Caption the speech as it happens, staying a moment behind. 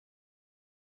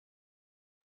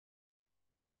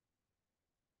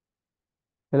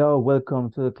Hello, welcome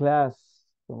to the class.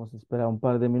 Vamos a esperar un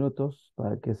par de minutos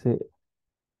para que se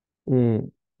eh,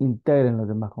 integren los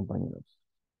demás compañeros.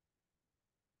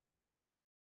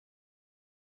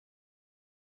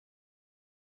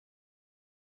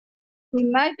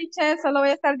 No, teacher, solo voy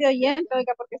a estar de oyente,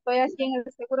 oiga, porque estoy aquí en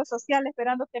el Seguro Social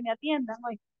esperando que me atiendan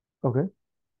hoy. Ok.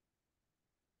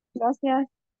 Gracias.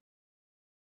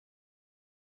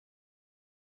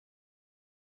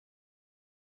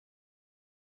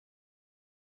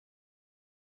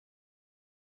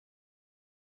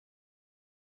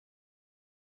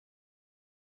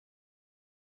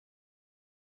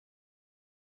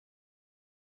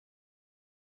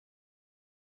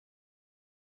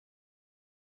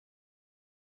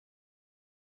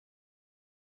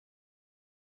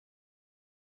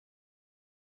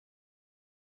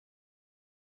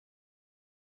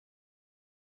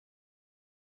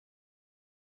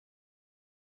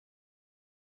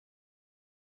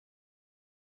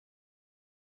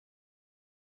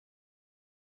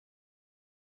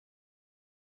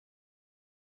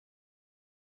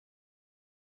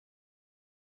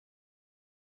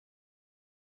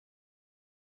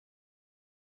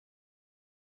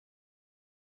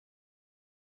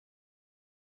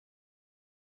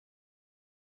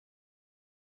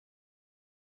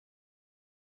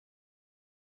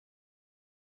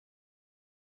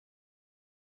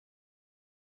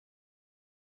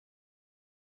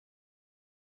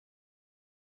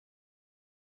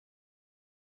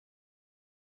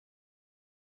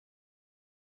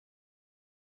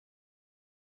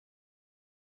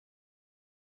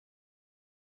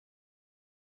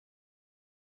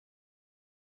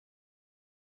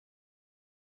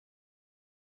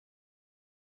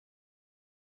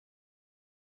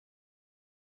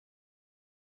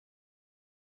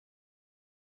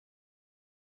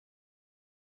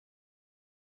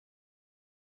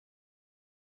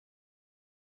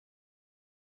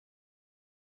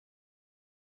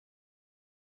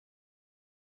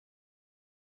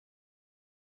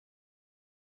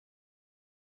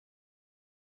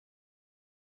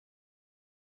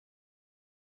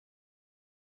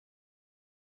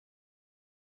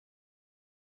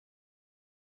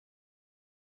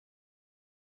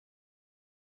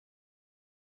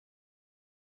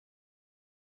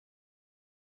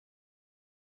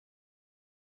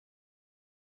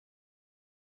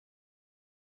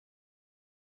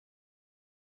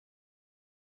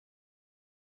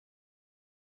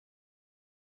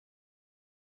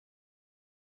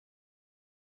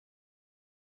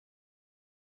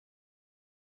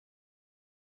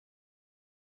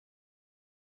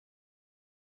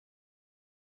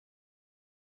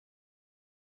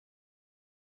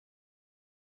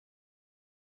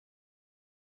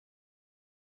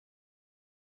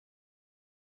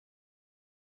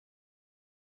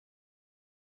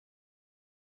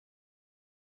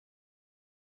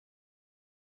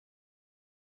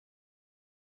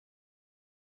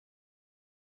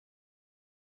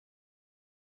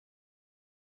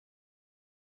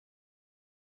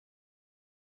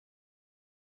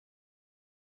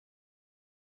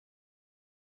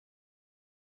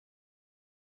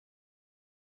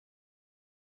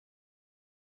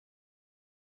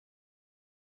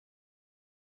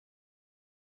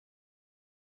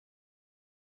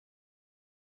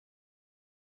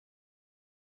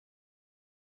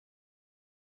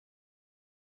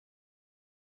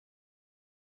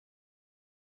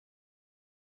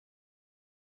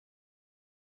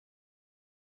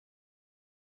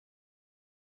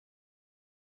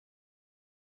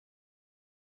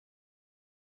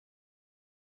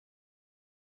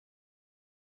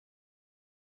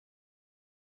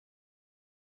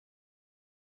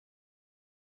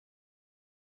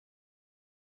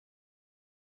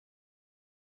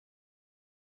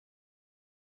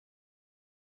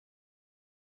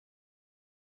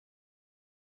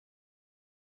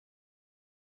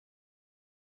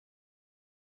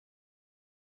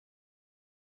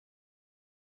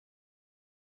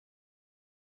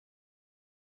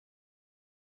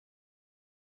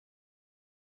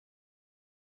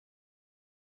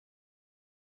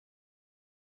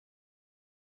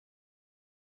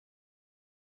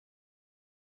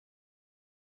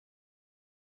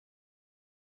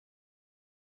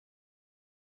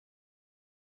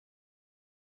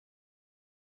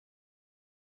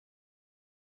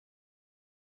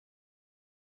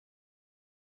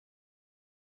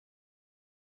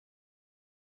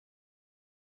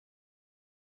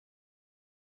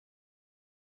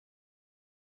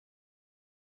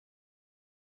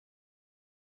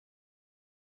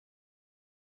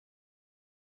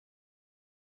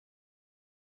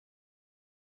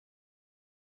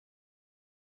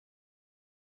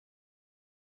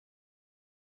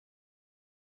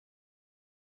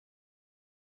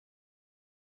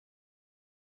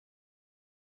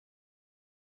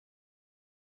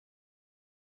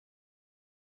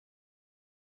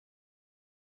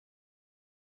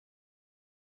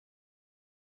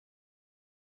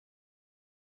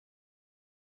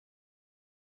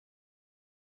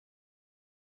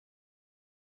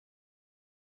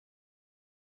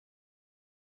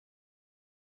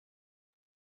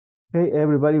 Hey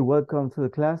everybody, welcome to the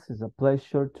class. It's a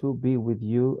pleasure to be with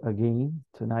you again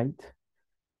tonight.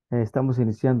 Estamos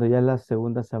iniciando ya la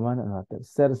segunda semana, la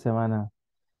tercera semana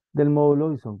del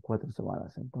módulo y son 4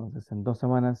 semanas. Entonces, en 2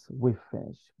 semanas we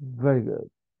finish. Very good.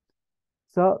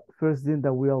 So, first thing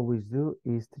that we always do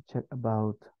is to check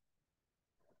about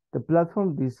the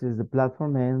platform. This is the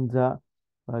platform, and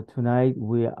tonight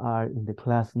we are in the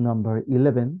class number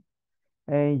 11,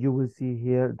 and you will see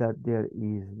here that there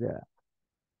is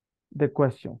the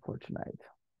question for tonight.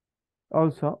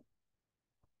 Also,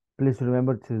 please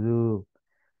remember to do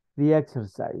the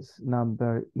exercise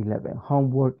number 11,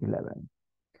 homework 11.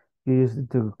 You just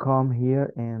need to come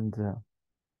here and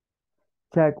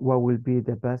check what will be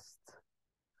the best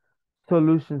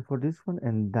solution for this one,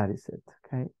 and that is it,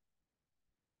 okay?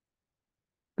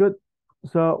 Good.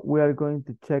 So we are going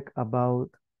to check about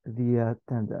the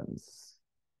attendance.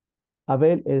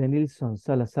 Abel Edenilson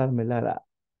Salazar Melara.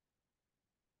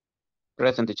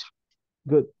 Present, teacher.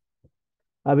 Good.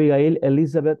 Abigail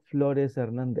Elizabeth Flores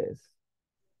Hernández.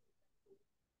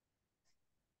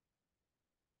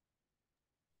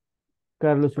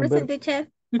 Carlos Present, Humberto. teacher.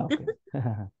 Okay.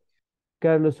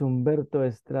 Carlos Humberto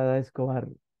Estrada Escobar.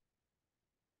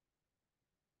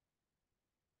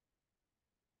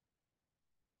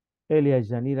 Elia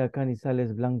Yanira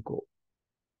Canizales Blanco.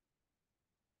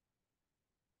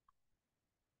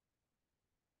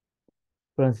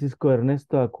 Francisco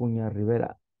Ernesto Acuña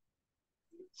Rivera.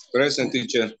 Present,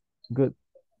 teacher. Good.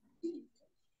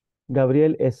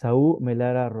 Gabriel Esaú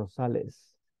Melara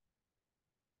Rosales.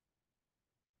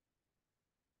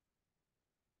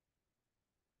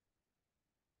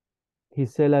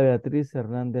 Gisela Beatriz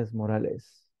Hernández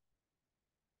Morales.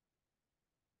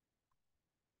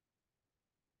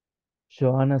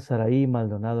 Joana Saraí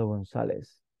Maldonado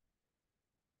González.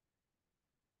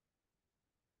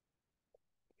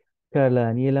 Carla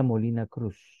Daniela Molina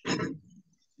Cruz.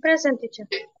 Present, teacher.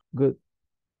 Good.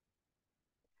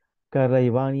 Carla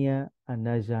Ivania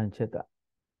Anaya Ancheta.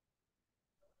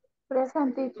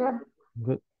 Present, teacher.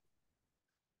 Good.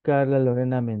 Carla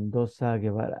Lorena Mendoza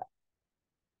Guevara.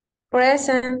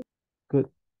 Present. Good.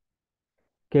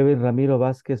 Kevin Ramiro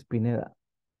Vázquez Pineda.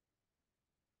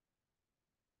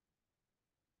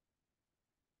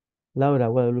 Laura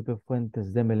Guadalupe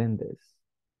Fuentes de Meléndez.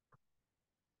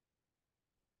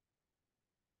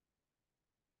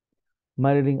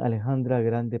 Marilyn Alejandra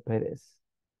Grande Pérez.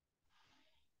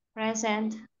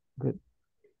 Present. Good.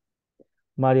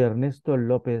 Mario Ernesto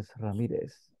López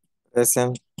Ramírez.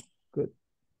 Present. Good.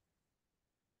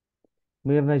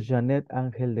 Mirna Janet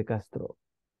Ángel de Castro.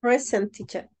 Present,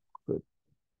 teacher. Good.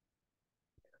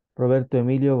 Roberto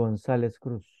Emilio González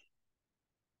Cruz.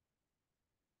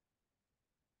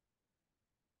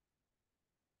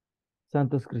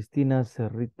 Santos Cristina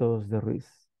Cerritos de Ruiz.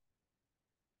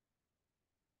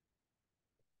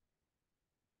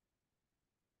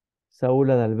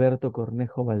 Saúl Adalberto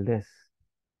Cornejo Valdés.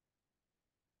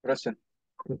 Present.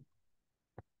 Good.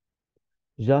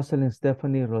 Jocelyn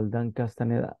Stephanie Roldán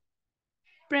Castaneda.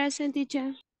 Present,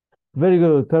 teacher. Very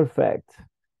good, perfect.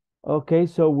 Okay,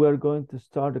 so we're going to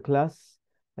start the class.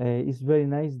 It's very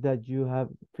nice that you have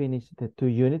finished the 2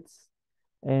 units.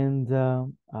 And,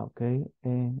 okay,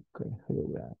 okay, here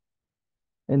we are.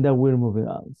 And then we're moving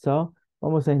on. So,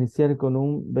 vamos a iniciar con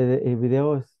un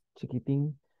video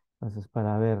chiquitín. Entonces,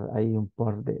 para ver ahí un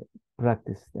par de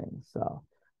practice things. So,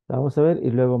 vamos a ver y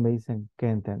luego me dicen qué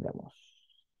entendemos.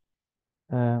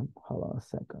 Hold on a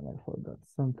second, I forgot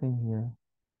something here.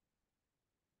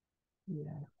 Yeah,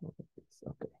 I forgot this.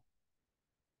 Okay.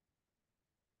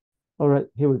 All right,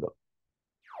 here we go.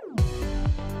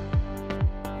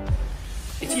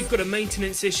 If you've got a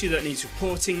maintenance issue that needs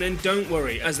reporting, then don't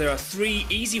worry, as there are 3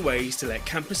 easy ways to let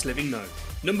Campus Living know.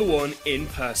 Number 1, in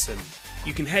person.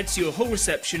 You can head to your hall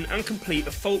reception and complete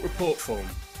a fault report form.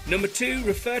 Number 2,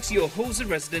 refer to your halls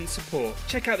of residence support.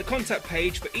 Check out the contact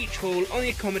page for each hall on the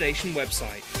accommodation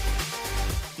website.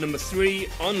 Number 3,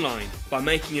 online, by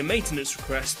making a maintenance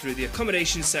request through the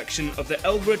accommodation section of the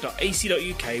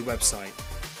elbra.ac.uk website.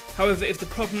 However, if the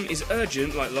problem is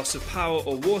urgent, like loss of power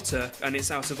or water, and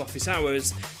it's out of office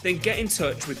hours, then get in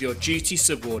touch with your duty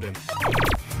subwarden.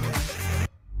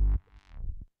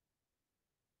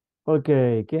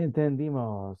 Ok, ¿qué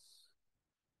entendimos?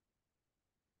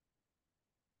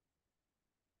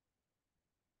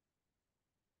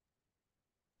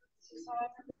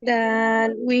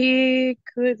 That we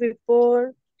could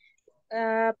report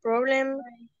a problem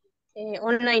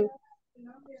online.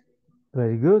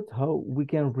 Very good. How we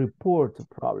can report a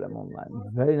problem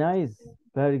online. Very nice.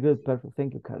 Very good. Perfect.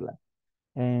 Thank you, Carla.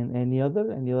 And any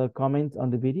other comments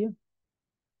on the video?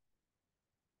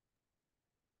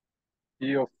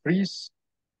 He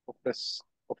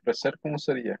Ofrecer, ¿cómo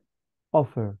sería?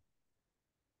 Offer.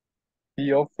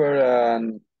 He offer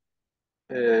an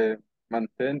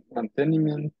maintenance,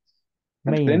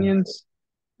 Maintenance.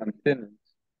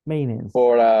 Maintenance.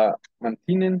 for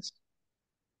maintenance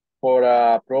for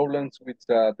problems with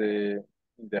in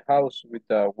the house with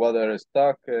water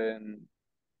stock and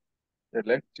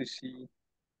electricity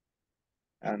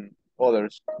and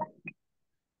others.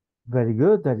 Very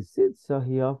good. That is it. So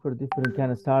he offered different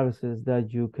kind of services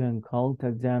that you can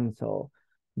contact them so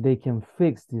they can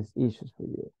fix these issues for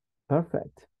you.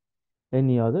 Perfect.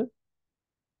 Any other?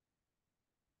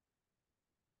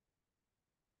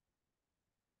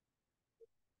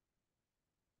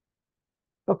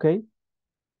 Okay.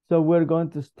 So we're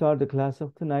going to start the class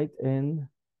of tonight, and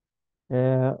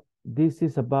this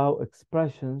is about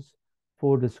expressions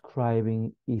for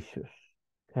describing issues.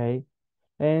 Okay.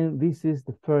 And this is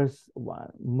the first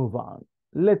one. Move on.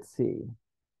 Let's see.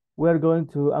 I'm going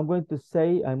to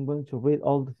read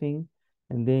all the things,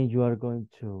 and then you are going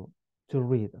to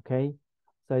read, okay?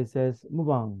 So it says, move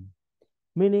on.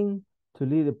 Meaning to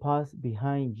leave the past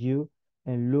behind you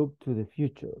and look to the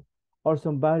future. Or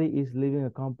somebody is leaving a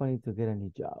company to get a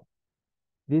new job.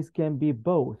 This can be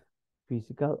both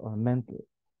physical or mental.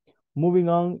 Moving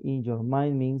on in your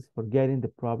mind means forgetting the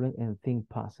problem and think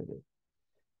positive.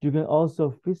 You can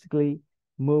also physically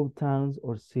move towns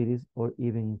or cities or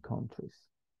even countries.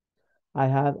 I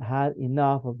have had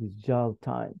enough of this job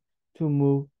time to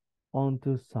move on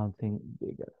to something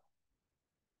bigger.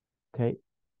 Okay.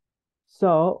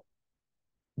 So,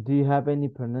 do you have any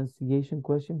pronunciation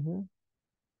question here?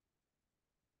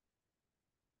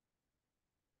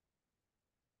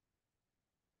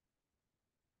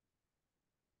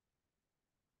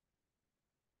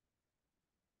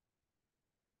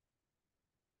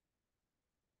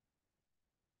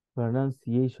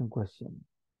 Pronunciation question.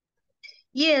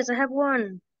 Yes, I have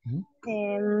one.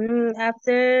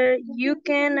 After you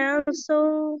can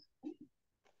also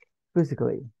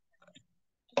Physically.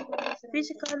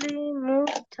 physically move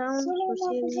town or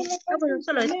city. Ah, bueno,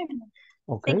 solo eso.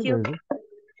 Okay, Thank you. very good.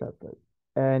 Perfect.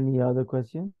 Any other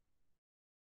question?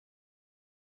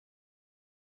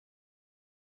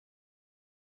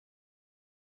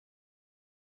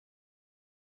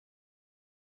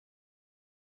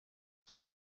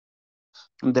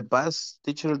 The past,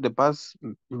 teacher, the past,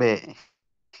 being,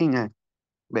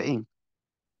 being,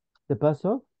 The past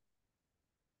of?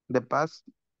 the past.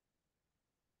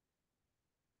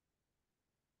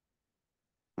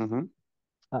 Ujú.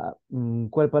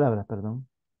 ¿Cuál palabra, perdón?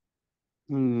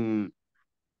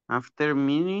 After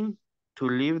meaning to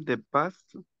leave the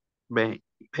past behind.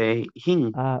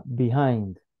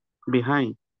 Behind.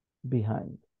 Behind.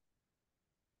 Behind.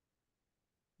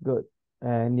 Good.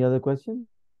 Any other question?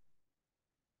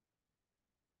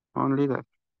 Only that.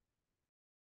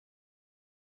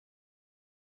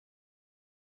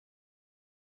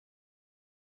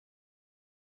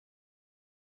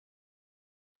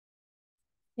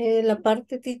 La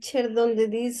parte, teacher, donde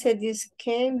dice this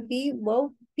can be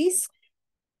both This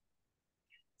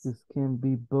can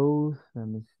be both, let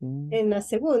me see. en la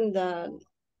segunda,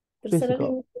 tercera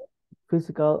línea.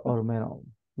 Physical or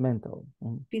mental.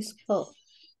 Physical.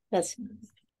 Gracias.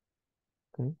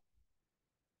 Okay.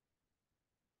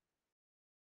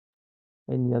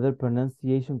 Any other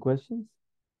pronunciation questions?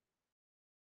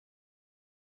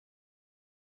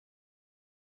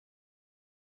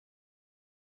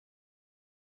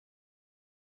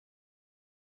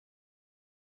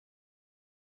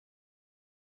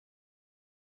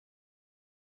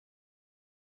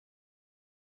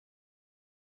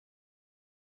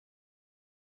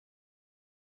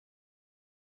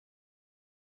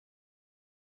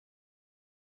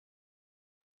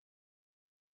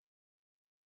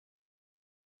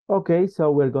 Ok, so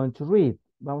we're going to read.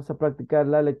 Vamos a practicar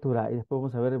la lectura y después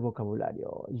vamos a ver el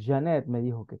vocabulario. Janet me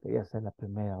dijo que quería ser la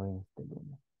primera vez este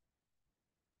lunes.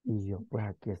 Y yo, pues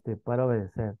aquí estoy para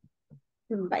obedecer.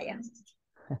 Vaya.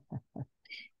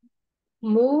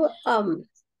 Move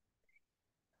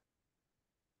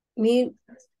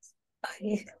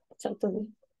ay, santo Dios.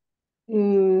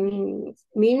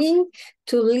 Meaning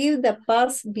to leave the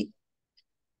past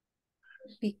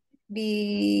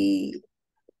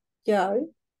yeah,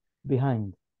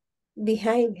 Behind.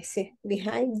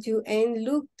 behind you and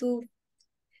look to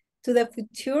the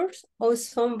future, or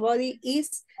somebody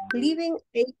is leaving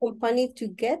a company to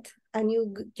get a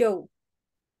new job.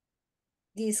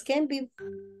 This can be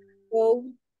both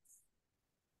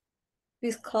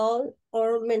physical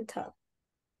or mental.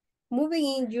 Moving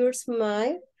in your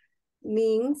mind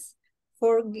means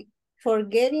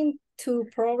forgetting to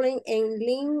problem and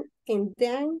link and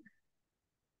then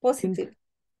positive.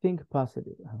 Think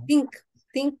positive.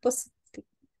 Think positive.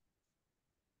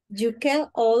 You can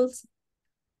also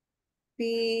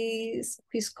be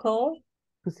physical,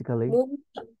 Physically.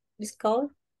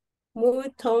 move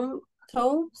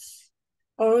towns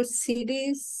or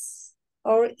cities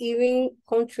or even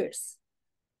countries.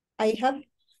 I have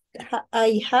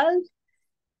had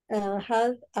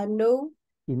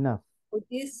Enough.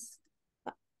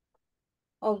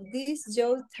 of this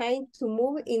job time to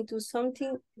move into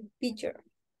something bigger.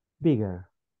 Bigger.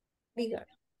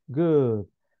 Good.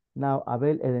 Now,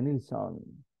 Abel Edenilson.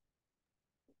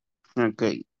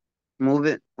 Okay. Move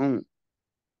it on.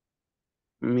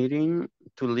 Meaning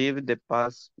to leave the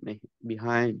past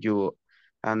behind you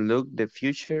and look the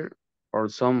future, or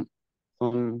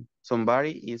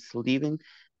somebody is leaving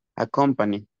a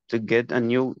company to get a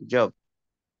new job.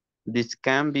 This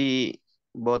can be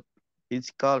both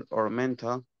physical or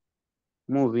mental.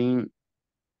 Moving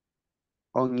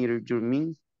on your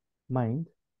Mind.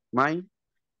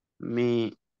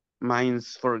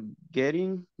 Means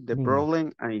forgetting the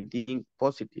problem and think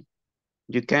positive.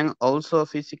 You can also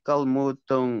physical move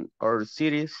to or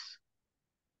cities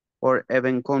or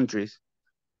even countries.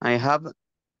 I have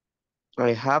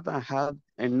had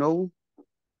enough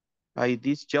at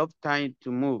this job time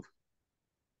to move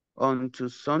on to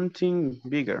something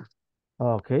bigger.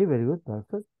 Okay, very good,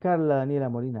 perfect. Carla Daniela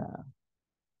Molina.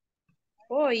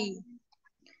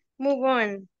 Move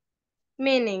on,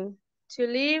 meaning to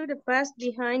leave the past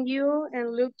behind you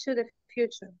and look to the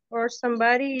future, or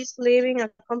somebody is leaving a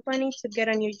company to get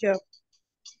a new job.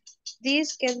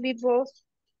 This can be both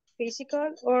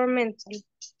physical or mental.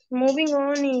 Moving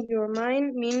on in your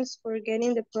mind means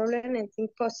forgetting the problem and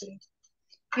think positive.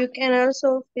 You can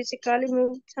also physically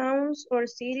move towns or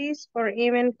cities or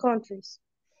even countries.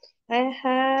 I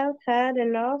have had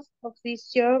enough of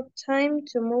this job time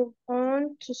to move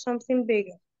on to something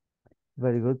bigger.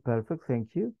 Very good, perfect,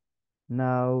 thank you.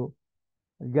 Now,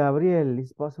 Gabriel,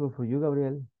 is possible for you,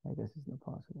 Gabriel? I guess it's not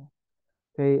possible.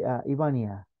 Okay,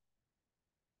 Ivania.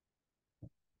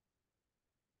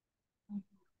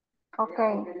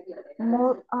 Okay,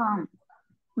 move on.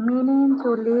 Meaning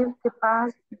to leave the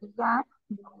past behind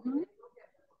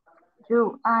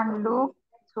you and look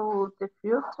to the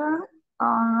future,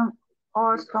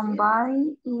 or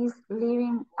somebody is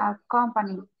leaving a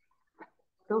company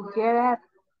to get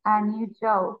a new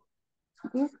job.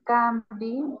 This can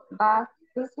be both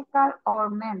physical or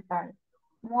mental.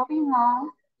 Moving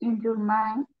on in your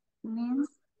mind means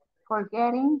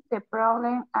forgetting the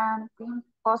problem and think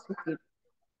positive.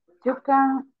 You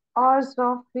can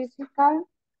also physically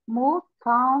move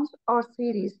towns or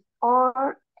cities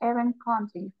or even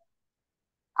countries.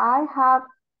 I have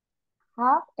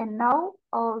enough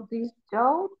of this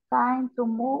job time to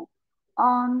move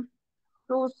on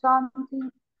to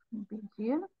something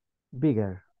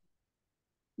Bigger.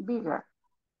 bigger.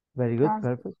 Very good,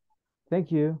 perfect.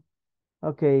 Thank you.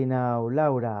 Okay, now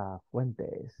Laura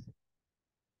Fuentes.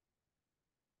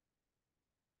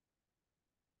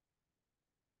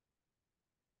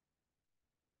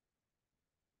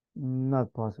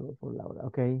 Not possible for Laura.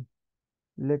 Okay.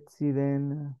 Let's see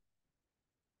then.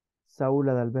 Saúl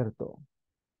Adalberto.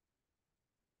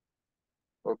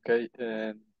 Okay,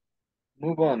 and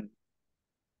move on.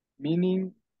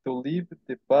 Meaning to leave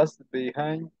the past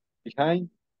behind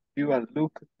you and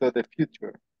look to the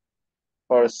future.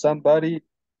 Or somebody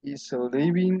is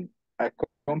leaving a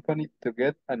company to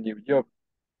get a new job.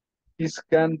 This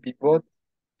can be both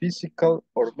physical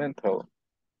or mental.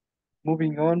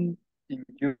 Moving on in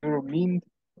your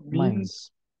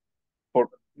means for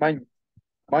mind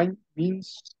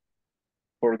means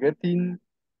forgetting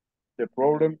the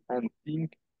problem and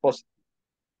think positive.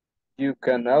 You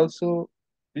can also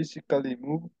physically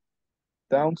move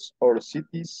towns or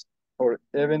cities or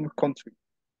even countries.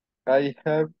 I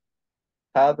have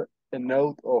had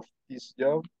enough of this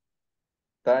job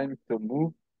time to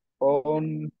move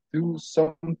on to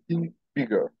something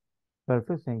bigger.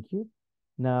 Perfect, thank you.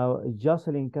 Now,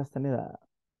 Jocelyn Castaneda.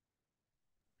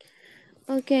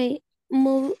 Okay,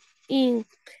 move in,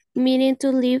 meaning to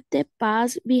leave the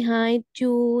past behind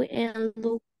you and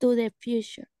look to the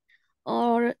future.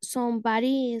 Or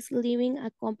somebody is leaving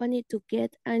a company to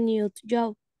get a new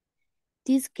job.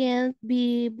 This can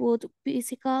be both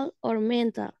physical or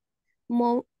mental.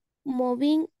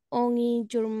 Moving on in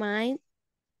your mind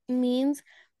means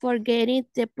forgetting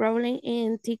the problem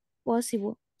and think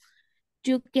possible.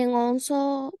 You can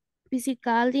also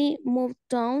physically move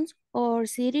towns or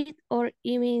cities or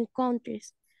even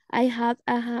countries. I had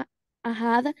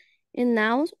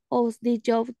enough of the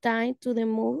job time to the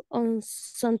move on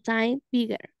something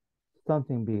bigger.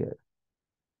 Something bigger.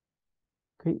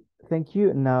 Okay, thank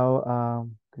you. Now,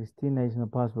 Cristina is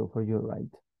not possible for you,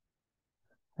 right?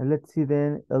 And let's see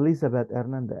then, Elizabeth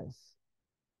Hernandez.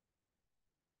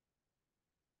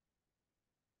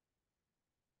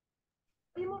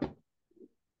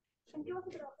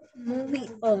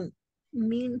 Moving on,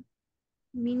 meaning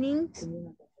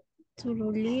to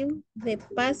leave the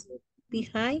past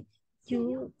behind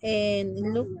you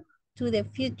and look to the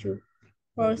future.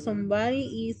 Or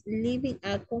somebody is leaving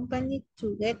a company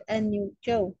to get a new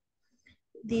job.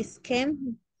 This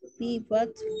can be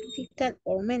both physical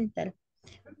or mental.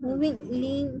 Moving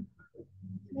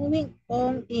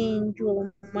on in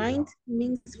your mind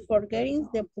means forgetting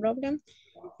the problem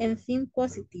and think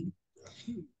positive.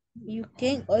 You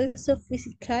can also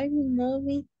physically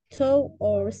move to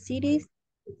or cities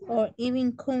or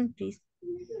even countries.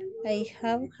 I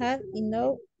have had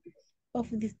enough of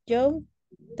this job,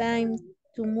 time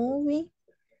to move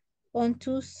on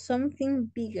to something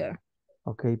bigger.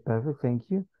 Okay, perfect, thank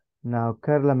you. Now,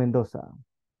 Carla Mendoza.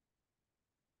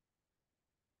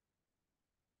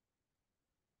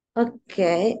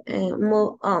 Okay,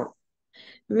 move on.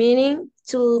 Meaning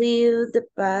to leave the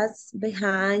past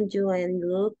behind you and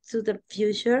look to the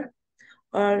future,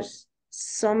 or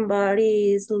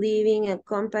somebody is leaving a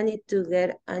company to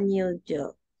get a new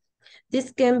job.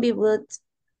 This can be both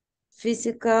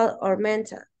physical or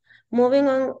mental. Moving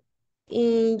on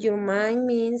in your mind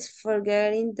means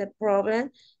forgetting the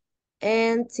problem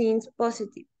and think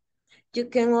positive. You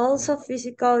can also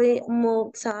physically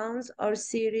move towns or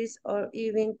cities or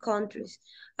even countries.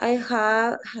 I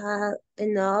have had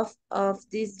enough of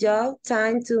this job,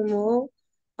 time to move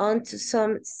on to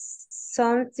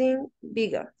something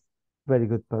bigger. Very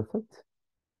good, perfect.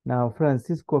 Now,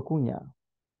 Francisco Acuña.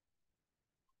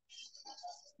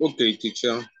 Okay,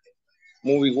 teacher.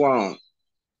 Moving on.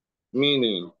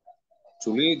 Meaning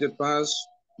to leave the past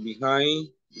behind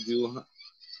you,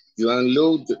 and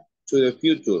look to the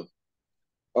future.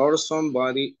 Or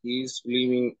somebody is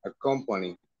leaving a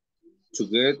company to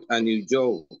get a new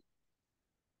job.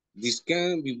 This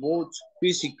can be both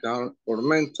physical or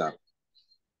mental.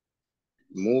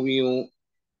 Moving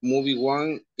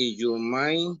on in your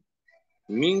mind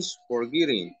means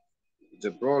forgetting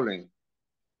the problem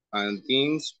and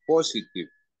things positive.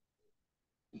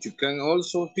 You can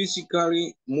also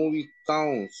physically move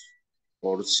towns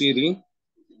or city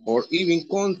or even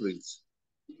countries.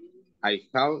 I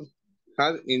have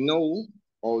had enough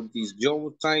of this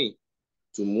job time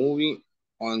to move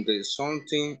on to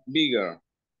something bigger.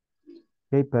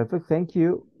 Okay, perfect, thank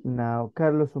you. Now,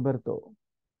 Carlos Humberto.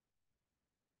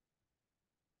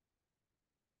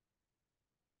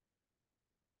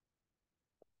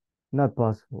 Not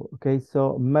possible. Okay,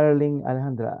 so Marilyn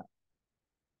Alejandra.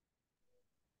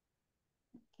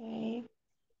 Okay,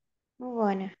 move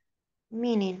on.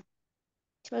 Meaning,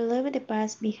 to leave the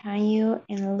past behind you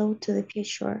and look to the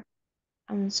future.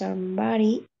 And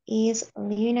somebody is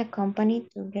leaving a company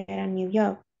to get a new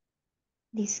job.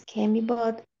 This can be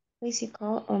both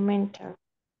physical or mental.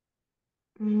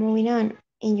 Moving on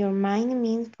in your mind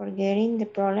means forgetting the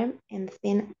problem and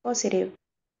think positive.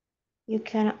 You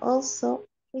can also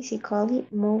physically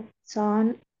move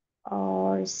towns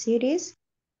or cities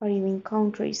or even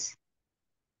countries.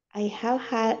 I have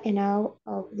had enough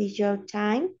of this job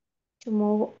time to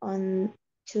move on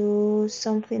to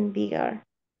something bigger.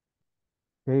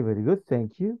 Okay, very good,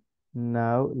 thank you.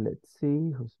 Now, let's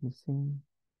see who's missing.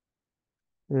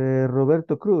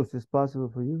 Roberto Cruz, is possible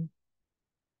for you?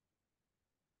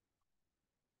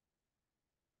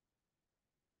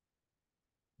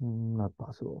 Not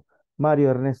possible. Mario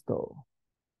Ernesto.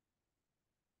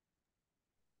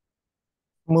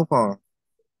 Move on.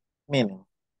 Meaning,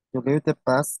 to leave the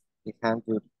past behind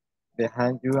you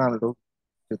and look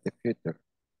to the future.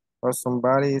 Or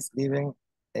somebody is leaving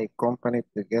a company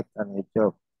to get a new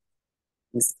job.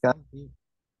 This can be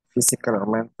physical or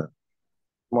mental.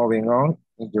 Moving on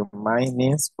in your mind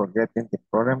means forgetting the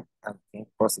problem and think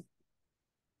positive.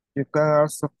 You can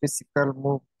also physically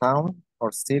move town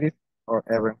or city or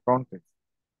even countries.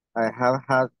 I have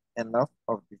had enough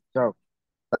of this job.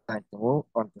 Time to move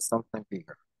on to something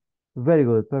bigger. Very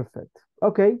good, perfect.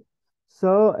 Okay,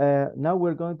 so now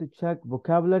we're going to check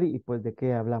vocabulary y pues de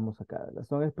qué hablamos acá.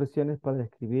 Son expresiones para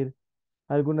describir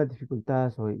algunas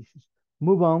dificultades o issues.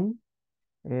 Move on,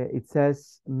 it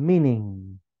says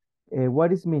meaning.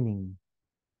 What is meaning?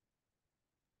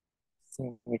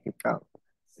 Significado.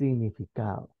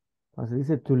 Significado. Entonces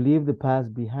dice to leave the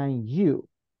past behind you.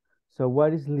 So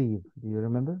what is leave? Do you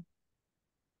remember?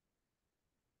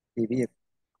 Vivir.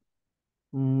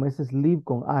 Ese es leave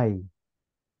con I.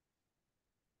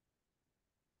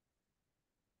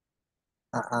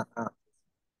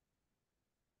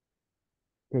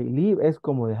 Okay, leave es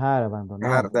como dejar,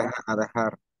 abandonar.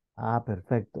 Dejar Ah,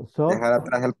 perfecto. So, dejar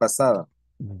atrás el pasado.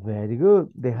 very good.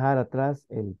 Dejar atrás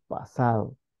el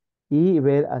pasado y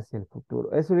ver hacia el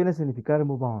futuro. Eso viene a significar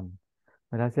move on.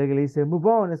 ¿Verdad? Si alguien le dice move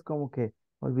on, es como que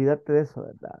olvídate de eso,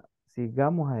 ¿verdad?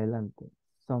 Sigamos adelante.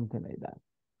 Something like that.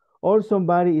 Or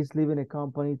somebody is leaving a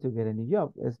company to get a new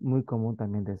job. Es muy común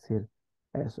también decir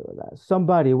eso, ¿verdad?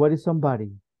 Somebody, what is somebody?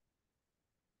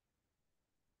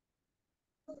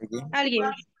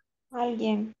 Alguien.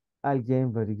 Alguien.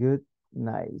 Alguien, very good.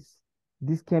 Nice.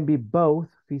 This can be both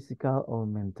physical or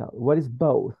mental. What is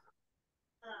both?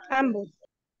 Ambos.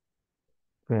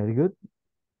 Very good.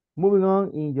 Moving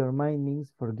on in your mind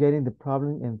means forgetting the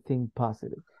problem and think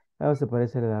positive. Eso se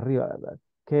parece al de arriba, ¿verdad?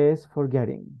 ¿Qué es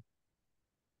forgetting?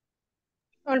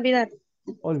 Olvidar.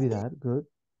 Olvidar, good.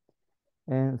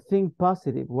 And think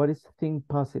positive. What is think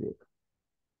positive?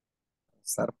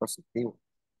 Ser positivo.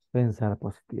 Pensar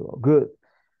positivo, good.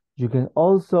 You can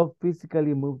also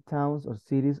physically move towns or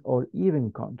cities or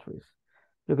even countries.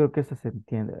 Yo creo que eso se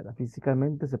entiende, ¿verdad?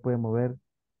 Físicamente se puede mover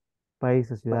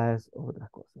países, ciudades, o otras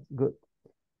cosas. Good.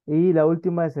 Y la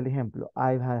última es el ejemplo.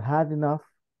 I've had enough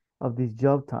of this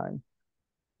job time.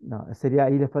 No, sería,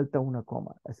 ahí le falta una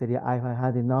coma. Sería I've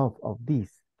had enough of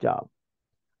this job.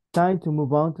 Time to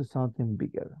move on to something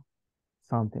bigger.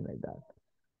 Something like that.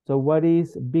 So what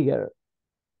is bigger?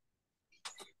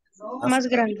 Más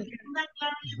grande.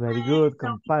 Very good.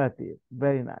 Comparative.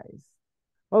 Very nice.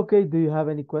 Okay, do you have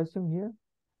any question here?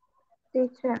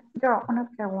 Teacher, yo una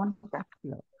pregunta.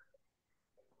 No.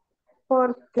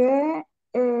 ¿Por qué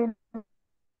en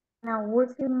la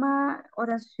última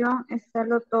oración están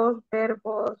los dos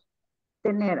verbos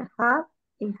tener, have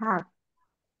y had?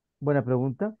 Buena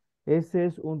pregunta. Ese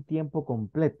es un tiempo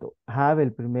completo. Have,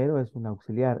 el primero es un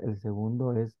auxiliar, el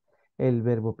segundo es el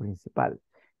verbo principal.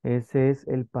 Ese es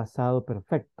el pasado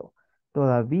perfecto.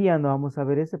 Todavía no vamos a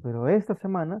ver ese, pero esta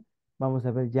semana vamos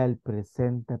a ver ya el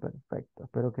presente perfecto.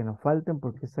 Espero que no falten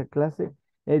porque esa clase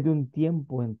es de un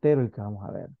tiempo entero el que vamos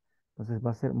a ver. Entonces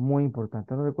va a ser muy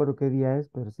importante. No recuerdo qué día es,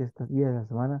 pero si este día de la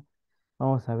semana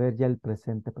vamos a ver ya el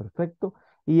presente perfecto.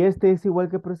 Y este es igual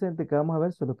que presente que vamos a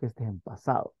ver, solo que este es en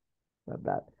pasado.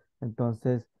 ¿Verdad?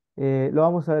 Entonces, lo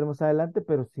vamos a ver más adelante,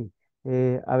 pero sí,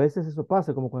 a veces eso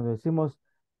pasa, como cuando decimos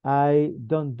I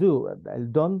don't do, ¿verdad?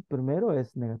 El don't primero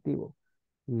es negativo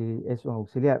y es un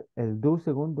auxiliar. El do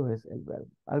segundo es el verbo.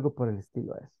 Algo por el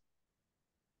estilo es.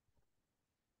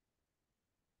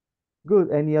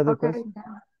 Good. Any other Okay, question?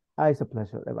 Ah, it's a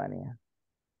pleasure, Evania.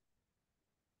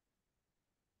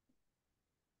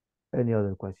 Any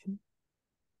other question?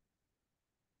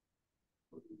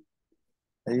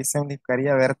 Ahí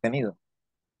significaría haber tenido.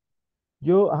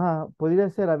 Yo, podría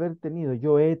ser haber tenido,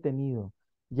 yo he tenido,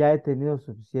 ya he tenido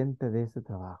suficiente de este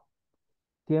trabajo.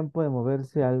 Tiempo de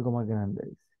moverse a algo más grande,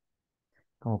 dice.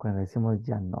 Como cuando decimos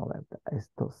ya no, ¿verdad?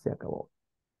 Esto se acabó.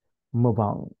 Move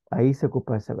on. Ahí se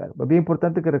ocupa ese verbo. Es bien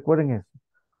importante que recuerden eso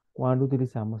cuando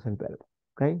utilizamos el verbo.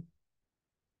 ¿Ok?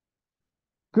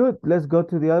 Good. Let's go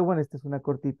to the other one. Esta es una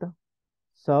cortita.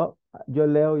 So, yo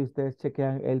leo y ustedes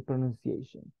chequean el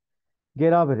pronunciation.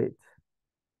 Get over it.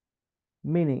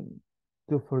 Meaning,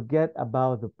 to forget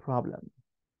about the problem.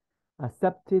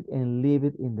 Accept it and leave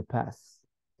it in the past.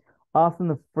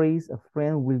 Often a phrase a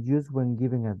friend will use when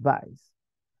giving advice.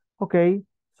 Okay,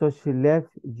 so she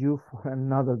left you for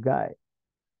another guy.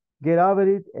 Get over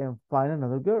it and find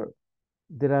another girl.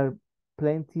 There are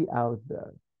plenty out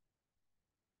there.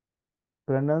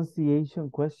 Pronunciation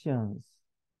questions.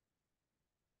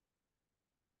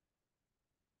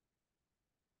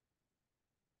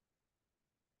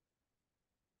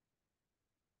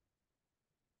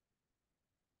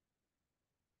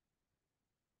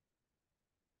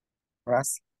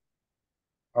 Frase.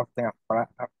 Often fra-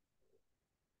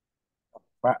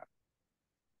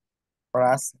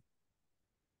 frase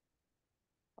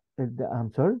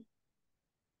I'm sorry?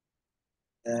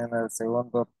 en el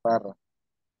segundo párrafo.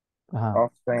 Ajá.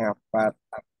 Often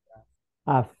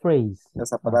A phrase.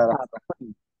 esa palabra.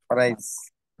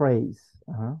 Phrase. Phrase.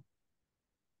 Ajá.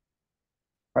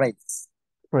 Phrase.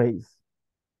 Phrase.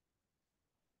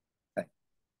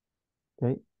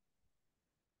 Okay.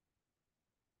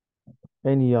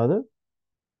 Any other?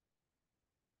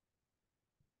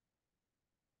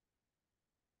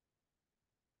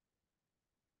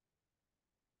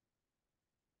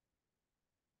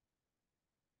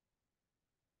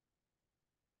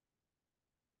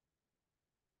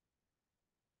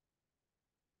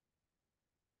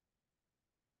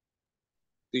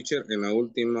 Teacher, en la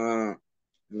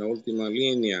última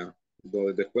línea,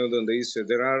 después donde dice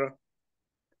there are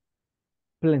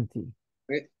Plenty.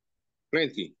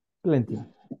 plenty. Plenty.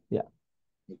 Yeah.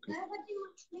 Okay.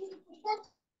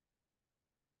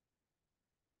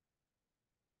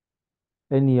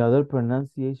 Any other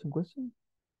pronunciation question?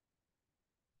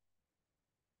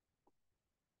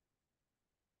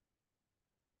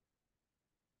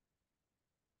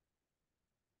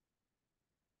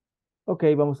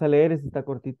 Okay, vamos a leer. Este está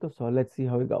cortito, so let's see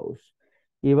how it goes.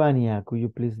 Ivania, could you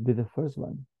please be the first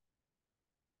one?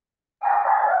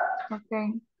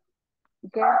 Okay.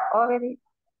 Get over it.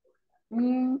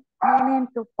 Meaning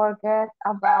to forget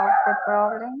about the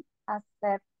problem,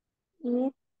 accept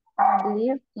it, and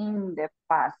live in the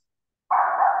past.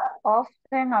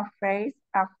 Often a phrase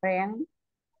a friend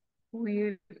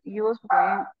will use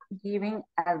when giving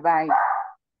advice.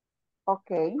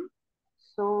 Okay,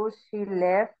 so she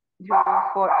left you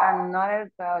for another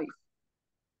guy.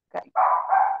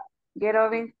 Get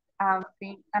over it and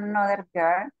find another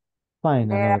girl. Fine,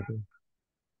 There another are thing.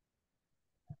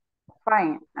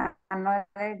 fine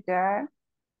another girl.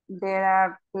 There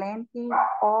are plenty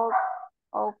of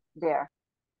out there.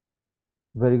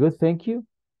 Very good, thank you.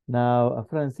 Now,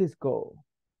 Francisco.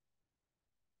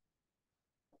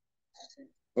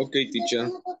 Okay, teacher.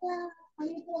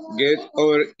 Get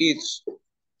over it.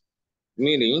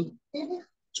 Meaning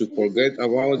to forget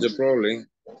about the problem,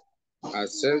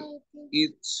 accept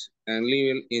it, and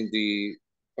live in the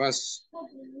past.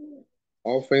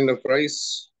 Often the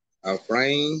phrase a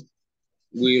friend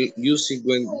will use it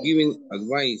when giving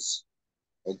advice.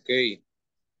 Okay,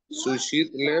 so she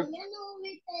left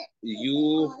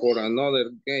you for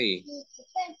another guy.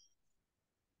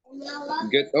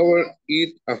 Get over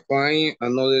it and find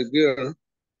another girl.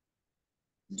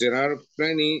 There are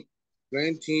plenty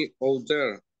out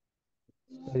there.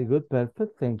 Very good,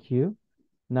 perfect, thank you.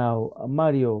 Now,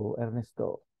 Mario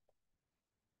Ernesto.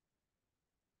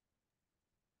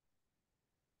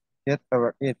 Get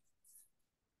over it.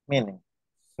 Meaning,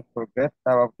 to forget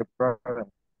about the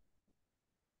problem,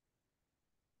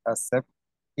 accept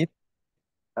it,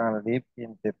 and live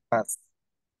in the past.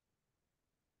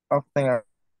 Often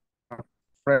a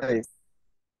phrase,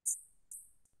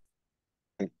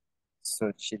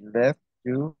 so she left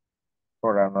you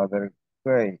for another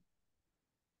guy.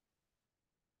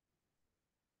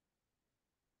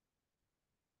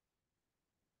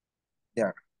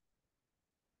 Yeah.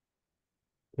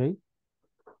 Okay,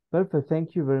 perfect,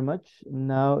 thank you very much.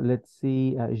 Now, let's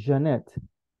see, Jeanette.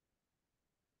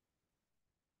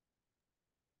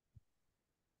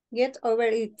 Get over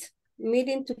it.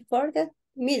 Meaning to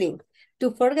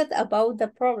forget about the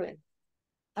problem.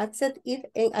 Accept it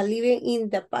and live in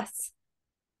the past.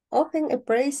 Often a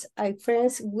phrase our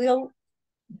friends will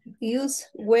use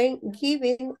when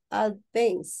giving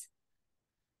advice.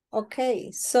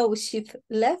 Okay, so she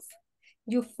left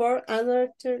you for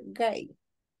another guy.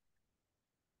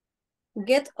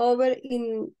 Get over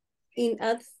in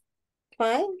a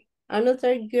find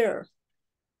another girl.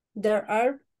 There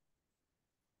are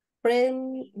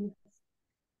friend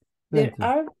there Plenty.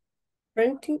 are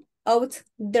plenty out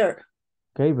there.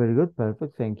 Okay, very good,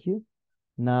 perfect, thank you.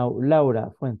 Now, Laura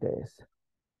Fuentes.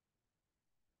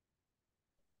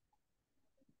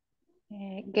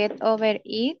 Get over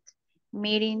it,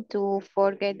 meaning to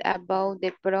forget about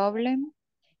the problem,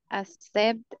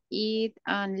 accept it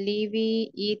and leave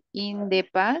it in the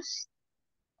past.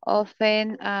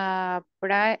 Often a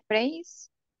praise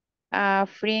a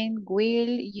friend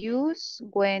will use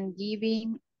when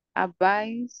giving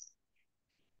advice.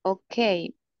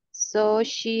 Okay, so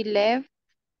she left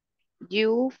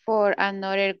you for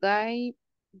another guy.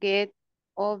 Get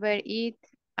over it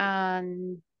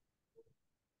and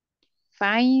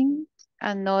find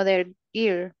another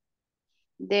girl.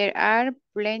 There are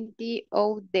plenty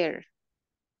out there.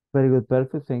 Very good,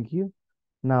 perfect, thank you.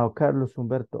 Now, Carlos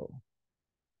Humberto.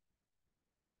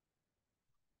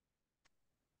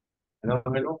 Hello,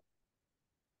 hello.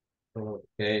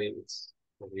 Okay,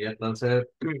 entonces,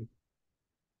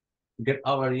 get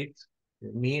over it,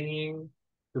 meaning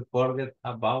to forget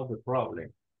about the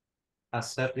problem,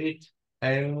 accept it,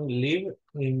 and live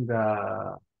it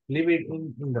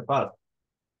in the past.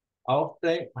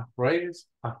 Often a phrase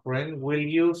a friend will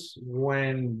use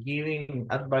when giving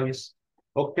advice.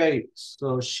 Okay,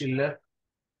 so she left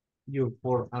you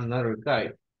for another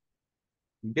guy.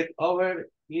 Get over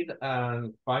it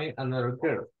and find another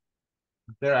girl.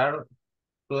 There are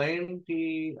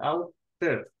plenty out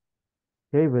there.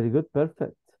 Okay, very good,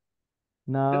 perfect.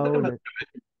 Now,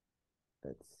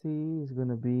 let's see, it's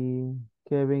gonna be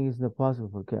Kevin is not possible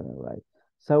for Kevin, right?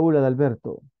 Saúl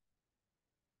Adalberto.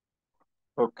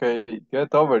 Okay,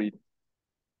 get over it.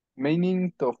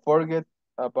 Meaning to forget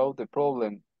about the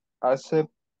problem, accept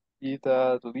it,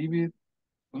 live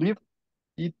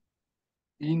it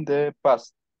in the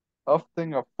past.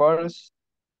 Often a phrase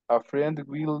a friend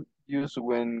will use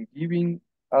when giving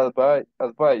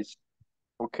advice.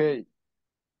 Okay,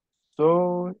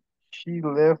 so she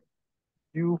left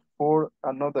you for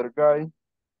another guy.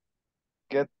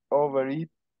 Get over it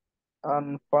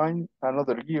and find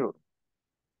another girl.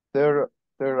 There,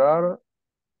 there are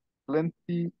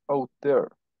plenty out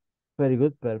there. Very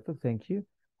good, perfect, thank you.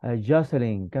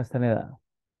 Jocelyn Castaneda.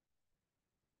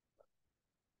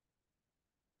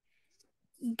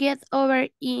 Get over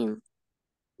in,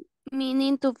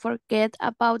 meaning to forget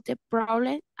about the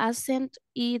problem, accept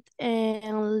it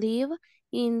and live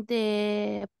in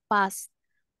the past.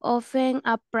 Often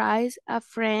a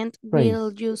friend will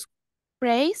Praise. use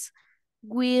praise,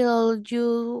 will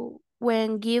you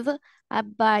when give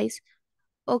advice.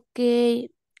 Okay,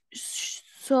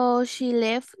 so she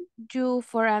left you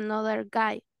for another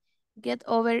guy. Get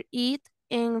over it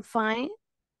and find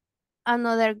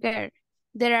another girl.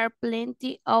 There are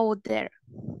plenty out there.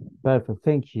 Perfect,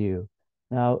 thank you.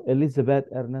 Now, Elizabeth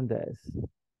Hernandez.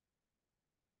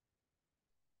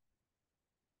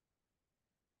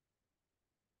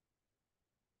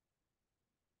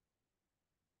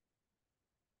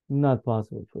 Not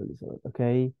possible for Elizabeth,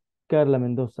 okay? Carla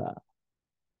Mendoza.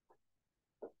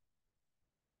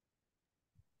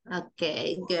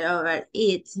 Okay, get over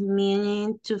it,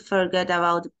 meaning to forget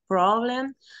about the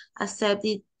problem, accept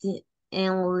it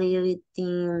and leave it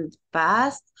in the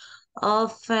past.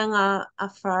 Often a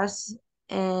phrase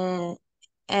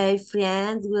a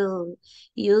friend will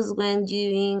use when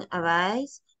giving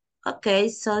advice. Okay,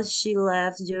 so she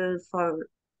left you for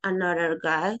another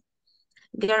guy.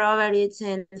 Get over it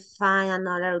and find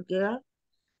another girl.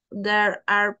 There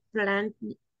are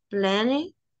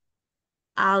plenty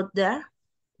out there.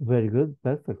 Very good,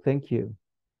 perfect, thank you.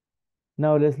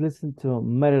 Now let's listen to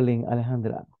Marilyn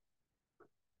Alejandra.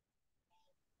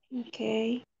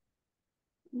 Okay.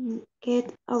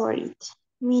 Get over it,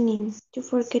 meaning to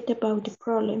forget about the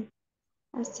problem,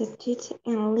 accept it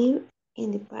and live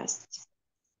in the past.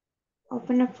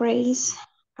 Often a phrase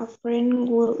a friend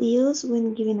will use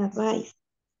when giving advice.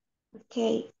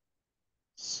 Okay,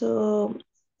 so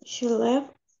she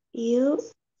left you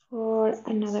for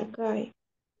another guy.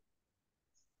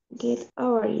 Get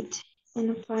over it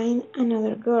and find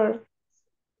another girl.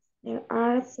 There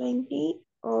are plenty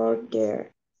out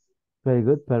there. Very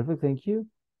good, perfect, thank you.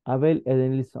 Abel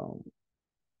Edenilson.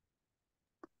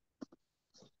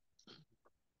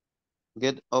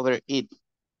 Get over it,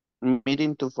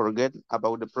 meaning to forget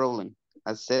about the problem,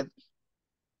 accept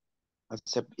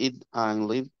it and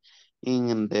live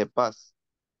in the past.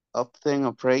 Often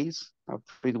a phrase a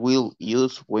friend will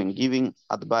use when giving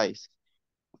advice.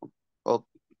 Oh,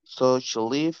 so she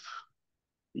leave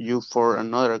you for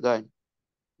another guy.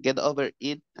 Get over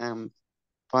it and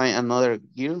find another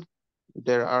girl.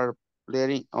 There are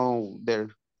plenty out there.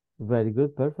 Very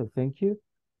good, perfect, thank you.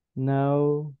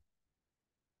 Now,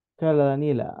 Carla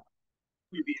Daniela.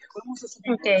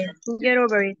 Okay, get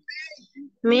over it.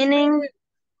 Meaning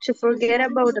to forget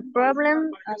about the problem,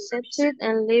 accept it,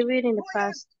 and leave it in the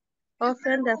past.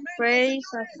 Often the phrase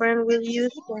a friend will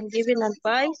use when giving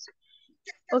advice.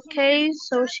 Okay,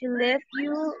 so she left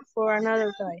you for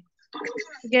another guy.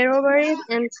 Get over it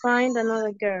and find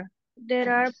another girl.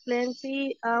 There are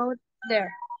plenty out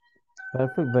there.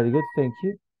 Perfect, very good, thank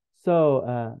you.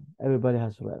 So, everybody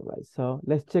has read, right? So,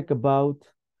 let's check about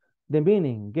the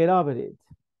meaning. Get over it.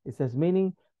 It says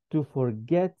meaning to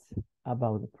forget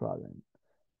about the problem.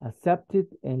 Accept it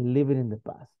and leave it in the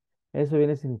past. Eso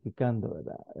viene significando,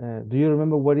 ¿verdad? Do you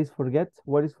remember what is forget?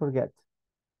 What is forget?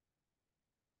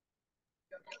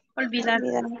 Olvidar.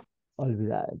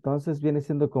 Olvidar. Entonces viene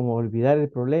siendo como olvidar el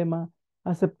problema,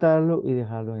 aceptarlo y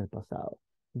dejarlo en el pasado.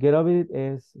 Get over it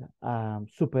es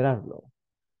superarlo.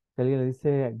 Si alguien le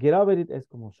dice get over it es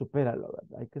como supéralo,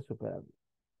 ¿verdad? Hay que superarlo.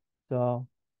 So,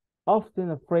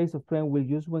 often a phrase a friend will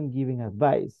use when giving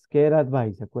advice. ¿Qué era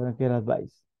advice? ¿Se acuerdan qué era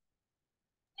advice?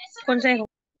 Consejo.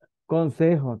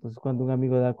 Consejo. Entonces, cuando un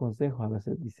amigo da consejo, a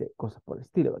veces dice cosas por el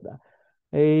estilo, ¿verdad?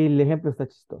 El ejemplo está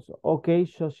chistoso. Okay,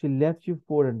 so she left you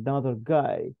for another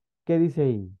guy. ¿Qué dice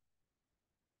ahí?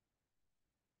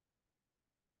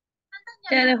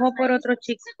 Te dejó por otro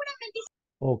chico.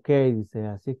 Ok, dice,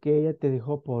 así que ella te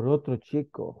dejó por otro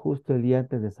chico justo el día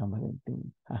antes de San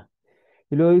Valentín. Ah.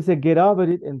 Y luego dice, get over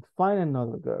it and find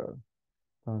another girl.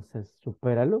 Entonces,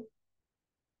 supéralo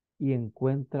y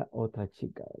encuentra otra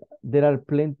chica, ¿verdad? There are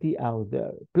plenty out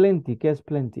there. Plenty, ¿qué es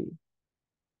plenty?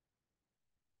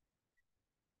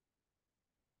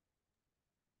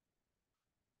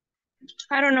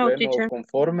 I don't know, Bueno, teacher.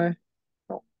 conforme.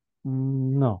 No.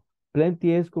 No,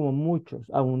 plenty es como muchos,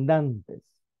 abundantes,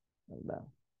 ¿verdad?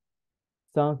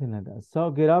 Something like that. So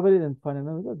get over it and find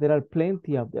another. There are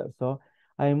plenty out there. So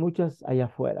hay muchas allá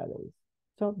afuera.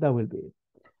 So that will be it.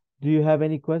 Do you have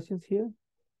any questions here?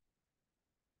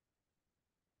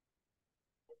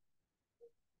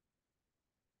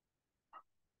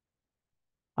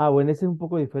 Ah, bueno, ese es un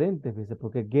poco diferente, fíjese,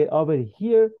 porque get over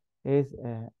here es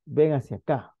ven hacia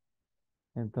acá.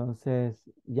 Entonces,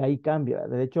 ya ahí cambia.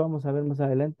 De hecho, vamos a ver más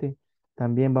adelante.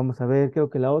 También vamos a ver,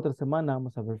 creo que la otra semana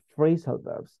vamos a ver phrasal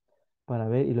verbs para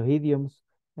ver y los idioms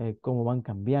cómo van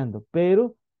cambiando.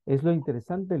 Pero es lo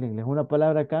interesante del inglés. Una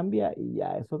palabra cambia y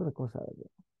ya es otra cosa,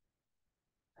 ¿verdad?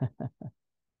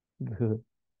 Good.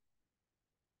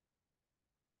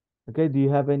 Okay, do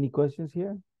you have any questions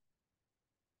here?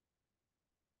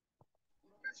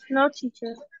 No,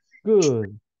 teacher.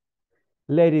 Good.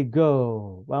 Let it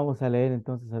go. Vamos a leer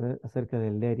entonces a ver acerca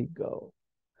de let it go.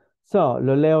 So,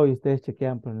 lo leo y ustedes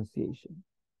chequean pronunciation.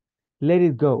 Let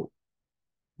it go.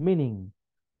 Meaning,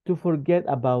 to forget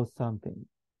about something.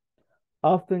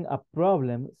 Often a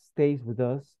problem stays with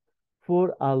us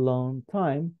for a long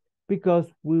time because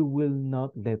we will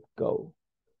not let go.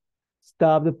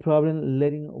 Stop the problem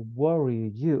letting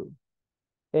worry you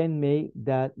and make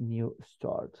that new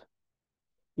start.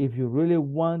 If you really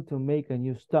want to make a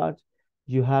new start,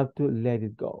 you have to let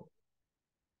it go.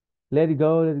 Let it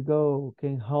go, let it go.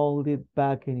 Can't hold it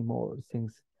back anymore,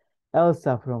 sings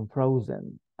Elsa from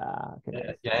Frozen. Ah, qué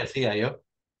nice. Ya decía yo.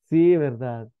 Sí,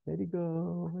 verdad. Let it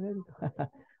go, let it go.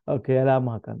 Ok, ahora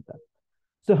vamos a cantar.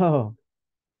 So,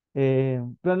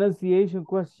 pronunciation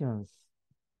questions.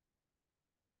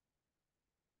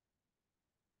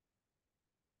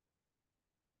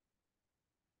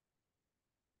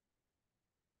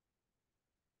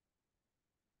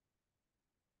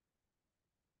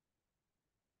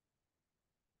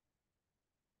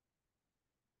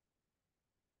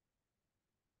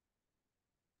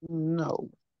 No.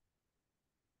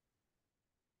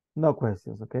 No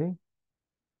questions, okay?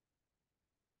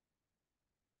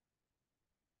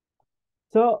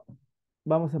 So,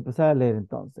 vamos a empezar a leer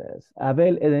entonces.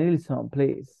 Abel Edenilson,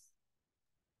 please.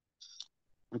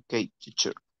 Okay,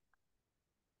 teacher.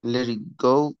 Let it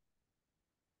go,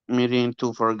 meaning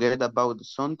to forget about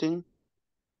something.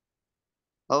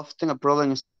 Often a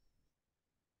problem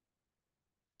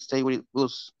stay with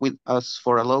us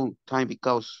for a long time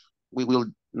because we will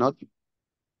not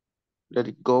let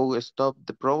it go. Stop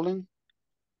the problem,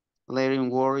 letting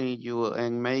worry you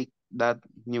and make that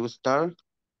new start.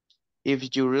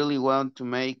 If you really want to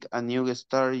make a new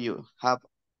start, you have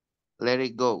let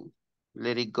it go.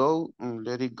 Let it go, and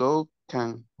let it go.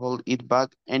 Can't hold it back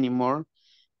anymore.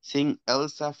 Sing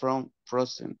Elsa from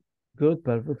Frozen. Good,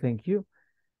 perfect, thank you.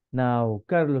 Now,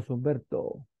 Carlos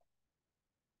Humberto.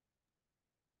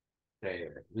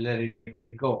 Let it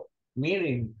go.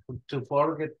 Meaning to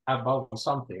forget about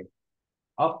something.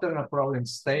 Often a problem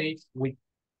stays with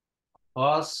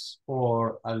us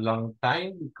for a long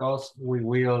time because we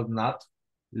will not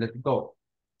let go.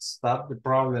 Stop the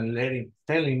problem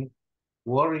telling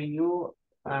worry you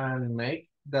and make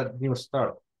that new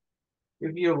start.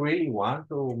 If you really want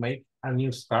to make a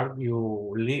new start,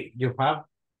 you have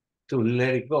to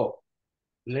let it go.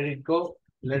 Let it go,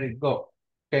 let it go.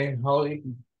 Can't hold it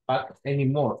back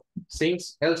anymore.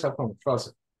 Sings Elsa from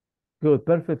Frozen. Good,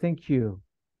 perfect, thank you.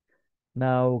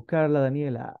 Now, Carla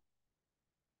Daniela.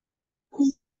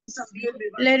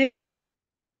 Let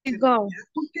it go.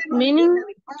 Meaning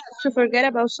to forget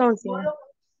about something.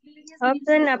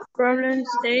 Often a problem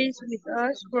stays with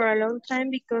us for a long time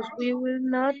because we will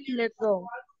not let go.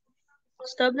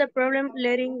 Stop the problem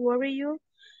letting worry you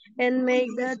and make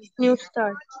that new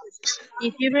start.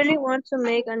 If you really want to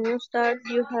make a new start,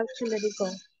 you have to let it go.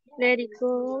 Let it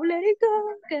go, let it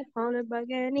go, can't hold it back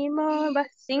anymore. But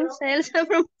sings Elsa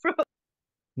from Frozen.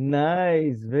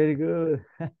 Nice, very good.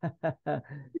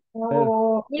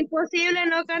 Oh, imposible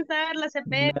no cantarla, se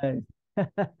pega. Nice.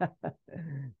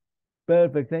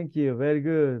 Perfect, thank you, very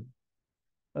good.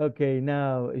 Okay,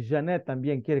 now, Janet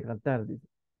también quiere cantar, dice.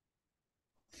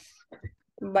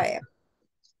 Vaya.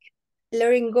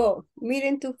 Letting go,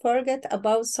 meaning to forget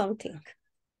about something.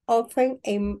 Often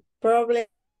a problem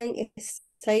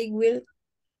stays with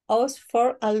us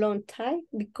for a long time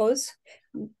because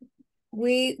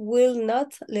we will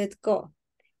not let go.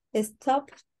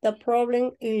 Stop the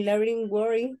problem in letting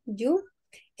worry you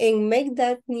and make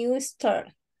that new start.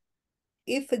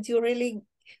 If you really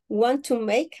want to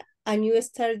make a new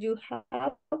start, you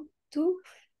have to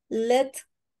let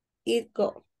it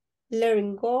go.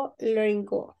 Letting go, letting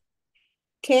go.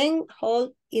 Can't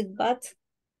hold it back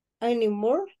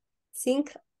anymore.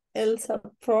 Think Elsa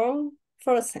from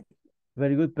Frozen.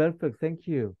 Very good, perfect, thank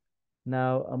you.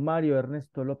 Now, Mario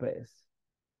Ernesto Lopez.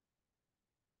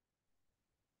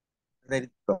 let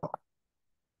it go.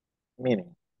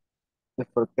 Meaning, to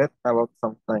forget about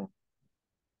something.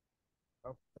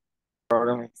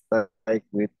 Problem stay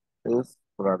with us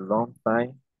for a long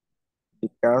time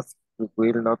because we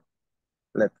will not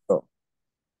let go.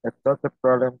 Stop the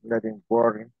problem letting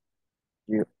worry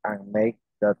you and make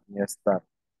that new start.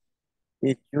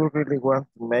 If you really want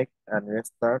to make a new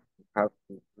start, you have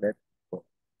to let it go.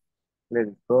 Let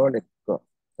it go, let it go.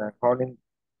 Don't hold it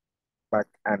back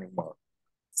anymore.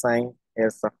 Sign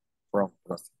Elsa from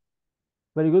Frozen.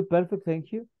 Very good, perfect,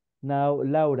 thank you. Now,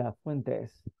 Laura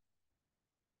Fuentes.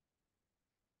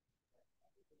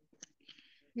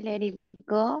 Let it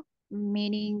go,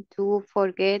 meaning to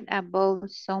forget about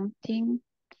something.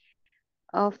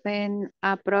 Often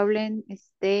a problem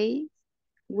stays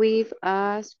with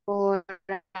us for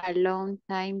a long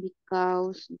time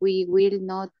because we will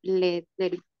not let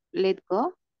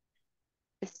go.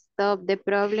 Stop the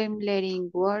problem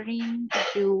letting worry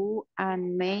you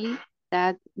and make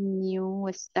that new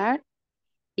start.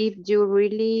 If you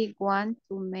really want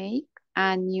to make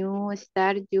a new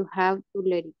start, you have to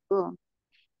let it go.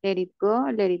 Let it go,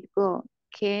 let it go.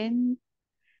 Can't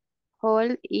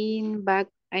hold in back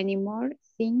anymore.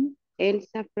 Sing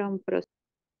Elsa from Frozen.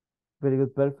 Very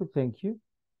good, perfect, thank you.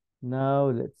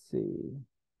 Now, let's see.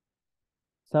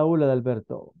 Saúl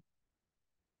Adalberto.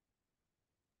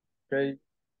 Okay,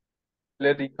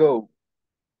 let it go.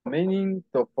 Meaning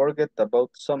to forget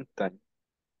about something.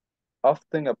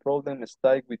 Often a problem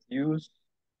stays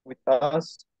with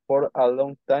us for a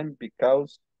long time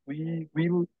because we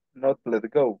will not let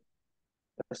go.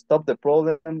 Stop the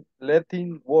problem,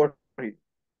 letting worry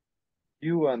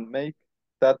you and make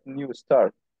that new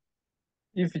start.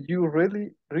 If you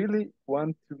really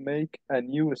want to make a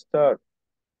new start,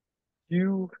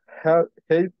 you have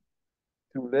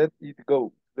to let it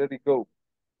go, let it go,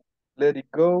 let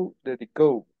it go, let it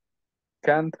go.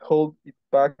 Can't hold it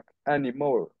back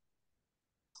anymore.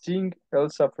 Sing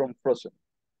Elsa from Frozen.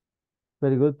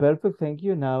 Very good, perfect, thank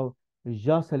you. Now,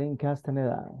 Jocelyn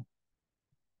Castaneda.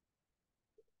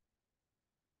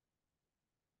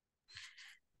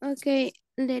 Okay,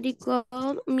 let it go,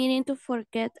 meaning to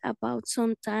forget about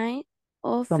something,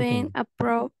 often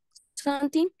Something.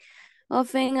 something,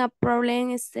 often a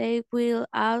problem stay with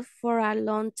us for a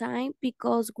long time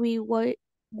because we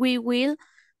will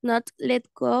not let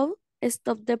go.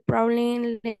 Stop the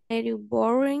problem, let it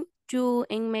boring you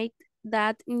and make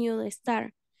that new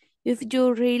start. If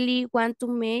you really want to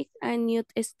make a new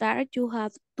start, you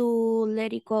have to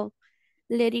let it go.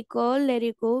 Let it go, let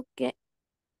it go.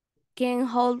 Can't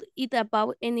hold it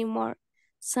about anymore.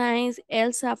 Signs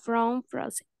Elsa from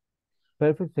Frozen.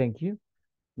 Perfect, thank you.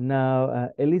 Now,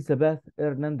 Elizabeth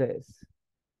Hernandez.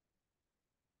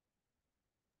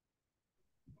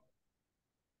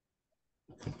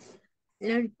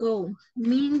 Let go.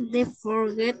 Mean they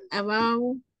forget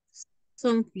about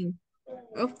something.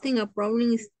 Often a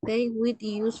problem stays with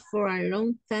you for a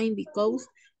long time because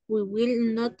we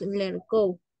will not let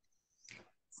go.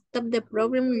 Stop the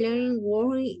problem, letting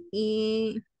worry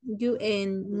in you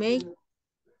and make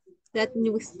that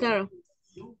new start.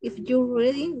 If you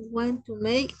really want to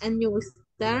make a new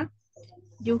start,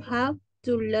 you have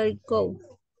to let it go.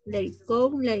 Let it go,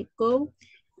 let it go.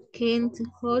 Can't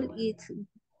hold it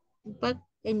back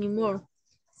anymore.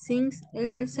 Sings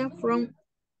Elsa from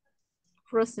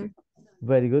Frozen.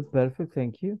 Very good, perfect,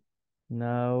 thank you.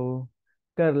 Now,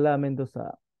 Carla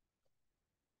Mendoza.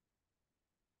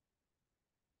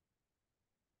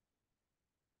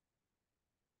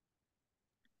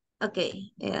 Okay,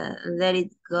 let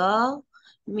it go,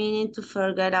 meaning to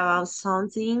forget about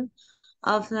something.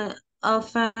 Often,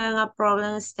 often a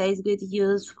problem stays with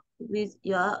you,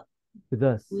 With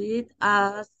us. with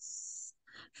us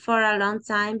for a long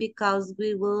time because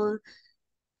we will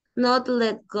not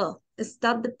let go.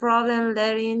 Stop the problem,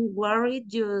 letting worry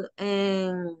you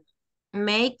and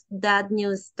make that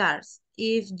new start.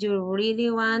 If you really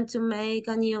want to make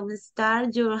a new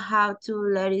start, you have to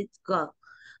let it go.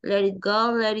 Let it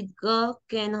go, let it go.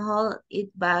 Can't hold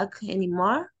it back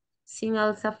anymore. Sing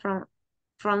Elsa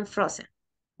from Frozen.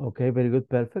 Okay, very good,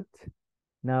 perfect.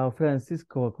 Now,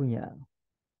 Francisco Acuña.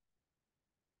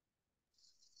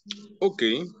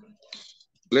 Okay,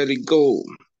 let it go,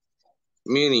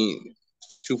 meaning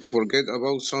to forget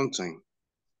about something.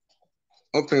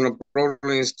 Often a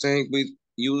problem stays with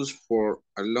you for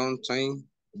a long time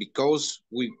because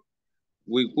we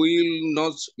will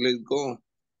not let go.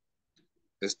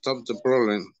 Stop the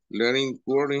problem, letting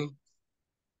worry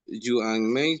you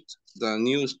and make the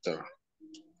new start.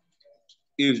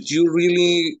 If you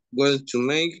really want to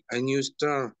make a new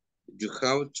start, you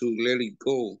have to let it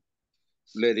go.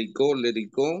 Let it go, let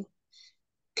it go.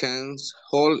 can't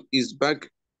hold his back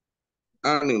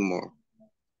anymore.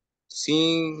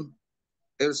 Seeing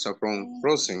Elsa from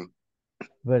Frozen.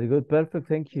 Very good, perfect,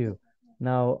 thank you.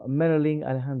 Now, Marilyn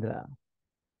Alejandra.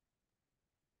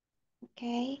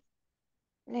 Okay,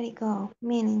 let it go,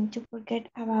 meaning to forget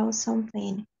about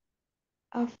something.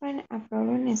 Often a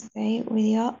problem stays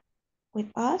with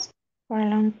us for a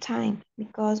long time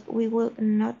because we will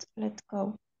not let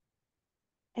go.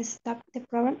 Stop the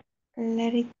problem,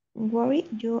 let it worry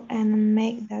you, and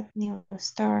make that new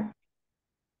start.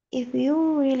 If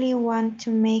you really want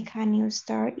to make a new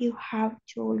start, you have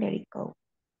to let it go.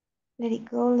 Let it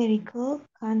go,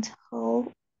 can't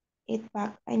hold it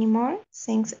back anymore,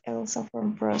 sings Elsa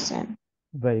from Frozen.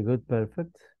 Very good,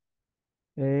 perfect.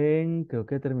 Creo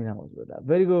que terminamos, ¿verdad?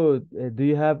 Very good. Do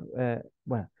you have,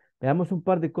 bueno, veamos un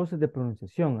par de cosas de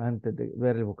pronunciación antes de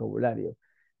ver el vocabulario.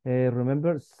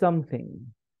 Remember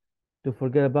something. To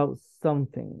forget about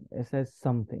something. Esa es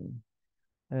something.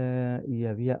 Y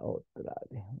había otra.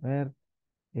 Déjame ver.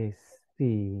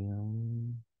 Sí.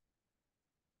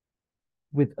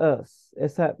 With us.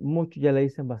 Esa muchos ya la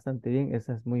dicen bastante bien.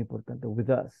 Esa es muy importante. With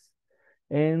us.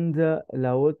 And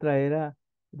la otra era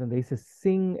donde dice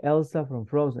sing Elsa from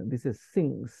Frozen. Dice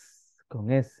sings con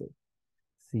S.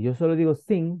 Si yo solo digo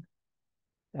sing,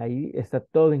 ahí está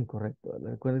todo incorrecto.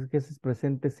 Recuerden que ese es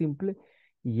presente simple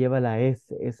y lleva la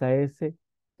S. Esa S,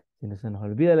 si no se nos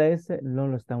olvida la S, no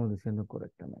lo estamos diciendo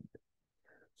correctamente.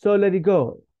 So let it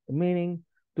go, meaning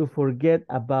to forget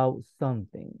about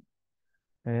something.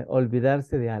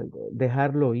 Olvidarse de algo,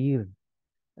 dejarlo ir,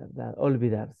 ¿verdad?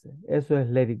 Olvidarse. Eso es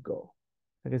let it go.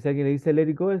 Porque si alguien le dice let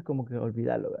it go, es como que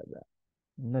olvidarlo, ¿verdad?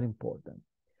 Not important.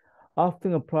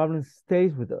 Often a problem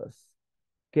stays with us.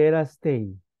 ¿Qué era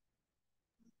stay?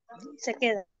 Se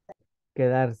queda.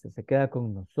 Quedarse, se queda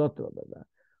con nosotros, ¿verdad?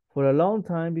 For a long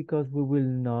time because we will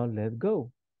not let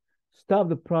go. Stop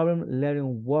the problem, let it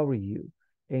worry you,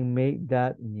 and make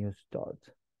that new start.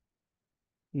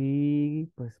 Y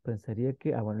pues pensaría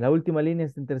que, bueno, la última línea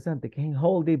es interesante. Can't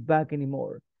hold it back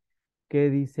anymore. ¿Qué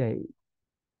dice ahí?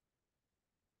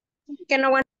 Que no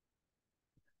aguanta.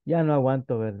 Ya no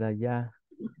aguanto, ¿verdad? Ya,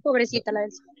 Pobrecita la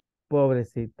Elsa.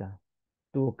 pobrecita,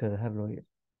 tuvo que dejarlo ir.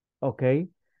 Ok.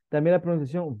 También la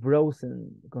pronunciación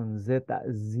frozen, con Z,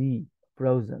 Z,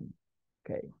 frozen.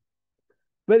 Ok.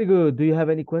 Very good. Do you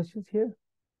have any questions here?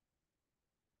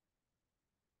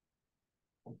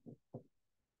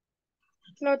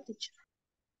 No, teacher.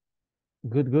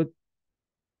 Good, good.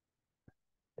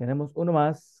 Tenemos uno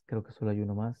más. Creo que solo hay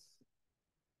uno más.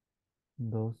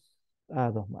 Dos.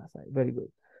 Dos más. Very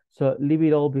good. So, leave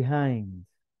it all behind.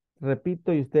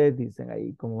 Repito y ustedes dicen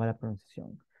ahí cómo va la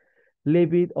pronunciación.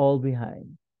 Leave it all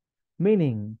behind.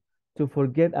 Meaning, to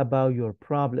forget about your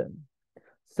problem.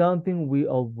 Something we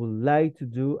all would like to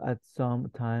do at some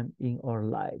time in our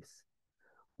lives.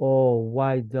 Oh,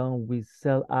 why don't we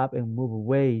sell up and move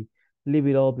away? Leave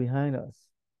it all behind us.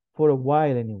 For a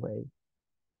while anyway.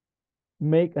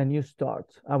 Make a new start.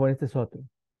 Bueno, este es otro.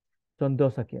 Son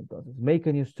dos aquí entonces. Make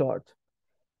a new start.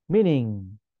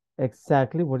 Meaning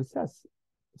exactly what it says.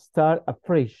 Start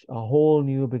afresh, a whole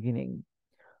new beginning.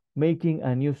 Making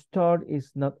a new start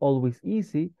is not always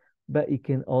easy, but it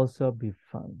can also be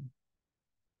fun.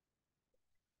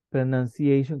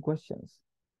 Pronunciation questions.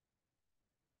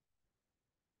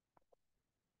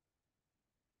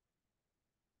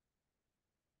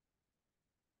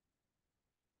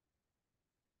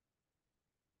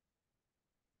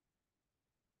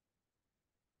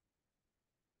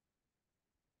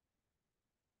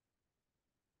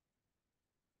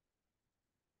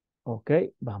 Ok,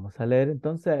 vamos a leer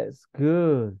entonces.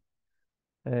 Good.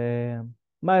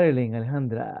 Marilyn,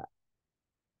 Alejandra.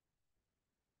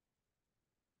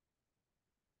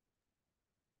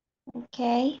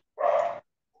 Okay,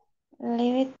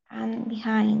 leave it and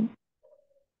behind.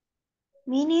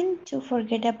 Meaning to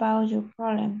forget about your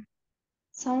problem.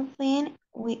 Something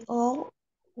we all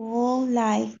would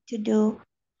like to do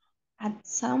at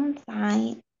some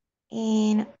time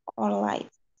in our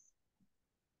lives.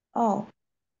 Oh,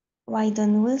 why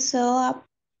don't we sell up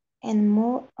and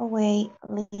move away,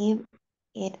 leave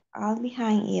it all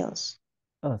behind us?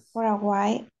 For a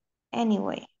while,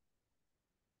 anyway.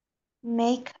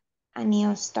 Make a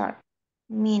new start,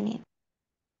 meaning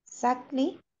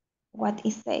exactly what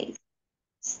it says.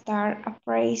 Start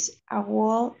afresh, a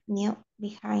whole new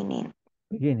beginning.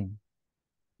 Beginning.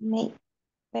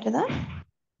 Perdón?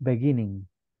 Beginning.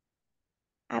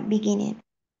 A beginning.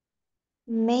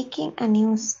 Making a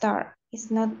new start is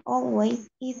not always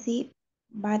easy,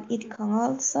 but it can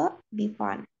also be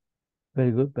fun.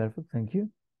 Very good, perfect, thank you.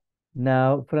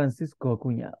 Now, Francisco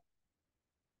Acuña.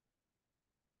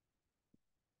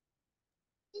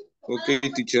 Okay,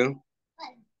 teacher.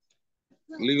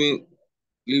 Leaving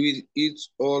it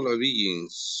all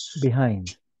begins.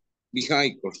 Behind.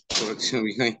 Behind, correction,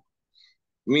 behind.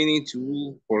 Meaning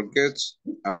to forget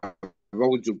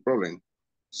about your problem.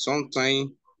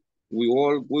 Sometimes we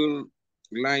all will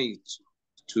like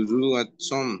to do at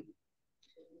some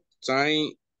time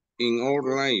in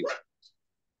our life.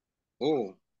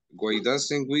 Oh, why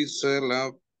doesn't we sell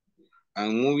up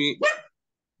and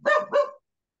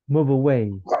Move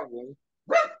away.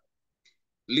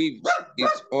 leave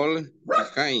it all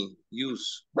behind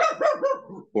use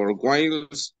for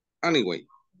whiles anyway.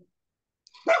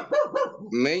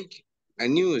 Make a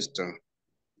new start.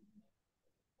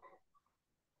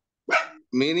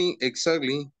 Meaning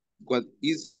exactly what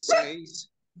it says,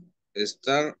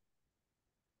 start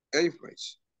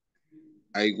afresh.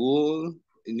 I will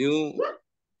new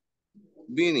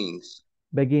beginnings.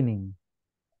 Beginnings.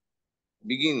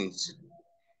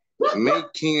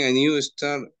 Making a new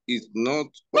start is not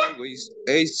always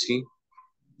easy,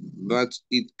 but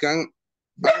it can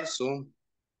also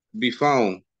be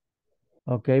found.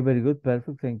 Okay, very good.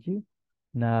 Perfect. Thank you.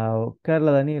 Now,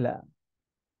 Carla Daniela.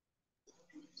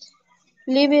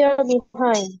 Leave it all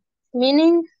behind,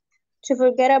 meaning to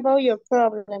forget about your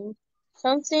problem.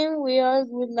 Something we all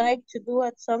would like to do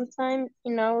at some time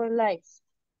in our lives.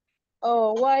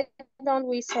 Oh, why don't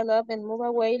we sell up and move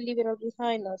away, leave it all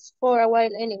behind us for a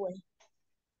while anyway?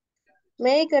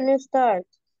 Make a new start,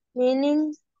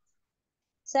 meaning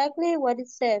exactly what it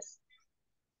says.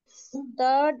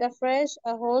 Start afresh,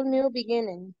 a whole new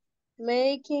beginning.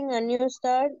 Making a new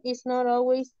start is not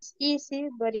always easy,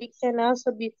 but it can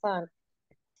also be fun.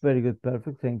 Very good.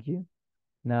 Perfect. Thank you.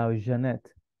 Now,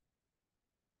 Jeanette.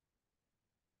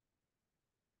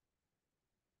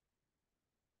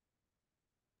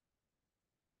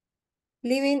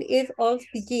 Leaving it all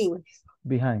begins.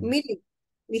 Behind.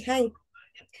 Behind.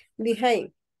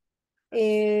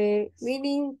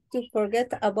 Meaning to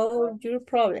forget about your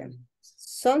problem.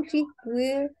 Something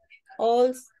we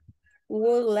all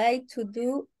would like to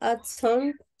do at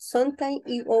sometime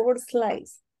in our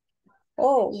lives.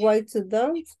 Oh, why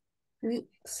don't we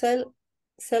sell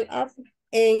up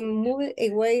and move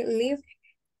away, leave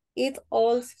it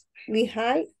all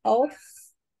behind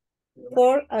us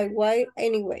for a while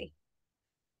anyway.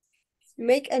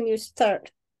 Make a new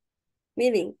start,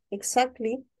 meaning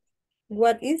exactly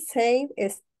what it says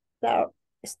is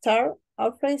start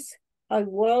offers a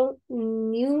world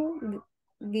new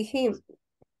beginning.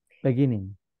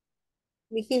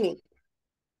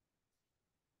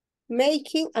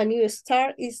 Making a new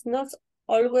start is not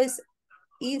always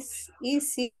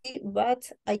easy,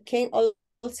 but I can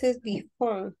also be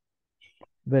fun.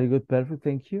 Very good. Perfect.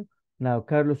 Thank you. Now,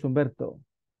 Carlos Humberto.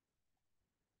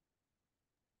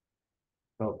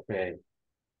 Okay.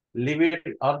 Leave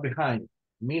it all behind,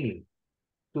 meaning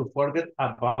to forget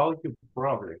about your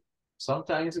problem.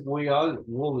 Sometimes we all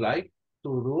would like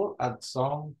to do at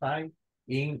some time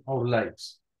in our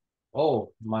lives.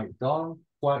 Oh, why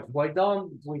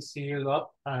don't we seal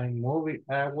up and move it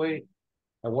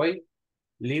away,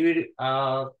 leave it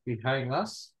behind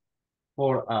us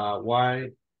for a while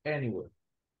anyway.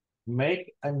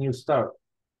 Make a new start,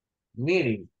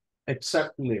 meaning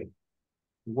exactly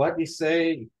what they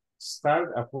say,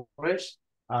 start afresh,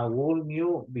 a whole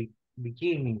new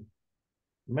beginning.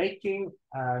 Making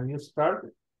a new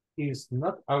start is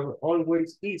not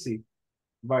always easy,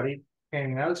 but it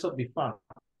can also be fun.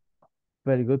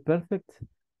 Very good. Perfect.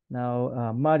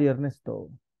 Now, Mario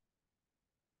Ernesto.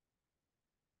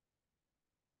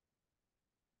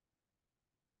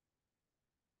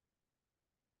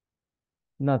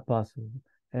 Not possible.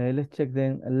 Let's check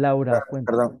then. Laura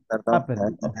Fuentes. Perdón.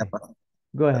 Okay.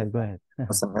 Go ahead.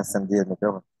 No se me encendió el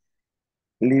micrófono.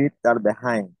 Leave it all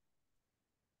behind.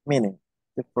 Meaning,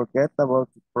 to forget about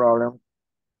the problem,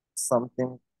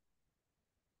 something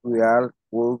we all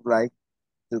would like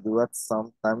to do at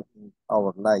some time in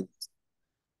our lives.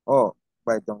 Oh,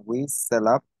 why don't we sell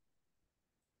up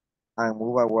and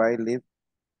move away, leave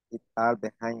it all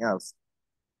behind us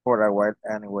for a while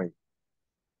anyway.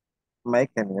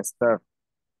 Make a new start,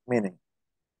 meaning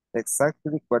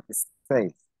exactly what it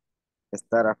says.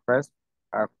 Start afresh,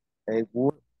 a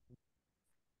good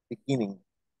beginning.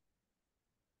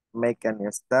 Make a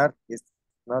new start is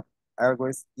not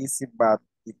always easy, but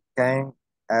it can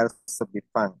also be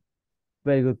fun.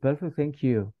 Very good. Perfect. Thank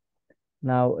you.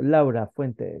 Now, Laura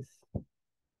Fuentes.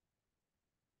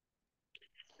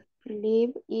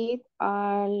 Leave it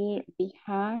all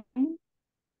behind,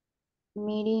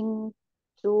 meaning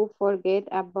to forget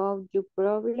about your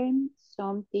problem,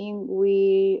 something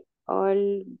we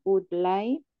all would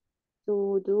like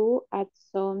to do at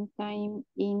some time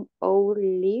in our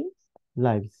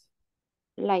Lives.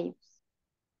 lives?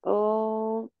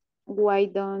 Or why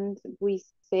don't we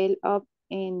sell up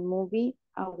and movie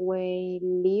away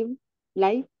live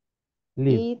Live.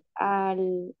 it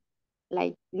all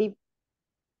live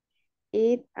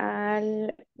it all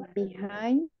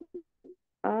behind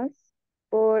us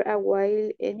for a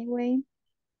while anyway,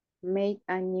 make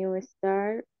a new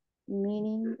start,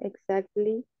 meaning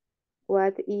exactly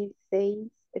what it says,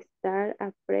 start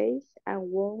afresh, a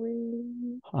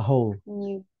A whole.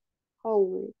 new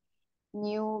whole,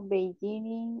 new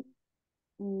beginning,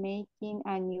 making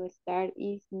a new start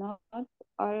is not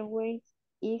always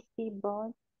easy,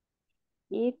 but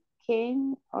it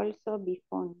can also be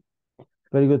fun.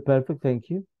 Very good, perfect, thank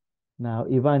you. Now,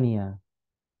 Ivania.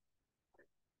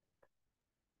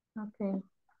 Okay.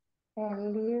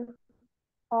 Leave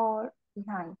or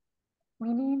behind,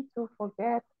 meaning to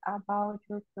forget about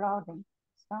your problem.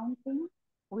 Something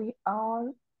we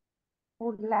all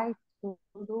would like to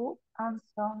do and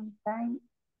sometime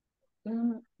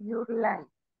in your life.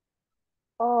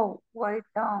 Oh, why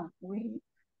don't we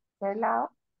sell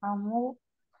out and move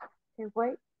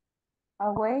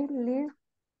away, leave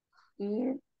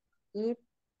it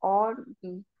all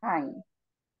behind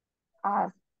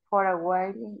us for a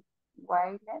while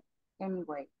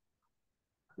anyway.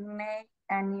 Make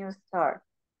a new start,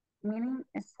 meaning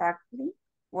exactly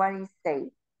what it says.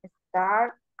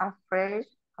 Start afresh,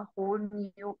 a whole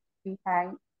new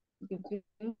beginning.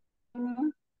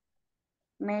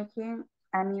 Making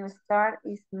a new start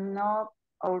is not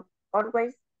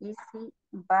always easy,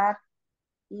 but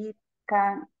it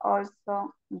can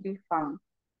also be fun.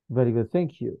 Very good,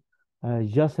 thank you.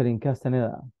 Jocelyn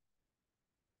Castaneda.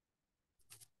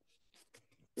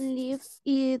 Leaves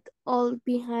it all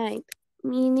behind,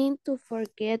 meaning to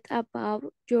forget about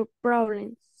your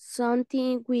problems,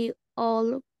 something we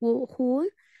all would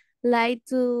like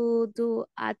to do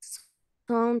at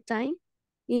some time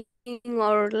in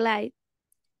our life.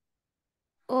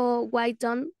 Or why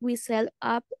don't we sell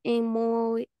up and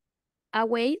move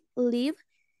away, leave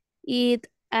it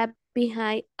up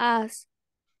behind us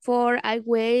for a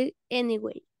while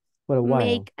anyway. For a while.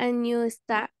 Make a new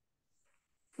start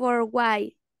for a while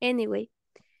anyway.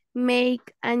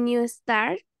 Make a new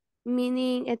start,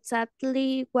 meaning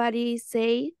exactly what it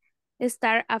says,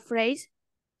 start afresh,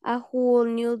 a whole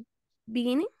new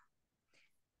beginning.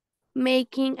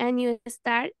 Making a new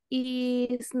start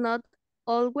is not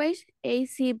always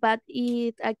easy, but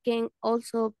it can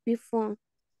also be fun.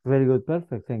 Very good,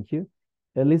 perfect, thank you.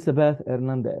 Elizabeth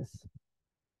Hernandez.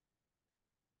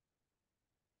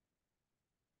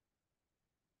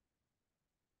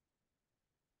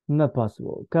 Not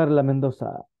possible. Carla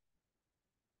Mendoza.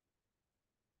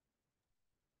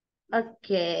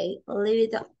 Okay,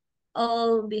 leave it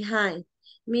all behind,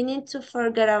 meaning to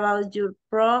forget about your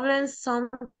problems,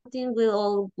 something we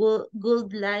all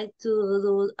would like to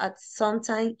do at some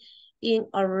time in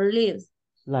our lives.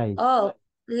 Lives. Oh,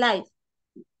 life.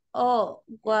 Oh,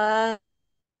 why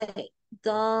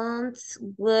don't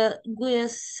we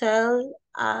sell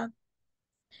up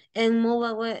and move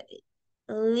away?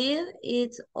 Leave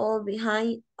it all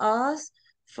behind us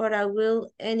for a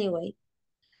while anyway.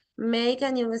 Make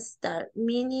a new start,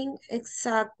 meaning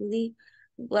exactly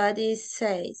what it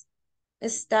says.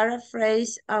 Start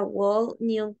afresh, a whole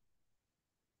new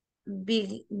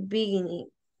beginning.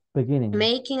 Beginning.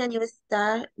 Making a new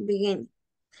start, begin.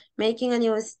 Making a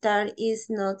new start is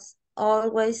not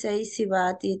always easy,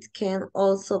 but it can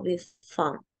also be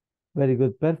fun. Very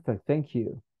good, perfect, thank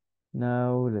you.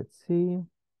 Now, let's see.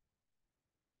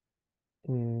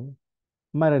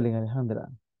 Marilyn Alejandra.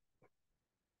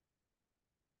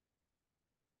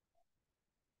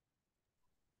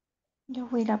 Yo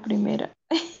fui la primera.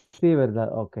 Sí, ¿verdad?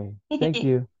 Ok. Thank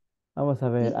you. Vamos a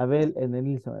ver. Abel en el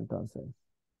Nilsson, entonces.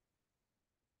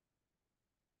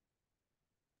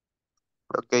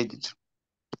 Okay, teacher.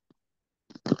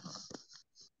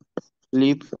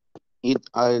 Leave it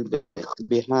all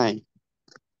behind.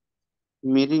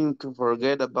 Meaning to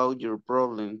forget about your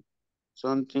problem.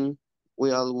 Something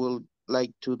we all would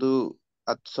like to do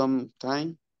at some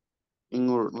time in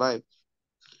our life.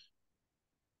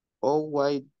 Or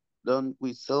why don't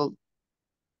we sell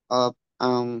up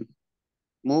and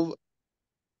move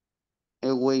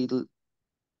away,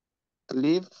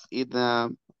 leave it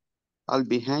all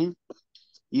behind,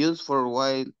 use for a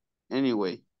while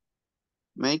anyway.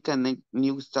 Make a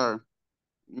new start,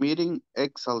 meeting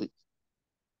exactly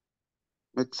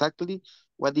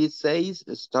what it says,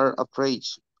 start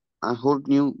afresh, a whole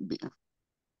new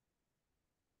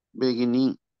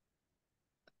beginning.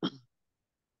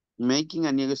 Making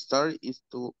a new start is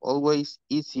to always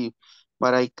easy,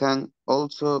 but I can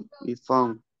also be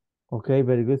fun. Okay,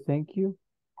 very good, thank you.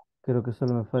 Creo que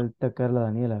solo me falta Carla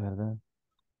Daniela, ¿verdad?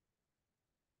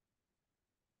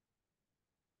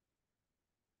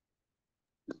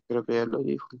 Creo que ya lo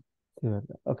dijo. Sí,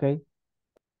 ¿verdad? Okay.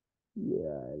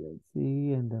 Yeah, let's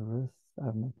see, and the rest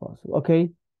are not possible.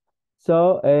 Okay,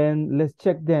 so, and let's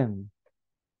check them.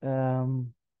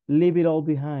 Leave it all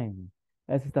behind.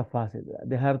 Eso está fácil, ¿verdad?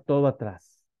 Dejar todo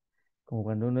atrás. Como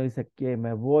cuando uno dice que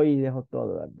me voy y dejo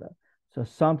todo, ¿verdad? So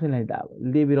something like that.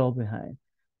 Leave it all behind.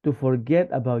 To forget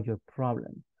about your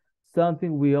problem.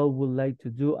 Something we all would like to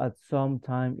do at some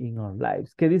time in our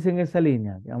lives. ¿Qué dice en esa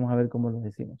línea? Vamos a ver cómo lo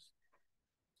decimos.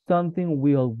 Something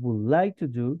we all would like to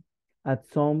do at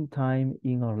some time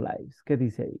in our lives. ¿Qué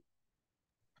dice ahí?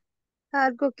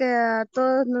 Algo que a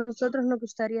todos nosotros nos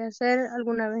gustaría hacer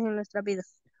alguna vez en nuestra vida.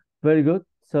 Very good.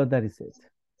 So that is it.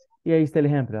 Y ahí está el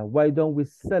ejemplo. Why don't we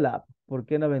sell up? ¿Por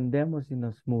qué no vendemos y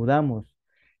nos mudamos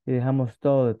y dejamos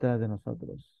todo detrás de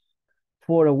nosotros?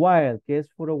 For a while. ¿Qué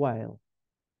es for a while?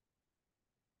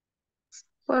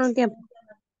 Por un tiempo.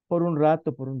 Por un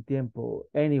rato, por un tiempo.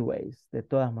 Anyways, de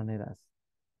todas maneras.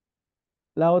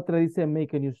 La otra dice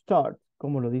make a new start.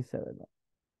 ¿Cómo lo dice, verdad?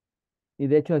 Y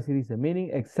de hecho así dice, meaning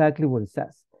exactly what it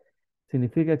says.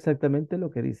 Significa exactamente lo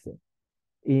que dice.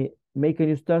 Y make a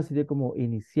new start sería como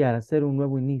iniciar, hacer un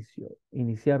nuevo inicio,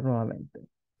 iniciar nuevamente.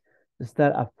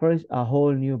 Start afresh, a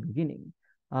whole new beginning.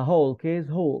 A whole, ¿qué es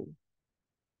whole?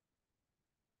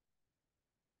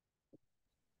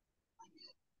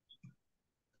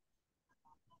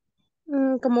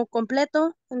 Como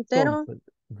completo, entero.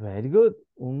 Very good.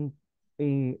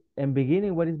 En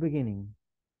beginning, what is beginning?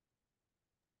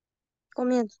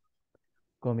 Comienzo.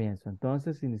 Comienzo.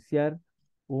 Entonces, iniciar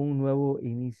un nuevo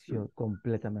inicio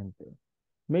completamente.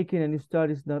 Making a new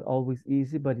start is not always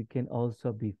easy, but it can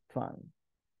also be fun.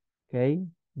 Okay?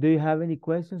 Do you have any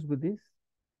questions with this?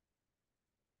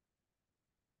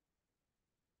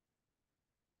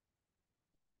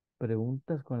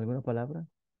 ¿Preguntas con alguna palabra?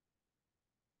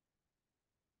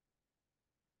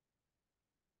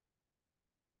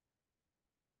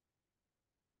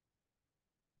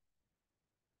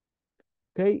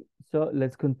 Okay, so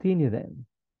let's continue then.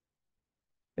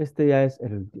 Este ya es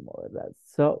el último, ¿verdad?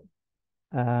 So,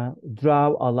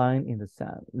 draw a line in the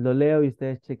sand. Lo leo y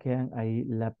ustedes chequean ahí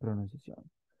la pronunciación.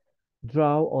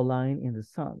 Draw a line in the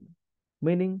sand,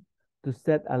 meaning to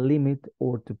set a limit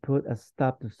or to put a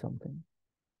stop to something.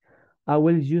 I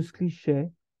will use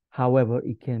cliché, however,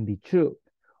 it can be true.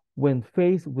 When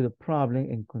faced with a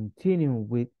problem and continuing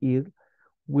with it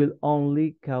will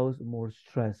only cause more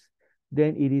stress.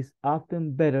 Then it is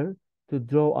often better to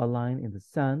draw a line in the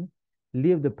sand,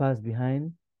 leave the past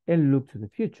behind, and look to the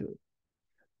future.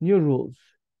 New rules,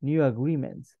 new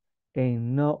agreements,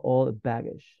 and not all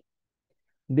baggage.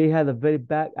 They had a very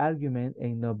bad argument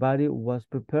and nobody was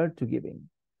prepared to give in.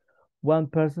 One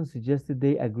person suggested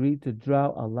they agreed to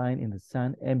draw a line in the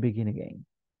sand and begin again.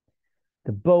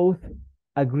 The both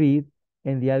agreed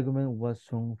and the argument was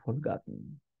soon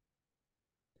forgotten.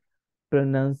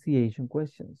 Pronunciation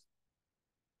questions.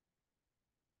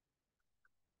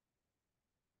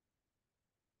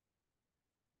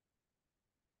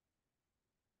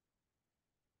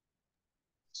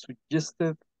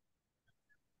 Suggested.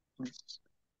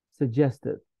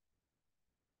 Suggested.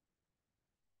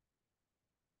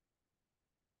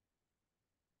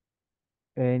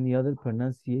 Any other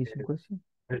pronunciation question?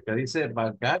 El que dice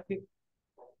bagage.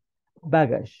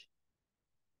 Baggage.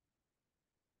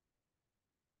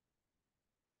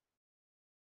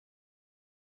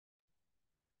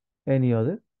 Any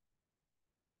other?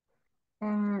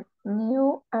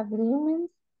 New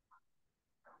agreements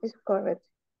is correct.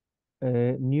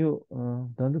 New,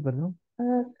 ¿dónde, perdón?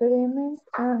 Agreements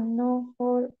are no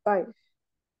for buyers.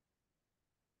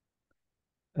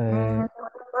 En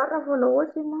Párrafo, lo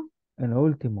último. lo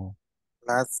último.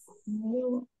 Last,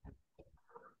 New.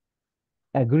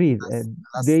 Agreed.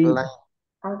 last line.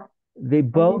 They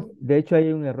both, de hecho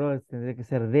hay un error, tendría que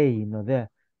ser they, no there.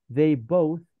 They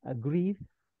both agreed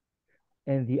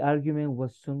and the argument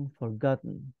was soon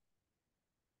forgotten.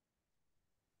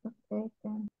 Okay,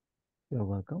 then. You're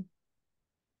welcome.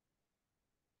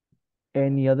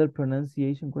 Any other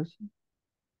pronunciation question?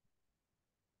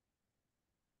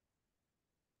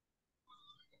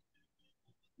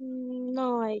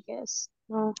 No, I guess.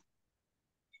 No.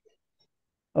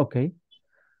 Okay.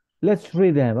 Let's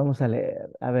read them. Vamos a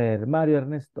leer. A ver, Mario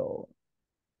Ernesto.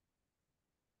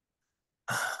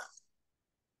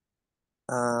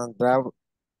 Draw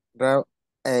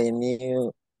a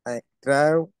new,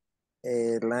 draw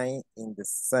a line in the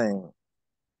sand,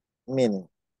 meaning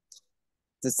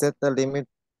to set a limit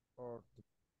or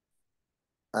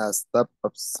a stop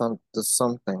of to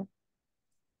something.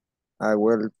 I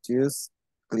will use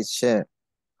cliché,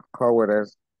 however,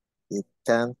 it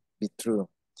can't be true.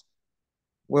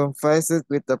 When faced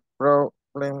with a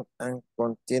problem and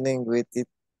continuing with it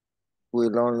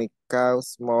will only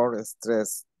cause more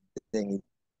stress than it.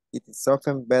 It is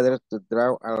often better to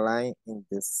draw a line in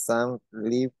the sand,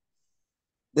 leave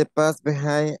the past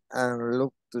behind, and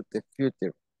look to the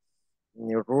future.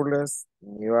 New rules,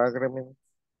 new agreements,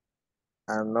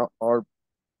 and not all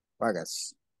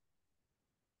baggage.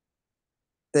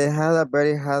 They had a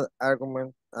very hard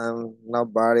argument and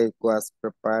nobody was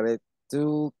prepared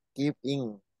to give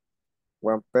in.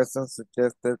 One person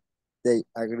suggested they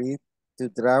agreed to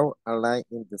draw a line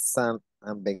in the sand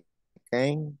and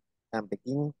begin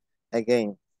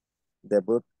again. The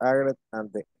both agreed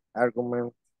and the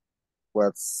argument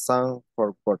was soon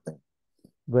forgotten.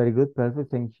 Very good,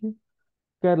 perfect, thank you.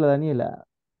 Carla Daniela.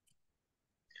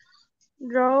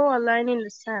 Draw a line in the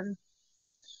sand,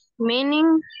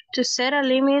 meaning to set a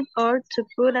limit or to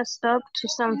put a stop to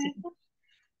something.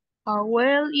 A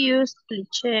well-used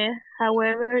cliché,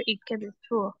 however, it can be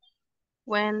true.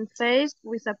 When faced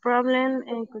with a problem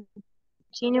and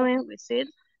continuing with it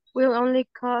will only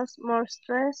cause more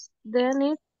stress, then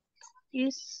it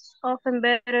is often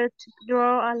better to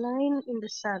draw a line in the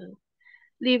sand,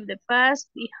 leave the past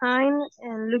behind,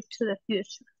 and look to the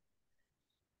future.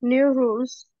 New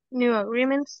rules, new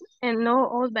agreements, and no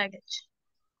old baggage.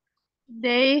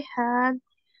 They had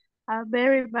a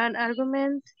very bad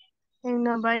argument, and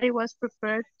nobody was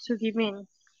prepared to give in.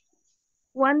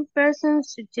 One person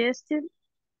suggested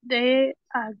they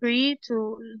agreed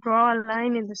to draw a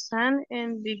line in the sand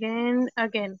and begin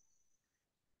again.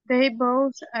 They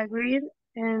both agreed,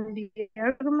 and the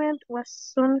argument was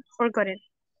soon forgotten.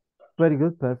 Very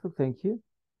good, perfect, thank you.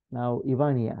 Now,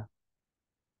 Ivania.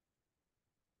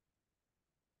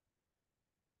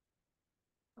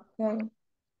 Okay.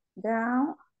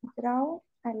 Draw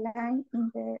a line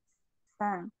in the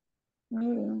sand,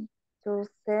 meaning to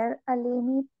set a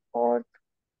limit or to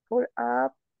put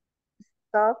up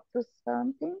stop to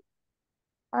something.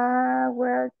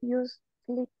 Where use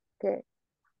click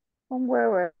on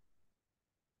where.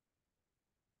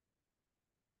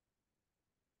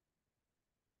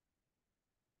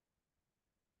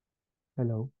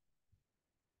 Hello.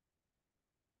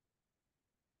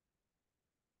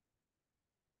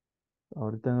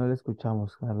 Ahorita no le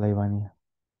escuchamos, Carla Ivania.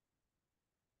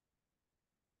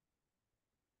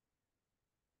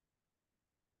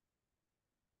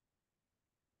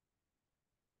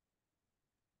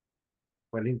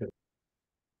 Fue el internet.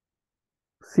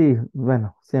 Sí,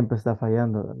 bueno, siempre está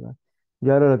fallando, ¿verdad?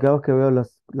 Yo ahora lo que hago es que veo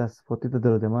las fotitos de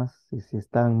los demás y si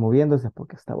están moviéndose es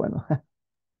porque está bueno.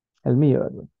 El mío,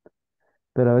 ¿verdad?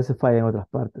 Pero a veces falla en otras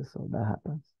partes, so that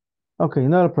happens. Okay,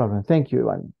 not a problem. Thank you,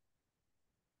 Ivania.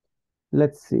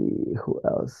 Let's see who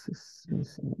else is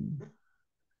missing.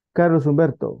 Carlos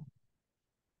Humberto.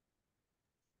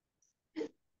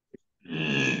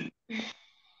 Le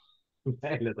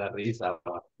da risa.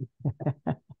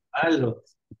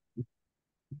 Carlos.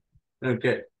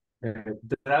 Okay.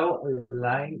 Draw a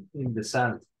line in the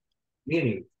sand,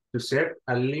 meaning to set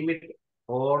a limit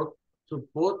or to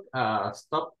put a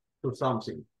stop to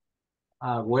something.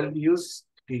 A well-used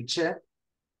cliché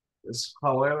is,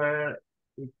 however,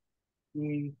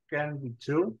 it can be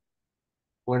true.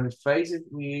 When faced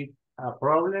with a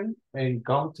problem and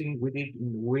counting with it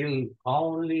will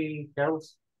only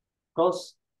cause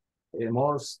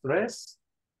more stress,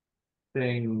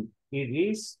 then it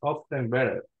is often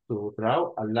better to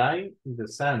draw a line in the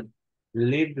sand,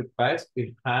 leave the past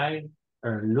behind,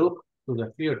 and look to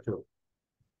the future.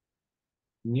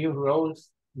 New roles,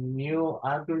 new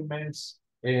agreements,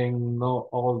 and no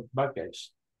old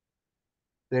baggage.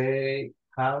 They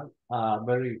have a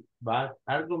very bad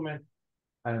argument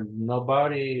and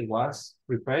nobody was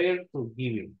prepared to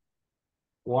give it.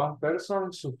 One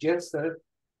person suggested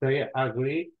they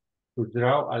agreed to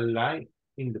draw a line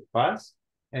in the past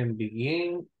and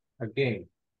begin again.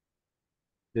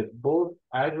 The both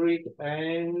agreed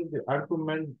and the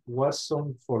argument was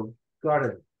soon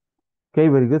forgotten. Okay,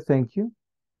 very good, thank you.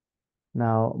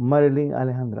 Now, Marilyn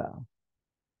Alejandra.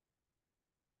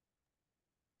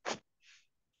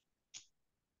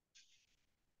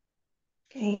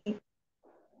 Okay.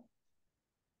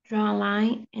 Draw a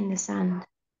line in the sand,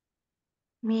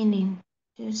 meaning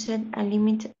to set a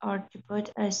limit or to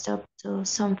put a stop to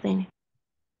something.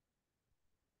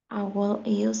 A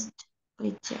well-used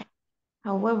cliché.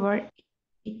 However,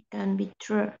 it can be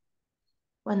true.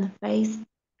 When faced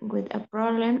with a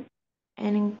problem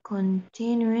and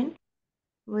continuing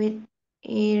with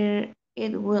it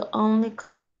it will only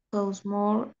cause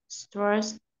more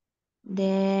stress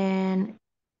than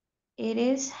it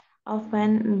is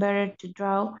often better to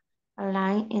draw a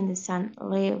line in the sand,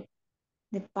 leave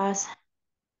the past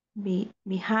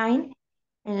behind,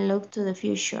 and look to the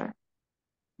future.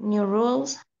 New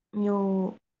rules,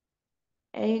 new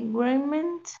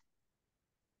agreement,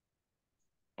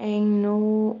 and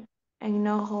no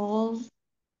whole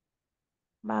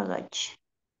baggage.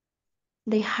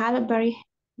 They had a very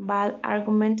bad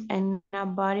argument and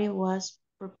nobody was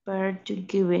prepared to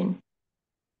give in.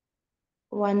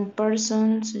 One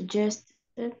person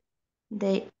suggested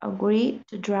they agree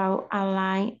to draw a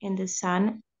line in the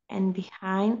sand and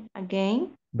begin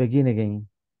again. Begin again.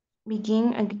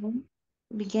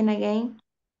 Begin again.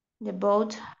 The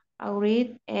both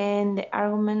agreed and the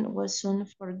argument was soon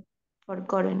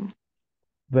forgotten.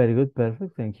 Very good,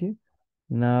 perfect, thank you.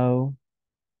 Now,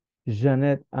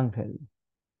 Janet Angel.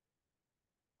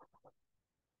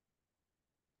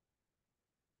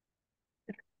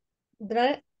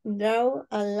 Draw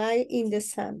a line in the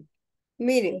sand.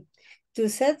 Meaning, to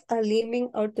set a limit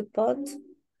or to put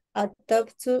a top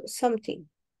to something.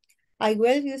 I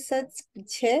will use that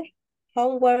cliché,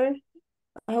 however,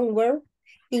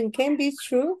 it can be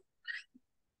true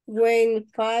when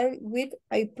faced with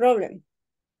a problem.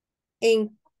 And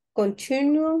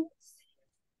continuing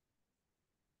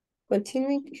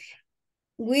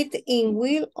with it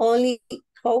will only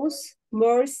cause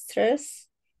more stress.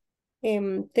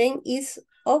 Then it's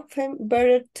often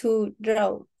better to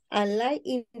draw a line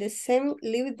in the same,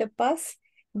 leave the past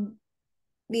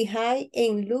behind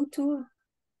and look to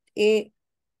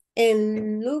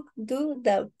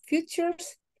the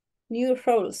future's new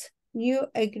rules, new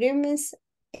agreements,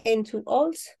 and to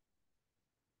also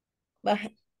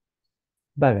baggage.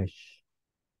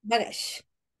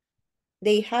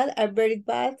 They had a very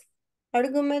bad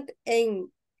argument and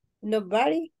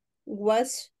nobody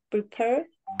was prepared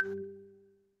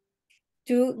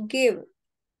to give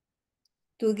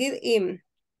in.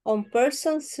 One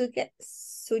person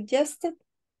suggested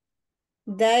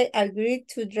they agreed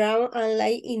to draw a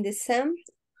line in the sand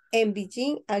and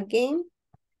begin again.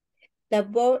 The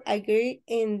both agreed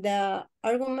and the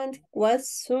argument was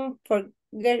soon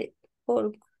forgotten.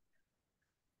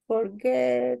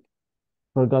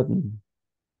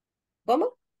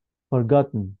 ¿Cómo?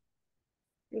 Forgotten.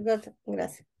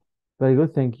 Gracias. Very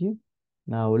good, thank you.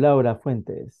 Now, Laura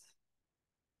Fuentes.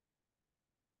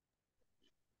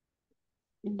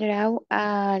 Draw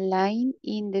a line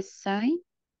in the sand,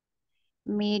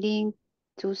 meaning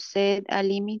to set a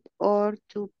limit or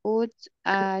to put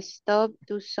a stop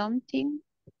to something.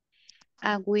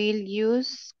 I will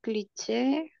use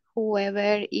cliché,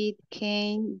 however it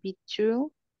can be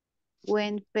true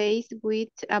when faced with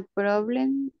a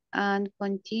problem, and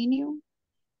continue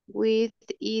with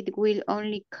it will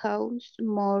only cause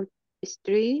more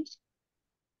stress.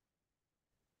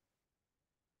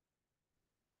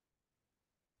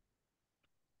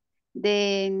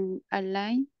 Then a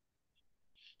line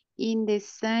in the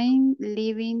sign,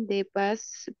 leaving the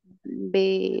past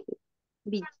behind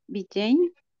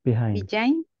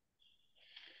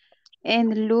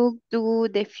and look to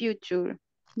the future.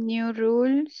 New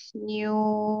rules,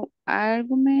 new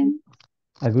agreements,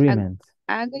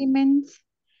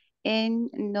 and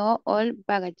no all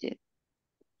baggage.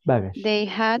 They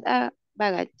had a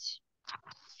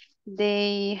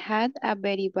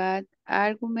very bad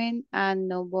argument and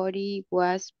nobody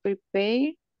was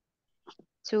prepared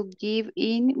to give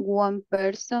in. One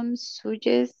person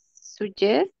suggests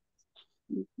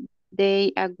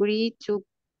they agreed to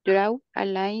draw a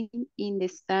line in the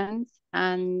sand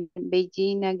and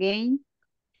begin again.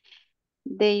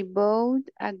 They both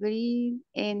agreed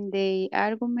and the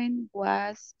argument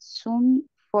was soon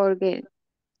forgotten.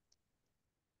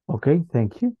 Okay,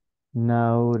 thank you.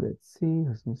 Now, let's see.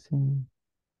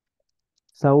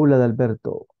 Saúl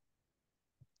Adalberto.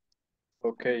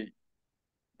 Okay.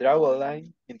 Draw a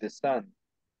line in the sand,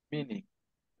 meaning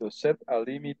to set a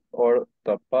limit or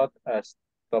to put a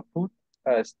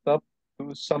stop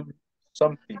to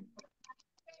something.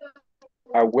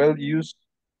 A well-used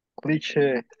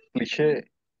cliché,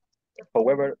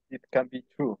 however, it can be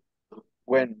true.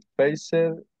 When faced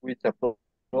with a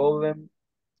problem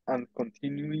and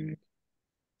continuing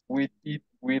with it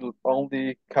will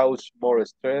only cause more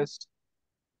stress,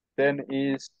 then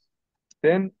it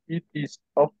is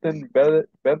often better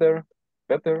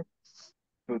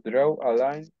to draw a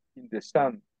line in the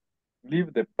sand,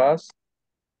 leave the past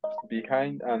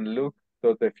behind and look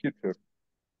to the future.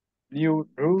 New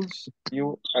rules,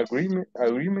 new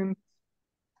agreements,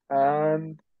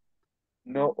 and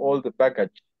no old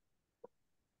baggage.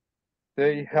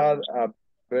 They had a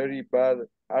very bad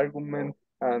argument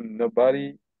and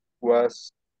nobody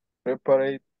was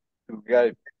prepared to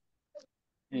give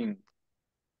in.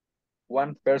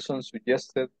 One person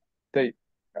suggested they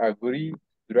agree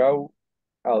to draw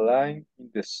a line in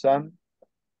the sand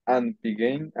and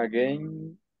begin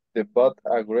again. The both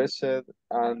agreed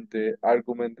and the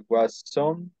argument was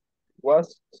soon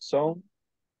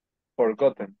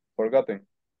forgotten.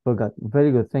 Forgot.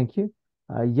 Very good. Thank you.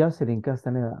 Jocelyn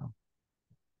Castaneda.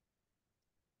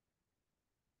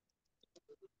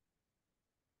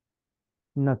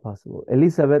 Not possible.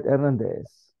 Elizabeth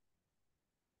Hernandez.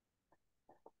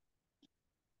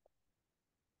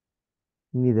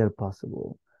 Neither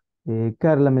possible.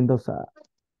 Carla Mendoza.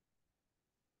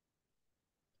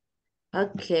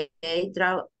 Okay,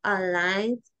 draw a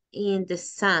line in the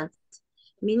sand,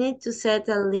 meaning to set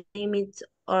a limit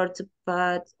or to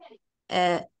put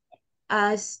a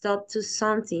stop to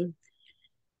something.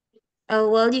 A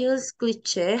well-used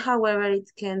cliché, however, it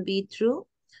can be true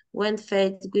when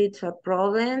faced with a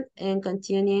problem, and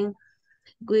continuing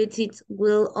with it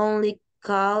will only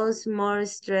cause more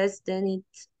stress. Then it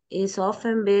is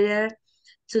often better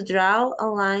to draw a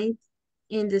line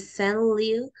in the sand,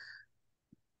 leave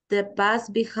the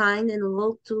past behind and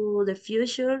look to the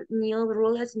future, new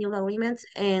rules, new agreements,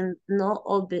 and no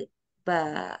old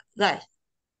guys.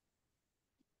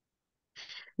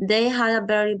 They had a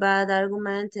very bad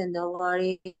argument and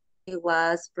nobody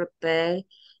was prepared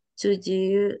to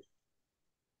do.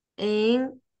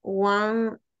 And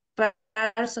one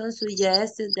person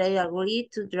suggested they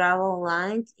agreed to draw a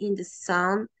line in the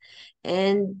sand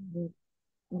and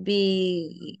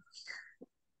begin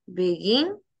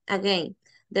again.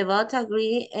 They both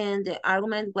agree and the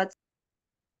argument was...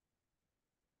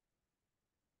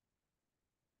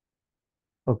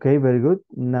 Okay, very good.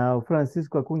 Now,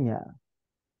 Francisco Acuña.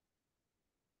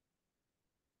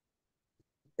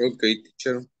 Okay,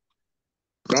 teacher.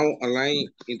 Draw a line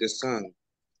in the sand,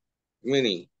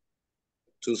 meaning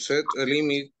to set a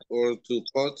limit or to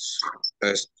put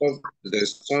a stop to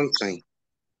something.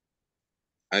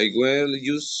 I will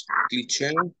use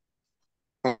cliché,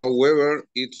 however,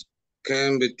 it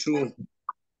can be true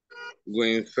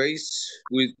when faced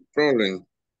with problem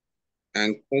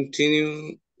and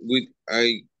continue with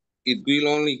it will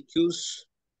only cause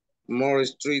more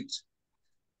stress.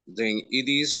 Then it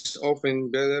is often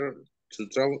better to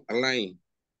draw a line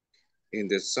in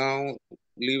the sound,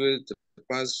 leave it the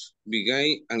past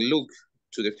behind and look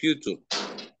to the future.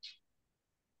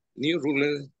 New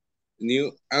rules,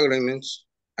 new agreements,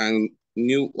 and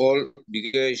new old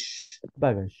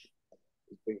baggage.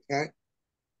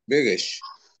 They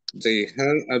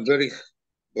had a very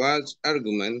bad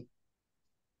argument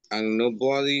and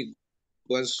nobody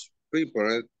was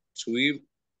prepared to give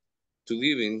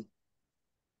in.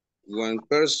 One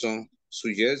person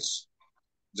suggests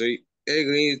they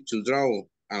agreed to draw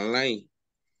a line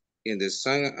in the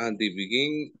sand at the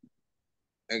beginning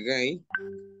again.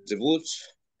 The boots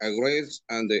agreed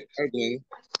and the argument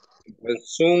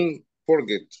was soon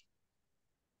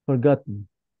Forgotten.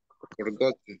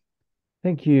 forgotten.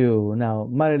 Thank you. Now,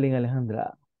 Marilyn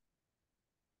Alejandra.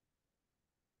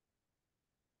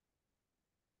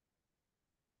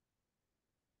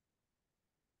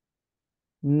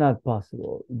 Not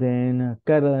possible. Then,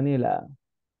 Carla Daniela.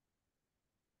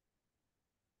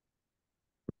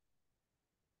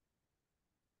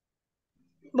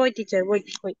 Voy, teacher, voy.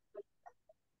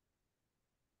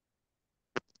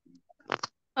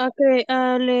 Ok,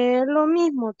 a leer lo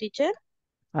mismo, teacher.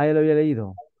 Ah, ya lo había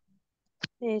leído.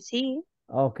 Sí.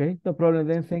 Okay, no problem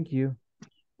then. Thank you.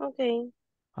 Ok.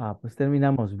 Pues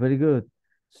terminamos. Very good.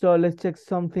 So, let's check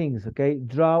some things, okay?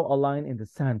 Draw a line in the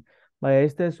sand. Vaya,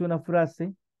 esta es una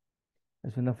frase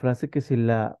que si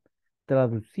la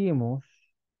traducimos,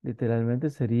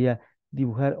 literalmente sería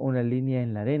dibujar una línea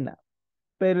en la arena.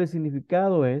 Pero el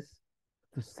significado es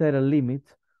to set a limit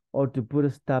or to put a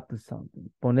stop to something.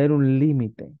 Poner un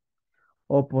límite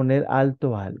o poner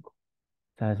alto a algo.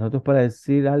 O sea, nosotros para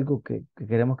decir algo que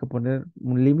queremos que poner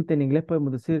un límite en inglés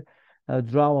podemos decir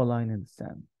draw a line in the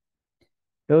sand.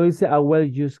 Luego dice a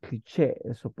well-used cliché.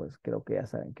 Eso pues creo que ya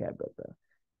saben qué es, ¿verdad?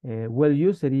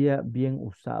 Well-used sería bien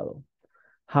usado.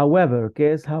 However,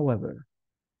 ¿qué es however?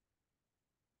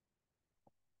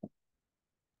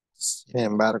 Sin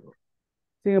embargo.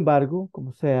 Sin embargo,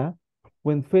 como sea,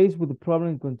 when faced with a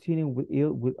problem, continuing with it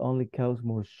will only cause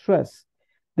more stress.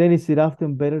 Then is it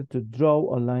often better to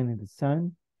draw a line in the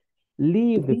sand,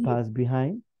 leave the past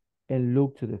behind, and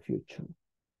look to the future.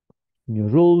 New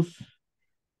rules,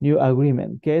 new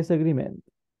agreement. ¿Qué es agreement?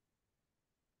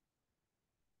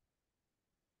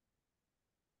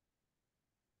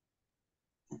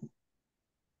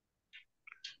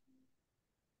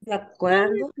 De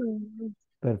acuerdo.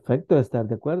 Perfecto, estar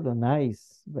de acuerdo.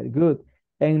 Nice. Very good.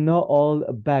 And not all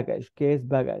baggage. ¿Qué es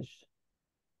baggage?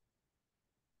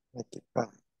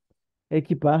 Equipaje.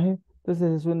 Equipaje.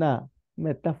 Entonces es una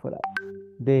metáfora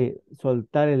de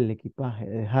soltar el equipaje,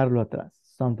 de dejarlo atrás.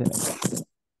 Something like that.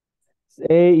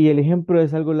 Y el ejemplo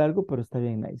es algo largo, pero está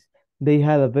bien nice. They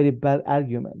had a very bad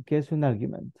argument. ¿Qué es un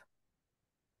argument?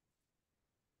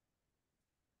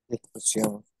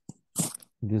 Discusión.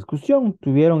 Discusión.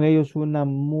 Tuvieron ellos una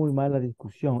muy mala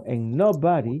discusión. And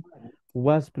nobody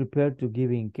was prepared to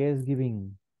give in. ¿Qué es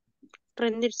giving?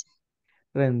 Rendirse.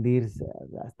 Rendirse.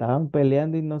 ¿Verdad? Estaban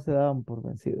peleando y no se daban por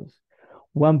vencidos.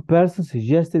 One person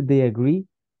suggested they agree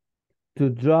to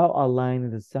draw a line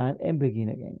in the sand and begin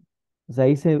again. O sea,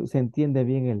 ahí se entiende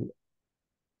bien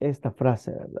esta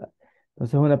frase, ¿verdad?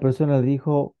 Entonces una persona le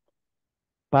dijo,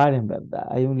 paren, ¿verdad?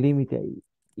 Hay un límite ahí.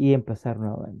 Y empezaron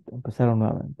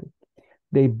nuevamente.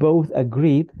 They both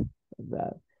agreed,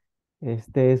 ¿verdad?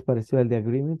 Este es parecido al de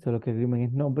agreement, solo que agreement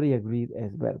es nombre y agreed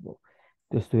es verbo.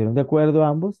 Entonces, estuvieron de acuerdo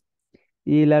ambos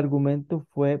y el argumento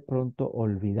fue pronto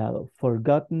olvidado.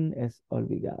 Forgotten es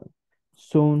olvidado.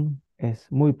 Soon es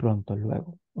muy pronto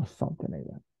luego, or something like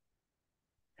that.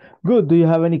 Good. Do you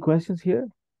have any questions here?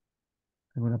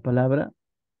 ¿Alguna palabra?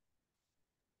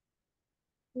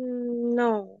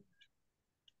 No.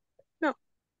 No.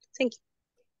 Thank you.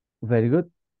 Very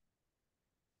good.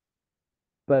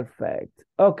 Perfect.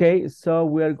 Okay, so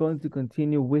we are going to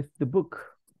continue with the book.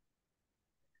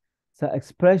 So,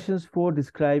 expressions for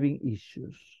describing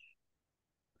issues.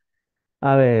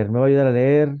 A ver, me va a ayudar a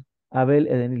leer Abel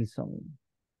Edenilson.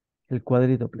 El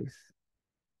cuadrito, please.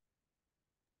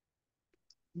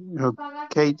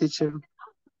 Okay, teacher.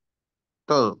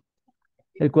 Todo.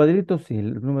 El cuadrito, sí,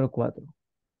 el número 4.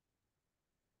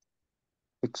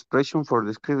 Expression for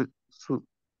describing.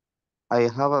 I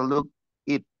have a look.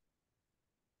 It.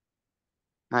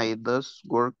 It does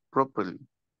work properly.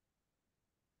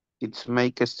 It's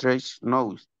make a strange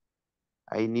noise.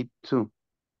 I need to.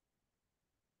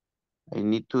 I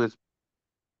need to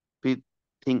speed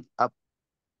things up.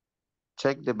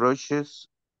 Check the brushes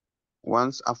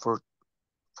once a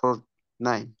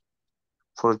fortnight.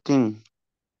 14.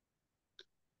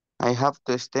 I have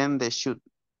to extend the shoot.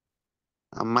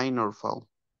 A minor fall.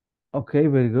 Okay,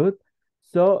 very good.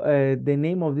 So the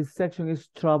name of this section is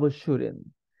troubleshooting.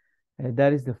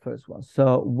 That is the first one.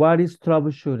 So what is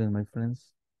troubleshooting, my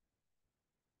friends?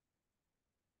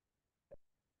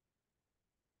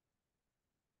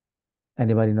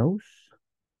 Anybody knows?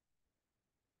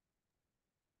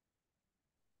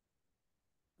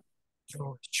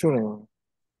 Shooting.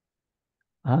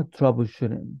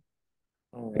 Troubleshooting.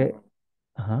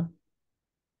 Ajá.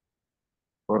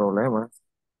 Problemas.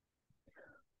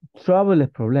 Trouble es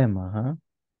problema, ajá.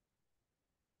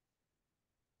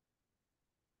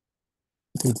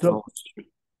 Y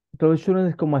troubleshooting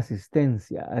es como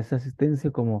asistencia, es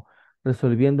asistencia como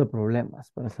resolviendo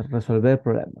problemas, para resolver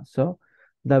problemas. So,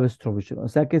 that is troubleshooting. O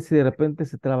sea que si de repente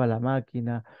se traba la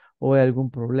máquina o hay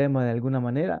algún problema de alguna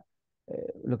manera,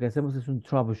 lo que hacemos es un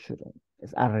troubleshooting,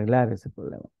 es arreglar ese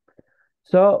problema.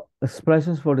 So,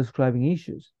 expressions for describing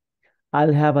issues.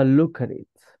 I'll have a look at it.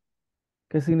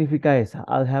 ¿Qué significa esa?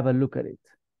 I'll have a look at it.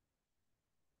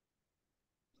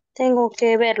 Tengo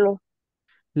que verlo.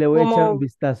 Le voy a echar un Como,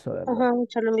 vistazo, ¿verdad? ajá,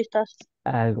 echarle un vistazo.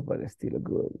 Algo por el estilo.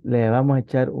 Good. Le vamos a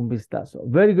echar un vistazo.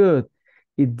 Very good.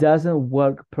 It doesn't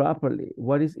work properly.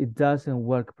 What is it doesn't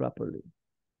work properly?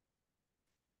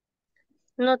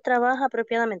 No trabaja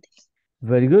apropiadamente.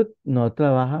 Very good. No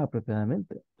trabaja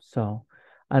apropiadamente. So,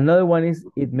 another one is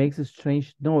it makes a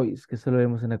strange noise, que eso lo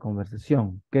vemos en la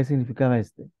conversación. ¿Qué significaba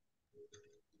este?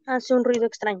 Hace un ruido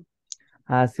extraño.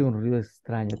 Hace un ruido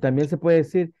extraño. También se puede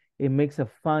decir it makes a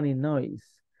funny noise.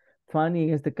 Funny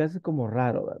en este caso es como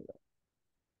raro, ¿verdad?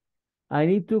 I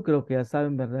need to, creo que ya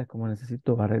saben, ¿verdad? Como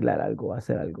necesito arreglar algo,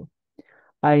 hacer algo.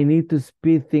 I need to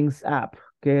speed things up.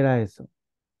 ¿Qué era eso?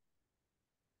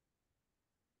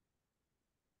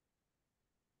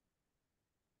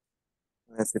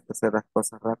 Necesito hacer las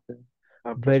cosas rápido.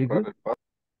 Very good.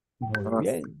 Muy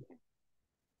bien.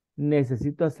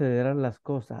 Necesito acelerar las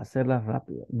cosas, hacerlas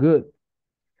rápido. Good.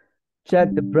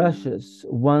 Check the brushes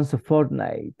once a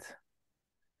fortnight.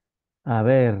 A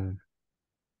ver.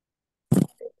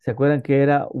 ¿Se acuerdan que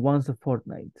era once a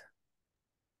fortnight?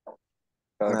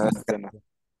 Cada quincena.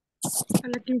 A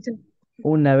la 15.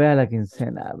 Una vez a la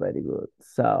quincena. Very good.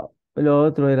 So, lo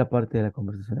otro era parte de la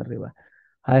conversación arriba.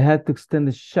 I had to extend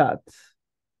the shot.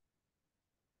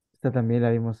 Esta también la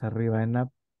vimos arriba en la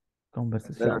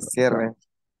conversación. El cierre.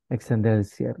 Extender el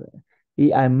cierre.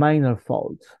 Y a minor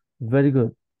fault. Very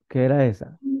good. ¿Qué era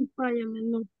esa? Fállame,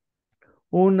 no.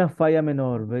 Una falla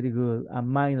menor. Very good. A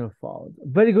minor fault.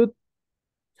 Very good.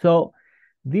 So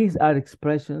these are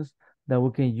expressions that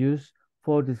we can use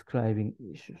for describing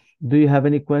issues. Do you have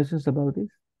any questions about this?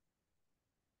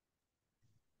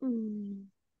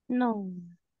 No.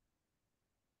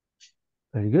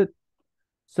 Very good.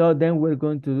 So then we're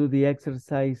going to do the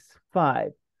exercise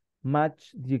 5.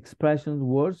 Match the expression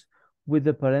words with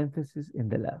the parentheses in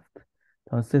the left.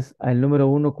 Entonces, el número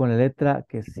 1 con la letra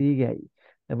que sigue ahí.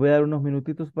 Les voy a dar unos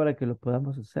minutitos para que lo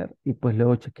podamos hacer y pues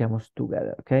luego chequeamos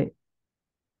together, ¿ok?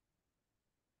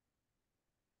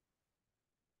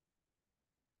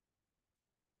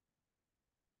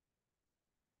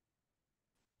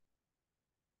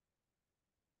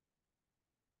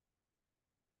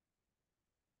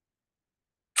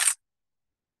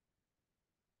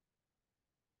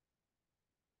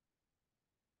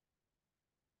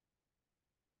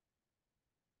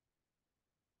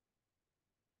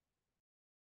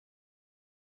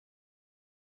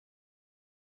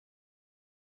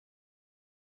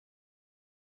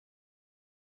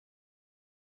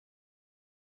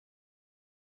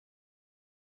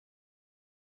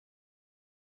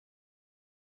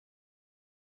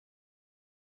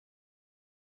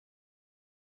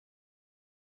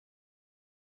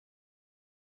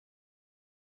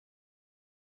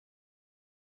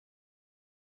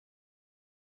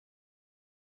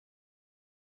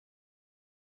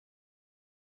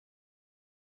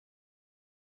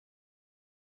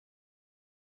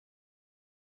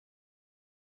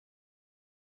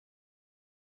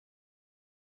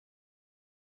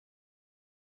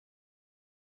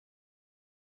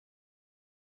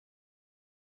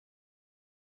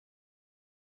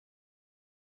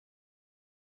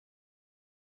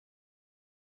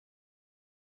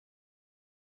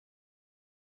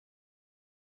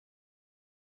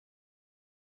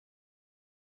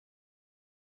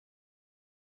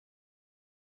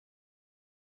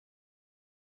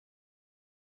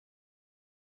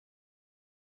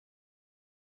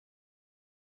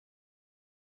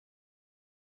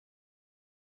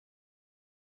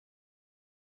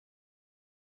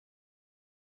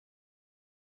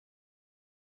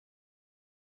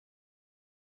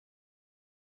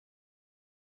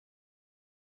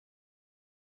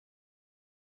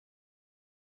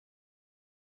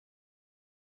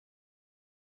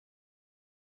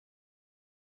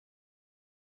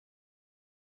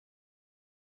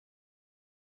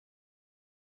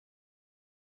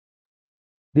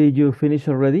 Did you finish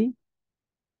already?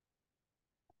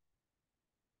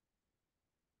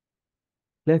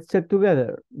 Let's check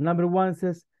together. Number 1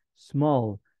 says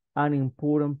small,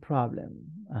 unimportant problem.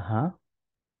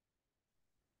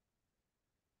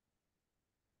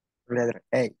 Letter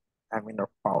A, a minor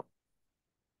fault.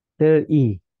 Letter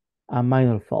E, a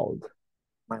minor fault.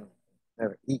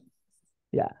 Letter E.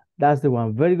 Yeah, that's the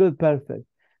one. Very good, perfect.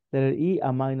 Letter E,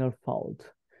 a minor fault.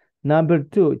 Number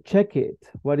 2, check it.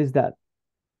 What is that?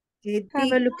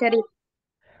 Have a look at it.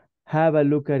 Have a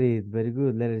look at it. Very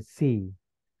good. Letter C,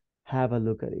 have a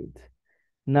look at it.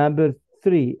 Number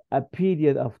 3, a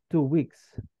period of 2 weeks.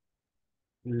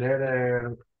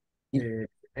 Letter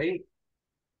A.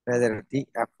 Letter D,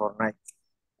 a fortnight.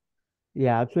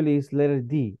 Yeah, actually it's letter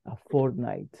D, a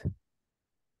fortnight.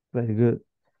 Very good.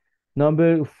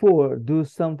 Number 4, do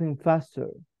something faster.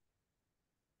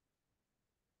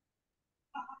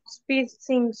 Speed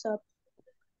things up.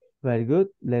 Very good.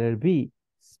 Letter B,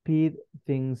 speed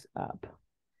things up.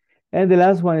 And the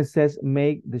last one, it says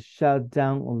make the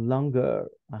shutdown longer.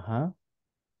 Extend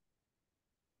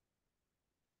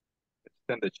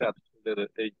the chat. Letter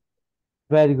A.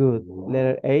 Very good.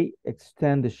 Letter A,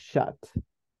 extend the shut.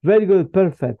 Very good.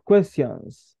 Perfect.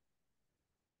 Questions?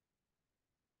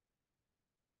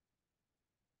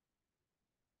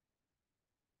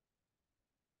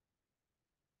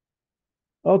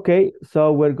 Okay,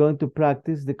 so we're going to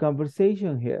practice the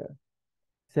conversation here.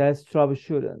 It says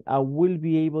troubleshooting. I will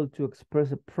be able to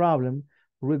express a problem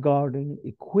regarding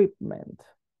equipment.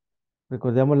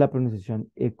 Recordemos la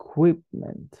pronunciación.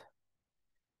 Equipment.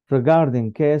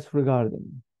 Regarding. ¿Qué es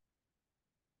regarding?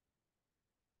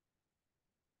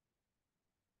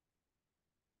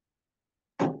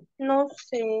 No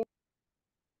sé.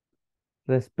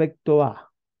 Respecto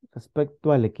a.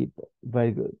 Respecto al equipo.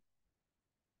 Very good.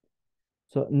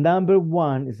 So number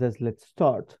 1, it says, let's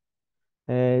start.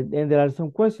 And there are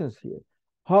some questions here.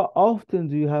 How often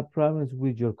do you have problems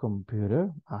with your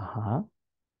computer?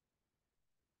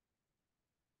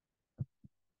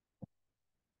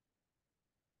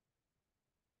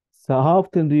 So how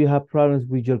often do you have problems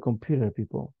with your computer,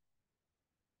 people?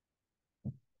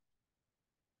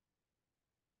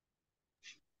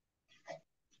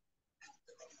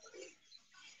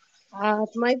 At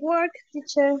my work,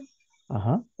 teacher,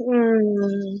 Uh-huh.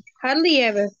 hardly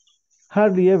ever.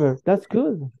 Hardly ever. That's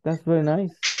good. That's very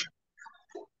nice.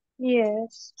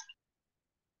 Yes.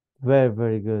 Very,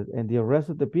 very good. And the rest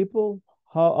of the people,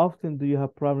 how often do you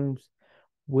have problems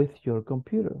with your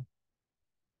computer?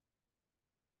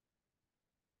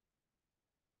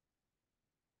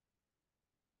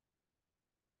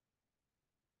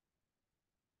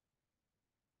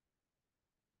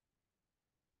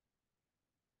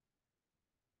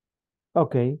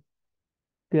 Okay.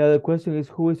 The other question is,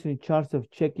 who is in charge of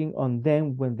checking on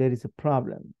them when there is a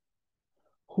problem?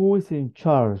 Who is in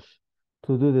charge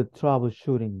to do the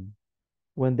troubleshooting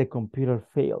when the computer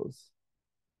fails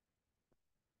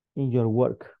in your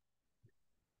work?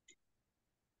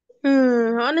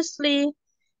 Honestly,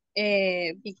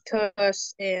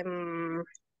 because the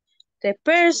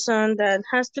person that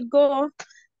has to go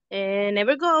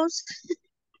never goes.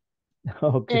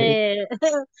 Okay.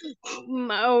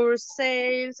 Our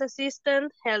sales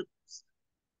assistant helps.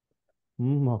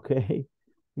 Okay.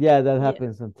 Yeah, that Yeah.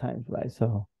 happens sometimes, right?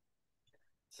 So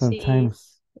Sí,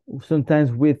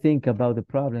 sometimes we think about the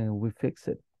problem and we fix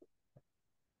it.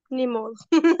 ni modo.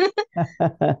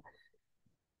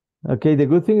 Okay, the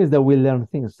good thing is that we learn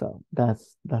things, so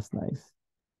that's nice.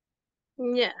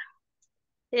 Yeah.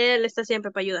 Él está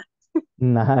siempre para ayudar.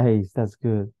 Nice, that's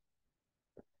good.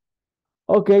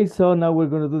 Okay, so now we're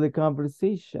going to do the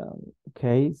conversation.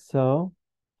 Okay, so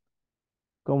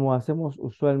como hacemos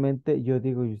usualmente, yo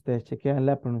digo y ustedes chequean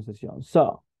la pronunciación.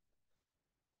 So,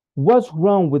 what's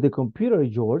wrong with the computer,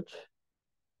 George?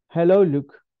 Hello,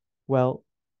 Luke. Well,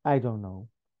 I don't know.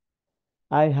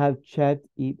 I have checked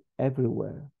it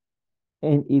everywhere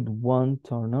and it won't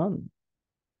turn on.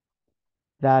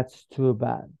 That's too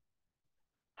bad.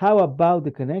 How about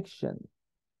the connection?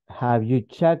 Have you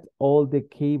checked all the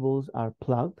cables are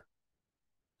plugged?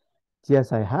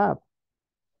 Yes, I have.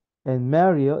 And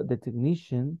Mario, the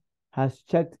technician, has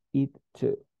checked it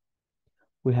too.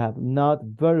 We have not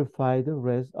verified the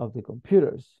rest of the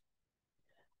computers.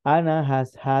 Anna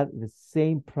has had the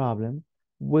same problem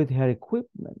with her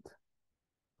equipment.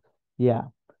 Yeah,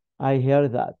 I hear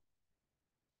that.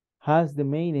 Has the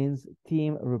maintenance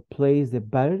team replaced the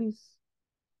batteries?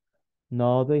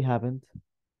 No, they haven't.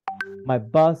 My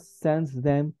boss sends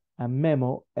them a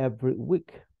memo every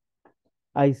week.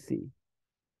 I see.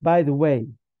 By the way,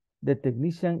 the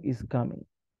technician is coming.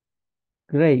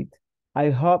 Great. I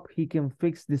hope he can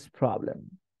fix this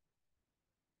problem.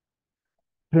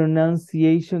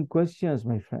 Pronunciation questions,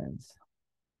 my friends.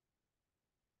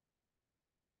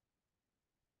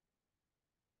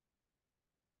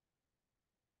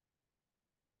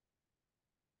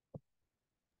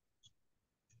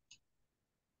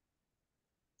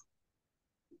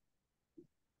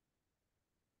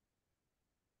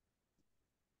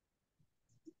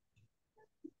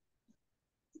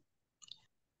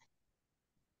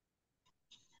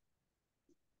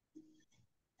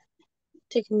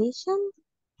 Technician?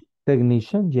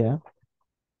 Technician, yeah.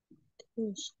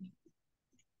 Technician.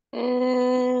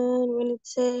 And when it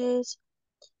says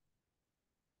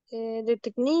the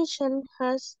technician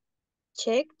has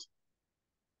checked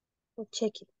or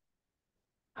checked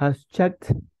Has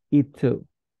checked it too.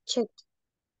 checked.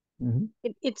 Mhm.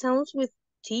 It sounds with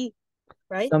T,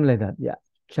 right? Something like that, yeah.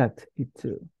 Checked it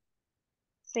too.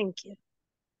 Thank you.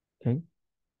 Okay.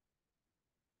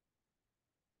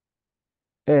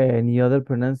 Any other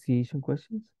pronunciation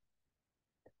questions?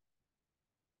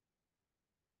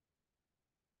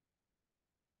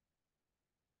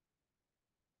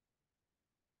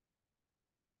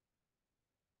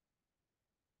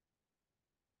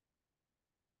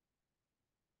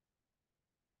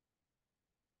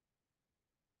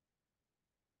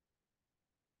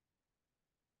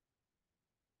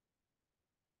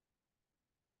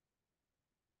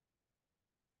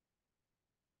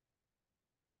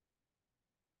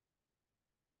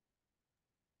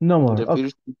 No more. The Okay.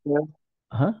 first teacher,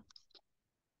 Uh-huh.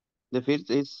 the first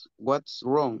is what's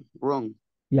wrong? Wrong.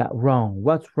 Yeah, wrong.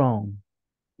 What's wrong?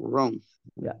 Wrong.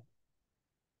 Yeah,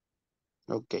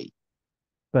 Okay.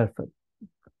 perfect.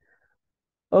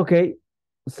 Okay,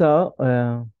 so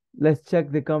let's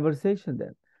check the conversation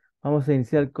then. Vamos a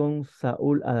iniciar con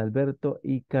Saúl Adalberto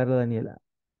y Carla Daniela.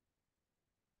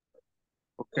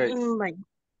 Okay. Bye.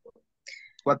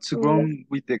 What's wrong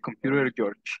with the computer,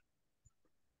 George?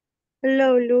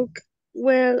 Hello, Luke.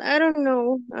 Well, I don't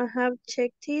know. I have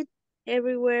checked it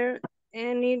everywhere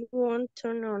and it won't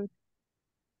turn on.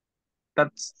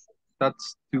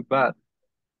 That's too bad.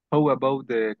 How about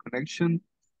the connection?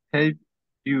 Have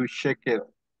you checked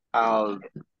all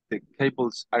the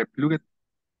cables are plugged?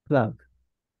 Plugged.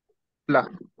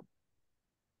 Plugged.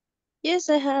 Yes,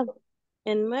 I have.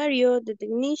 And Mario, the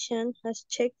technician, has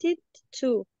checked it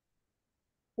too.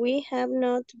 We have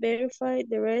not verified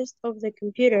the rest of the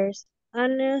computers.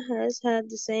 Anna has had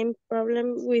the same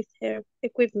problem with her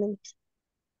equipment.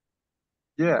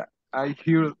 Yeah, I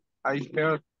heard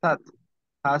that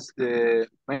has the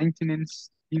maintenance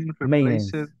team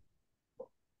replaced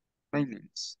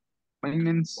Maintenance.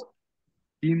 maintenance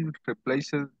team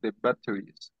replaced the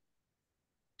batteries.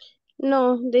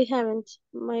 No, they haven't.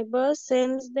 My boss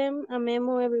sends them a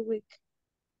memo every week.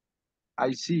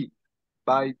 I see.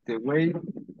 By the way,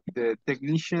 the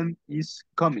technician is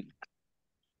coming.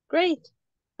 Great.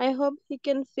 I hope he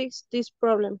can fix this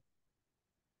problem.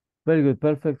 Very good.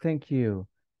 Perfect. Thank you.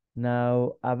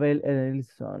 Now, Abel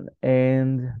Edelson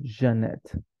and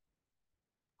Jeanette.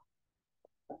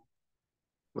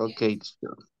 Okay, so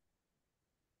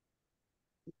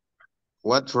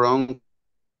what's wrong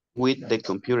with the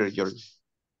computer, George?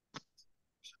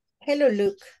 Hello,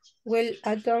 Luke. Well,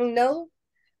 I don't know.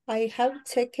 I have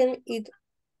taken it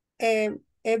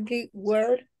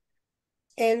everywhere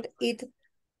and it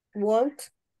won't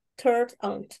turn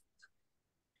on.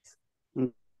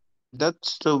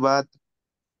 That's too bad.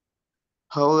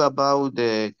 How about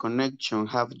the connection?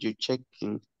 Have you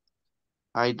checking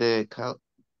either cables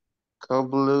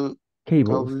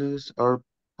or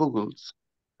puggles?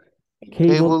 Cables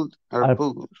Cables or are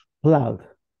puggles? plugged.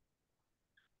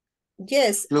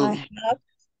 Yes, I have.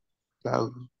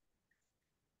 Plug.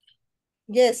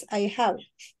 Yes, I have.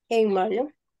 Hey, Mario.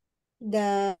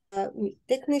 The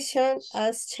technician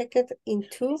has checked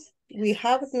into. We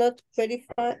have not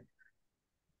verified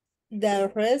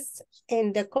the rest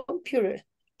in the computer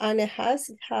and has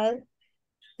had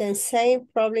the same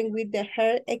problem with the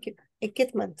her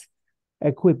equipment.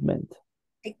 Equipment.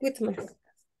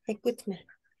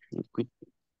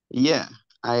 Yeah,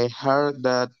 I heard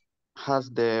that has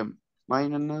the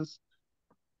maintenance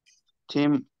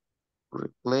team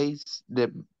replace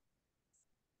the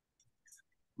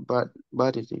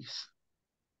batteries.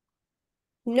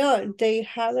 No, they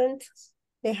haven't.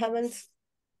 They haven't.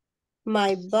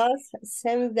 My boss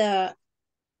sent a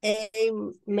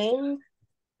memo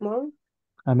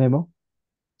A memo.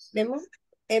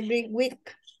 every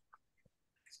week.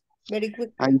 Very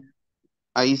good.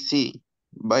 I see.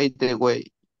 By the way,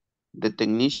 the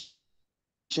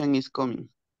technician is coming.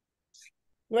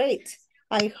 Great.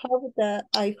 I hope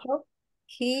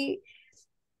he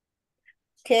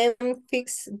can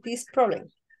fix this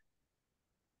problem.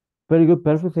 Very good.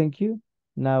 Perfect. Thank you.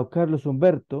 Now, Carlos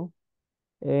Humberto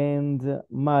and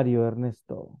Mario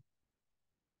Ernesto.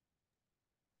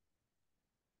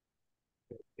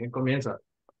 ¿Quién comienza?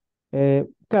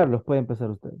 Carlos, puede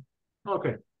empezar usted.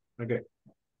 Okay.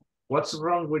 What's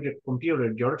wrong with the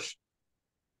computer, George?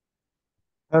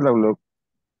 Hello, Luke.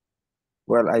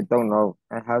 Well, I don't know.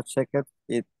 I have checked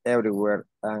it everywhere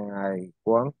and I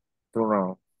want to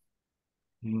know.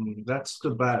 That's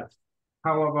too bad.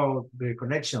 How about the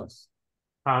connections?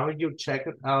 Have you checked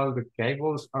out the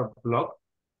cables are blocked?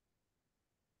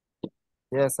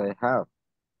 Yes, I have.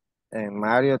 And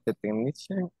Mario, the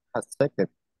technician, has checked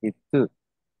it too.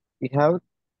 We have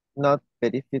not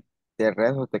verified the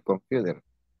rest of the computer.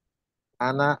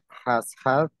 Anna has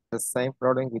had the same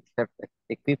problem with her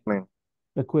equipment.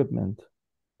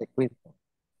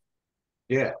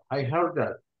 Yeah, I heard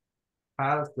that.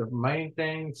 Has the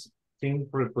maintenance team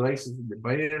replaces the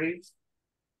batteries?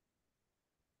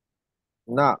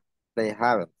 No, they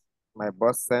haven't. My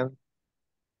boss sent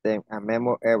them a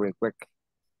memo every week.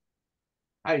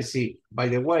 I see. By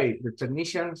the way, the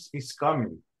technician is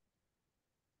coming.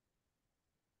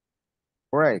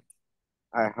 Great.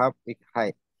 I hope he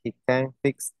can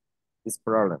fix this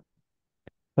problem.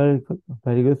 Very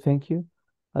good. Thank you.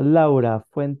 Laura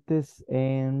Fuentes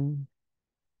and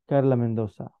Carla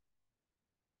Mendoza.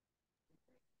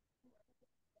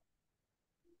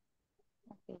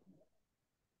 Okay.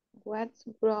 What's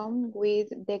wrong with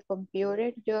the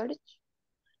computer, George?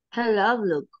 Hello,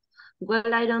 Luke.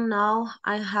 Well, I don't know.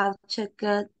 I have checked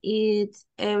it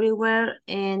everywhere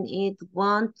and it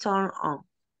won't turn on.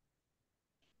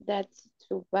 That's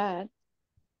too bad.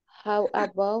 How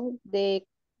about the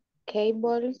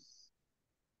cables?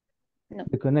 No.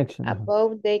 The connection.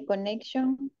 About the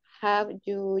connection, have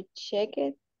you checked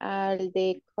all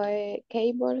the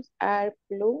cables are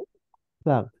plugged?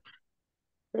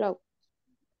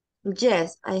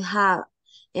 Yes, I have.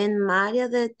 And Maria,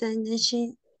 the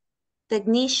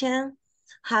technician,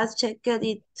 has checked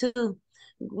it too.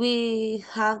 We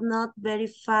have not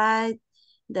verified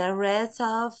the rest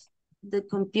of the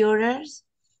computers.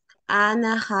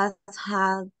 Anna has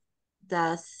had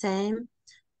the same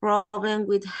problem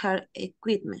with her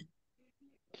equipment.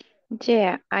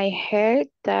 Yeah, I heard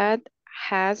that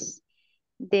has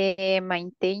the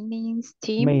maintenance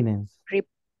team Maintenance.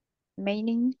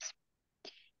 maintenance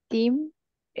team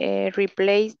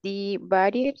replace the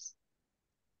barriers?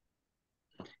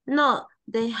 No,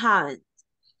 they haven't.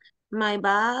 My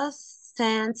boss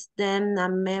sends them a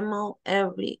memo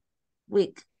every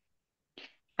week.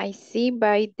 I see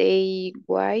by the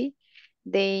way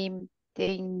the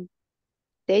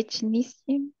technician is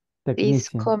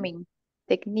Technician. coming.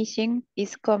 Technician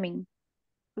is coming.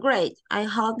 Great. I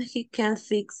hope he can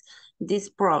fix this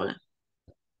problem.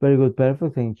 Very good,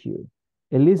 perfect, thank you.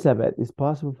 Elizabeth, is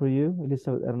possible for you?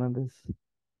 Elizabeth Hernandez.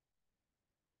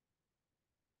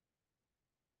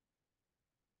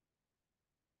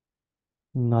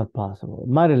 Not possible.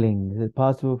 Madeline, is it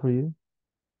possible for you?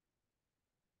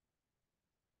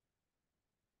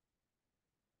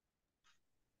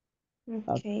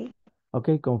 Okay,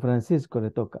 Ok, con Francisco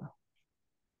le toca.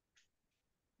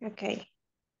 okay.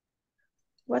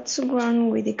 What's wrong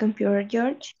with the computer,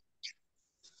 George?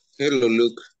 Hello,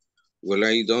 look. Well,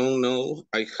 I don't know.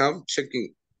 I have checked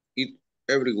it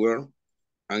everywhere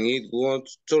and it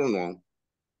was turned on.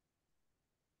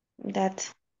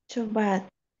 That's too bad.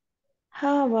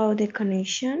 How about the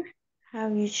connection?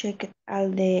 Have you checked all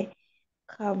the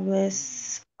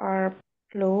cables are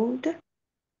plugged?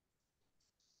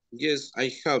 Yes,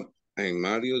 I have. And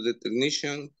Mario, the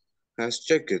technician, has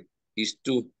checked it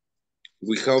too.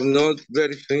 We have not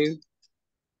verified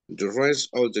the rest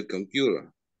of the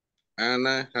computer.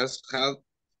 Anna has had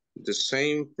the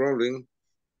same problem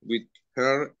with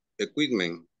her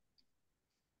equipment.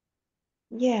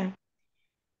 Yeah,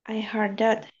 I heard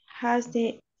that. Has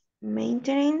the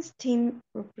maintenance team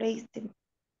replaced the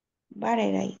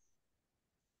batteries?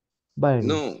 Batteries.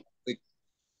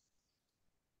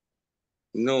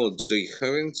 No, they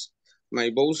haven't. My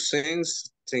boss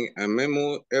sends a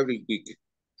memo every week.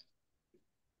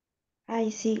 I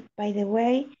see. By the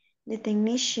way, the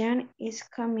technician is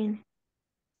coming.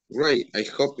 Right, I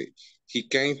hope he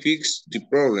can fix the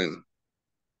problem.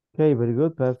 Okay, very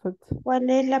good, perfect. ¿Cuál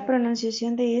es la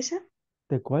pronunciación de esa?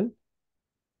 ¿De cuál?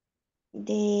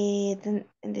 Donde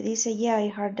dice, yeah, I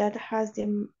heard that has the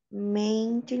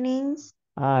maintenance.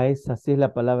 Ah, esa sí es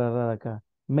la palabra rara acá.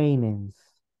 Maintenance.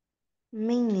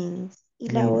 Maintenance. Y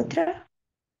la Maintenance. otra,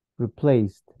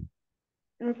 Replaced.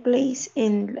 replace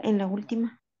en la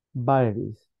última.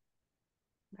 Batteries.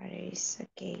 Batteries.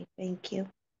 Okay, thank you.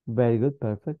 Very good,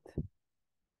 perfect.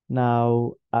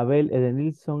 Now, Abel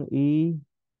Edenilson y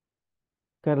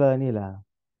Carla Daniela.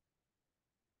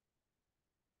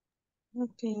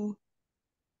 Ok.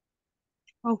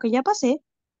 Aunque ya pasé.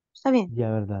 Está bien. Ya,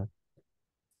 ¿verdad?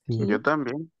 Sí. Yo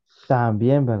también.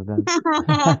 También, ¿verdad?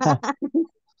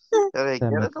 ¿Ya de Se qué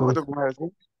me era todo lo cruza.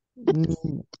 que me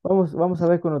decía? Vamos a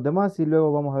ver con los demás y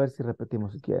luego vamos a ver si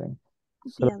repetimos si quieren.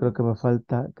 Solo creo que me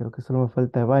falta, creo que solo me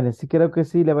falta Ivania. Sí, creo que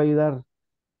sí le va a ayudar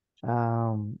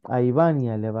a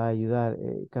Ivania, le va a ayudar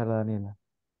Carla Daniela.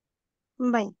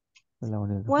 Bye. La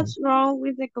unidad, ok. What's wrong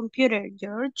with the computer,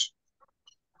 George?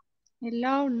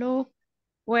 Hello, look.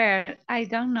 Where? I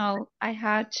don't know. I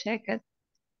have checked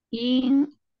in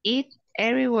it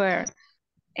everywhere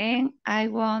and I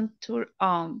want to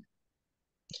on.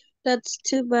 That's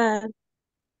too bad.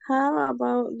 How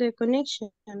about the connection?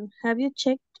 Have you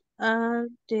checked all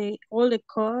the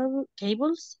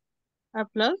cables are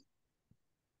plugged?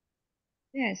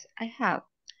 Yes, I have.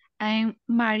 And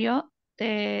Mario,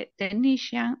 the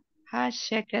technician, has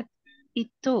checked it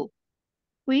too.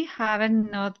 We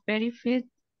haven't not verified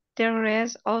the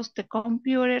rest of the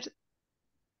computer.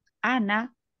 Anna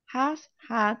has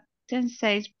had the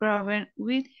same problem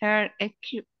with her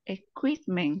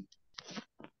equipment.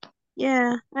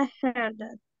 Yeah, I heard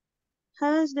that.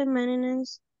 Has the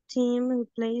maintenance team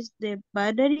replaced the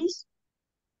batteries?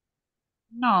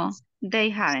 No, they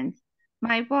haven't.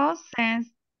 My boss sends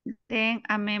them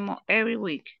a memo every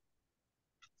week.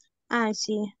 I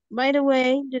see. By the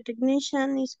way, the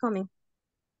technician is coming.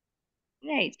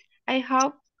 Great. I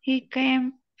hope he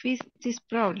can fix this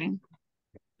problem.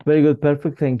 Very good,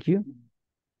 perfect, thank you.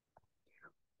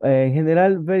 En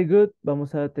general, very good.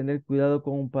 Vamos a tener cuidado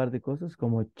con un par de cosas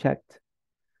como checked.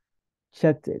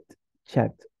 Checked it.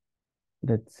 Checked.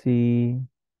 Let's see.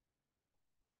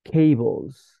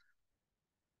 Cables.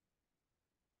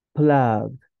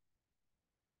 Plugged.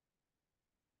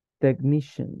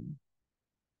 Technician.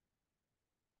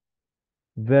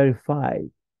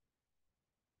 Verified.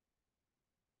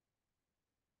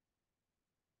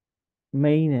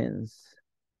 Maintenance.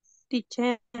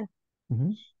 Teacher.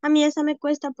 Ujú. A mí esa me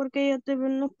cuesta porque yo tuve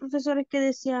unos profesores que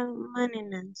decían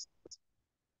maintenance.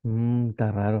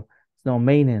 Está raro. No,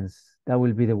 maintenance. That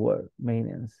will be the word.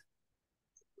 Maintenance.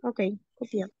 Ok,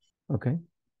 copia. Okay.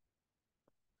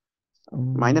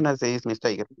 Maintenance es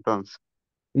mistake, entonces.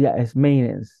 Ya, es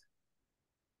maintenance.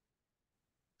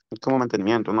 Es como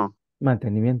mantenimiento, ¿no?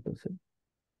 Mantenimiento, sí.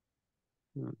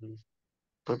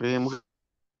 Pues vivimos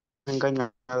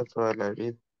engañados toda la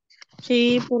vida.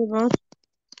 Sí, por dos.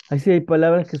 Ahí sí hay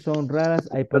palabras que son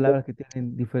raras, hay palabras que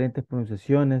tienen diferentes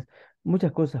pronunciaciones.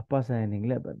 Muchas cosas pasan en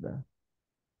inglés, ¿verdad?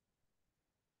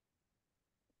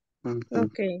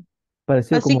 Ok.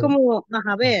 Parecido Así como... como,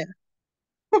 a ver.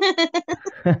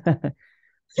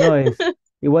 No, es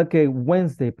igual que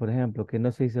Wednesday, por ejemplo, que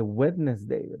no se dice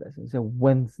Wednesday, ¿verdad? Se dice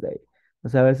Wednesday. O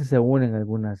sea, a veces se unen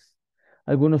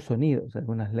algunos sonidos,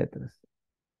 algunas letras.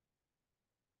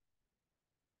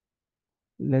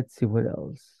 Let's see what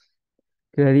else.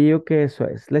 Creería yo que eso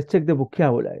es. Let's check the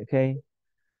vocabulary, okay?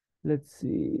 Let's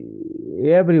see.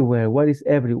 Everywhere. What is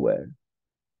everywhere?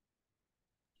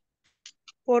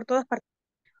 Por todas partes.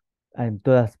 Ah, en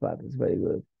todas partes. Very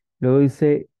good. Luego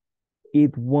dice,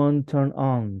 it won't turn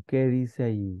on. ¿Qué dice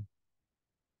ahí?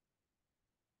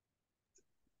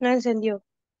 No encendió.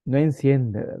 No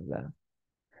enciende, ¿verdad?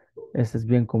 Eso es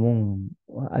bien común.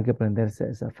 Hay que aprenderse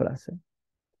esa frase.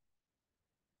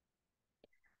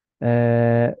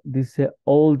 Dice,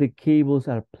 all the cables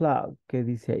are plugged. ¿Qué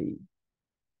dice ahí?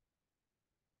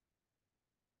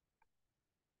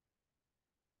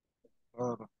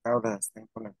 Todos los cables estén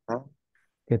conectados.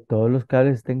 Que todos los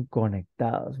cables estén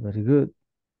conectados. Very good.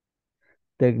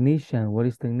 Technician. What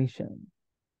is technician?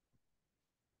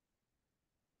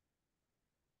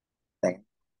 Tec-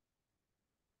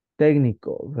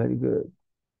 Técnico. Very good.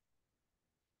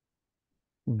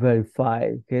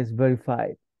 Verified. ¿Qué es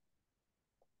verified?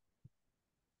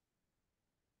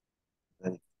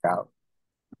 Verificado.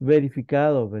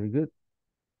 Verificado. Very good.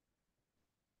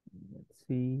 Let's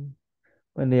see.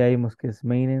 Bueno, ya vimos que es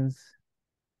maintenance.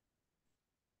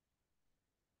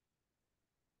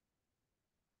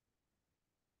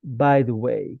 By the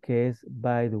way. ¿Qué es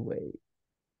by the way?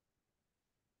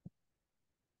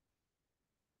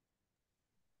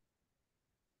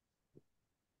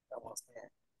 Vamos bien.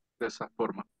 De esa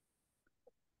forma.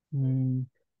 Mm,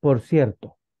 por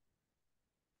cierto.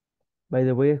 By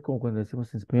the way es como cuando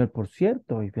decimos en español, por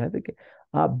cierto. Y fíjate que,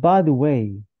 by the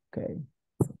way. Okay.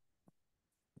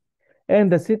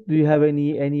 And that's it. Do you have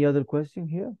any other question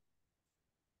here?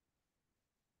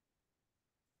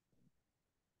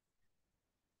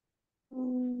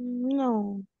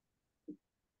 No.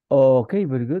 Okay,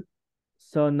 very good.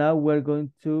 So now we're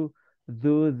going to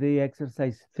do the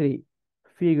exercise 3.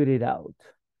 Figure it out.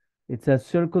 It's a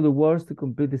circle the words to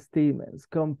complete the statements.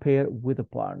 Compare with a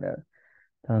partner.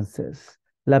 Entonces,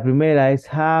 la primera es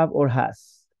have or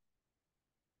has.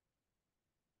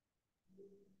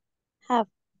 Have.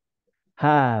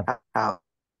 Have.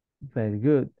 Very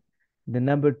good. The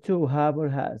number 2, have or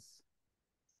has.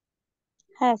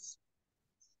 Has.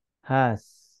 Has.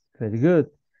 Very good.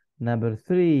 Number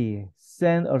 3,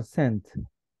 send or sent.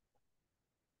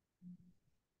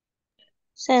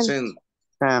 Sent.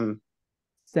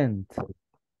 Sent.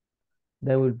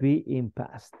 That will be in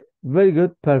past. Very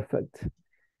good. Perfect.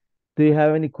 Do you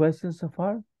have any questions so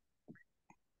far?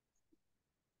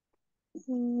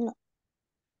 No.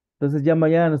 Entonces ya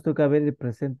mañana nos toca ver el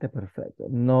presente perfecto.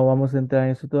 No vamos a entrar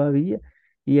en eso todavía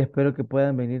y espero que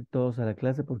puedan venir todos a la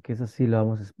clase porque eso sí lo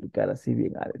vamos a explicar así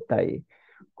bien a detalle.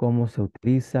 Cómo se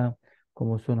utiliza,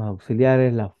 cómo son los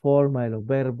auxiliares, la forma de los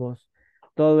verbos.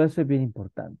 Todo eso es bien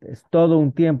importante. Es todo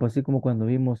un tiempo, así como cuando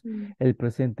vimos el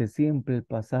presente simple, el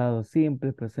pasado simple,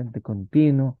 el presente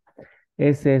continuo.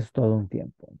 Ese es todo un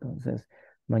tiempo. Entonces,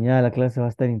 mañana la clase va a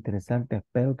estar interesante.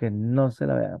 Espero que no se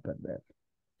la vayan a perder.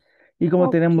 Y Ok.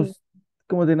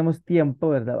 como tenemos tiempo,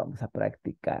 ¿verdad? Vamos a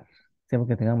practicar. Siempre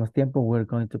que tengamos tiempo, we're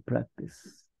going to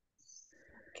practice.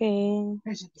 Okay.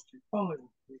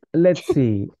 Let's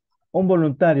see. Un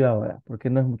voluntario ahora, porque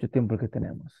no es mucho tiempo el que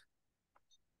tenemos.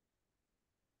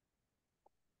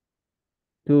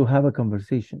 To have a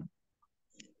conversation.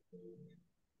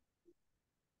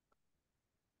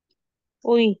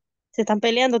 Uy, se están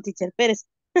peleando, teacher. Pérez.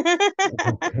 Ok.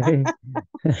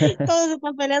 Todos se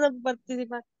están peleando por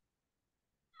participar.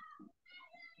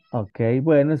 Ok,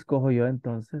 bueno, escojo yo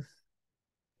entonces.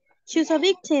 Choose a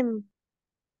victim.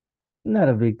 Not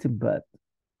a victim, but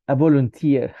a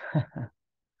volunteer.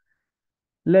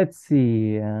 Let's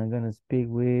see. I'm gonna speak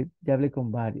with. Ya hablé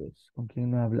con varios. ¿Con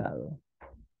quién no he hablado?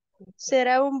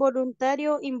 Será un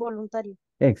voluntario involuntario.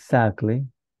 Exactly.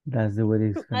 That's the way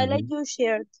it's I gonna like be. your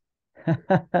shirt.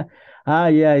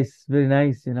 Yeah, it's very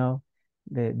nice, you know.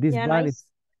 This Yeah, band nice.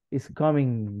 is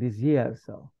coming this year,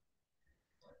 so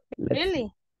let's see.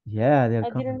 Really? Yeah, they're I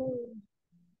didn't coming. know.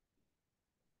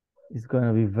 It's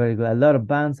gonna be very good. A lot of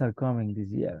bands are coming this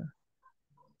year.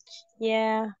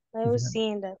 Yeah. I was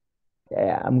seeing that.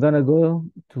 Yeah, I'm gonna go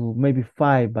to maybe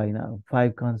five by now,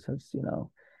 five concerts, you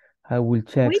know. I will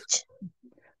check. Which?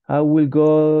 I will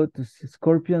go to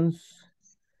Scorpions,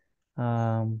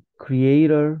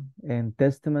 Creator, and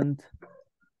Testament.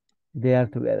 They are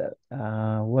together.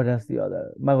 What else the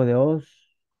other? Mago de Oz.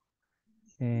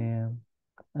 And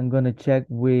I'm gonna check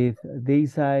with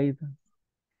Dayside,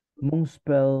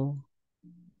 Moonspell.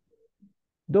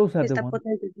 Those are the Está ones.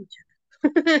 potente, teacher.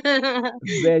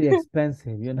 Very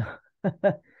expensive, you know.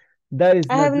 That is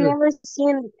I not have good. never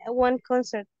seen one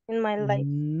concert in my life.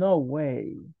 No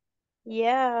way.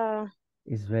 Yeah,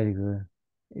 It's very good.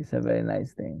 It's a very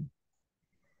nice thing.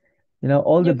 You know,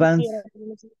 all the yo bands. quisiera. Pero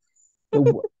no sé.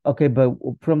 Okay, but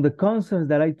from the concerts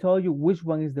that I told you, which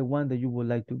one is the one that you would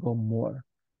like to go more?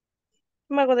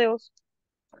 Mago de Oz.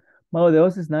 Mago de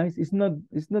Oz is nice. It's not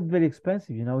very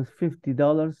expensive, you know, it's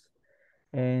 $50.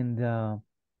 And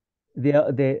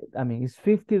I mean it's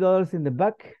 $50 in the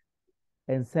back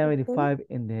and 75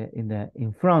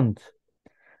 in front.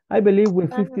 I believe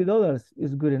with Ah, $50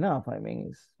 is good enough. I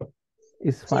mean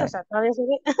it's sí, o fine. sea, todavía se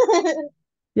ve.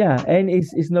 Yeah, and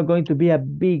it's not going to be a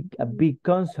big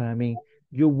concert. I mean,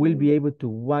 you will be able to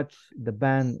watch the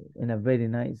band in a very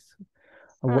nice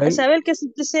way. ¿Sabe el que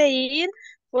sí quise ir?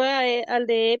 Fue al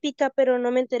de Épica, pero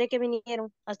no me enteré que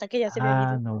vinieron hasta que ya se había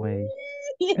ido. No way.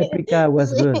 Epica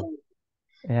was good. Sí,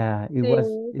 Yeah, it was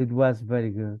sí. it was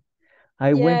very good.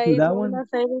 I went Yeah, to it's that one of one my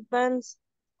favorite bands.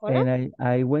 ¿Hola? and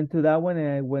I went to that one and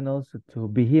I went also to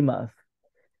Behemoth.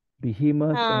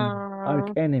 Behemoth and Arch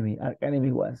Ah, Enemy. Arch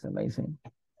Enemy was amazing.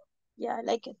 yeah, I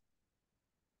like it.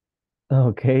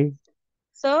 Okay.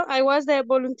 So I was the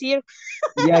volunteer.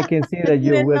 Yeah, I can see that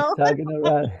you Didn't were know. talking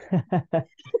around.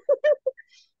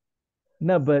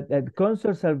 No, but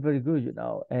concerts are very good, you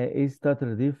know. It's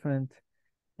totally different.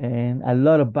 And a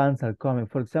lot of bands are coming.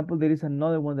 For example, there is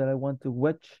another one that I want to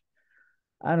watch.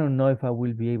 I don't know if I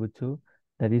will be able to.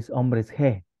 That is Hombres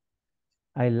G.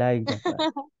 I like that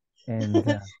band.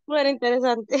 And Muy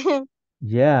interesante.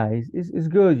 yeah, it's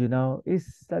good, you know.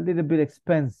 It's a little bit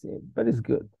expensive, but it's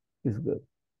good. It's good.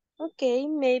 Okay,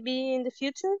 maybe in the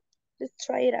future, let's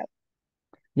try it out.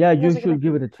 Yeah, No you sé qué should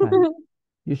give it a try. tal.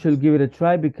 You should give it a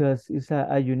try because it's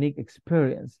a unique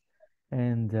experience.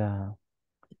 And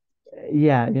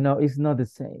yeah, you know, it's not the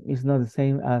same. It's not the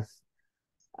same as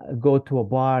go to a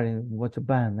bar and watch a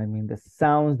band. I mean, the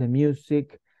sounds, the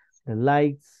music, the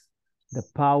lights, the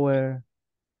power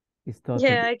is Yeah,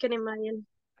 totally, I can imagine.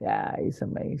 yeah, it's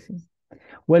amazing.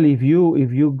 Well, if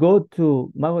you go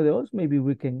to Mago de Oz, maybe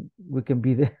we can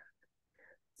be there.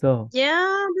 So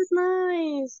Yeah, that's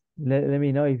nice. let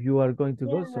me know if you are going to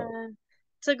go. So Yeah,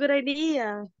 it's a good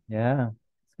idea. yeah,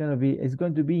 it's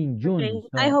going to be in June. Okay,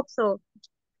 I So hope so.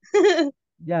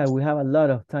 yeah, we have a lot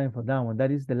of time for that one.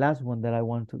 That is the last one that I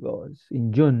want to go. It's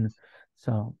in June.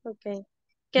 So Okay.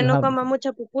 Que you no have coma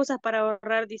muchas pupusas para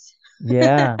ahorrar, dice.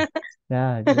 yeah,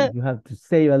 yeah, you have to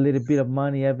save a little bit of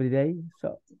money every day.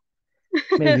 So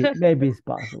maybe it's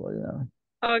possible, you know.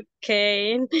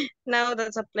 Okay, now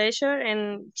that's a pleasure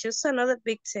and choose another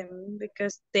victim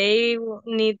because they will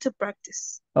need to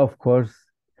practice. Of course.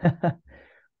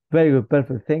 Very good,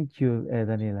 perfect. Thank you,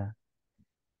 Daniela.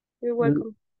 You're L-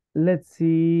 welcome. let's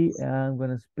see. I'm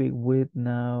gonna speak with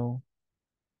now.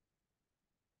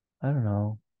 I don't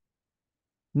know.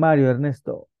 Mario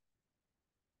Ernesto.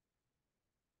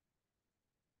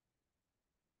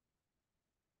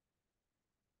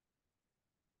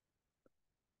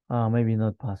 Maybe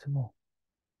not possible.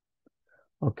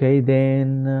 Okay,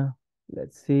 then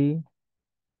let's see.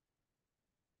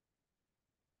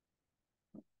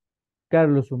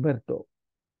 Carlos Humberto.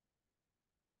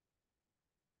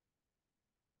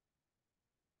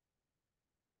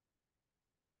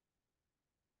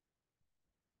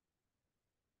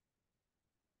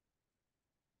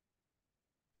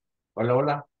 Hola,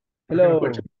 hola. ¿Por qué me Hello.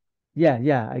 escuchan?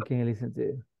 Yeah, I can listen to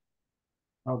you.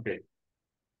 Okay,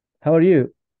 How are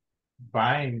you?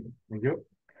 fine. And you?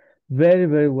 Very,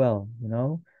 very well. You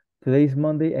know, today is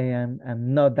Monday and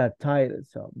I'm not that tired,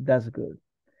 so that's good.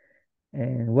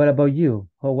 And what about you?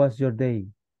 How was your day?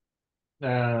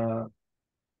 Uh,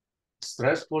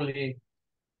 stressfully,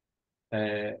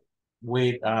 uh,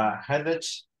 with headache.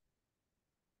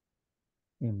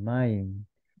 In mine.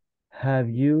 Have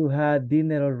you had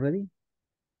dinner already?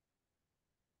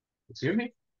 Excuse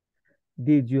me?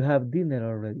 Did you have dinner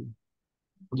already?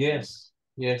 Yes,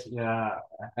 yes, yeah.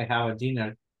 I have a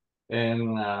dinner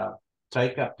and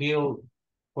take a pill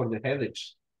for the headache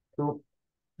too.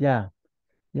 Yeah,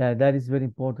 yeah, that is very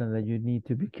important that you need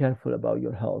to be careful about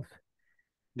your health.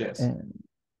 Yes.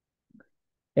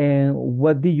 And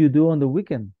what did you do on the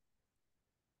weekend?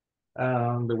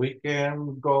 The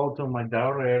weekend, go to my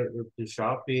daughter to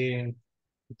shopping,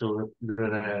 to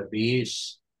the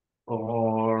beach,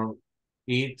 or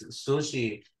eat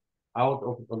sushi out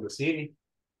of the city.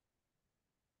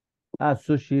 Ah,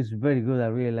 sushi is very good. I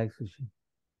really like sushi.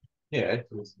 Yeah,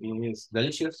 it's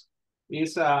delicious.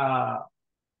 It's a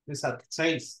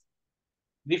taste,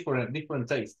 different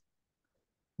taste.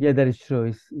 Yeah, that is true.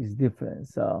 It's different.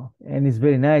 So, and it's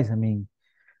very nice. I mean,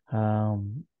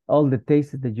 all the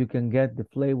tastes that you can get, the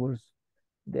flavors,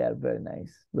 they are very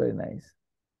nice. Very nice.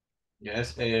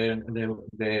 Yes, and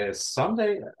the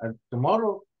Sunday,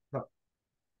 tomorrow, no,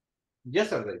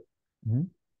 yesterday. Mhm.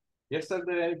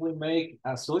 Yesterday we make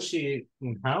a sushi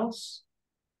in house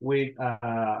with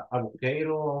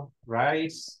avocado,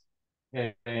 rice,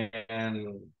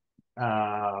 and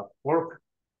pork.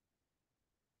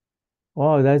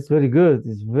 Oh, that's very good.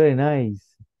 It's very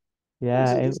nice.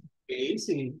 Yeah, It's and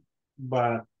easy,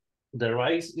 but the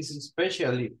rice is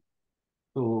especially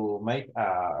to make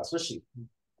sushi.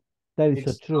 that is so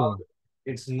It's not true.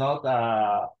 it's not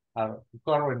a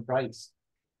current rice.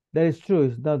 That is true.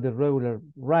 It's not the regular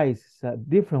rice. It's a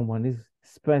different one. It's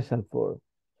special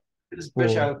It's for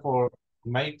special for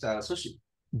make sushi.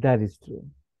 that is true.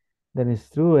 That is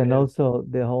true. And Yeah. also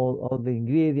the whole all the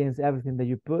ingredients, everything that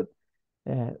you put.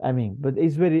 I mean, but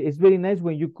it's very nice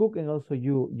when you cook and also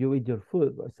you eat your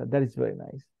food. So that is very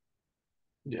nice.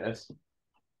 Yes.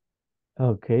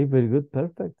 Okay, very good.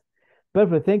 Perfect.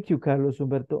 Perfect. Thank you, Carlos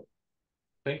Humberto.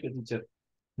 Thank you, teacher.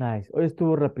 Nice. Hoy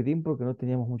estuvo rapidín porque no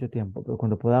teníamos mucho tiempo, pero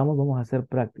cuando podamos vamos a hacer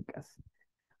prácticas.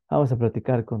 Vamos a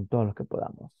practicar con todos los que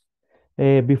podamos.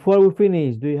 Before we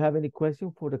finish, do you have any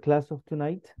question for the class of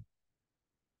tonight?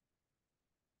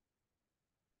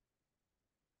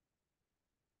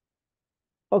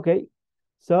 Okay,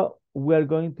 so we are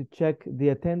going to check the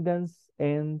attendance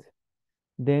and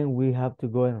then we have to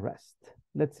go and rest.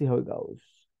 Let's see how it goes.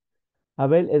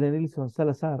 Abel Edenilson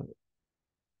Salazar.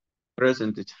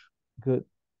 Present, teacher. Good.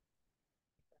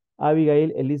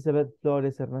 Abigail Elizabeth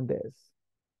Flores Hernández.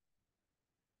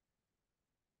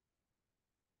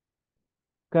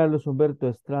 Carlos Humberto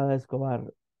Estrada Escobar.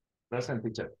 Present,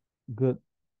 teacher. Good.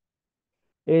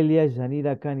 Elias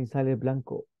Yanira Canizales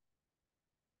Blanco.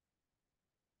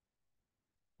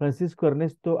 Francisco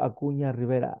Ernesto Acuña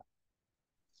Rivera.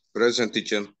 Present,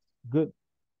 teacher. Good.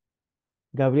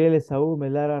 Gabriel Esaú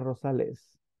Melara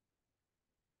Rosales.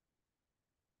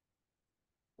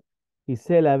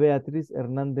 Gisela Beatriz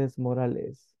Hernández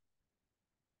Morales.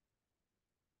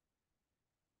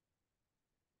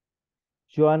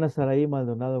 Joana Saraí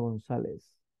Maldonado González.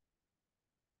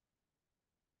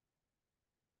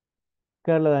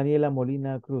 Carla Daniela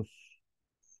Molina Cruz.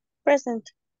 Present.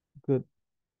 Good.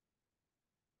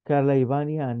 Carla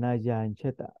Ivania Anaya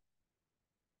Ancheta.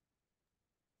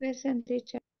 Present,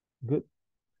 teacher. Good.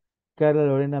 Carla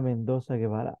Lorena Mendoza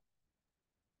Guevara.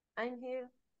 I'm here.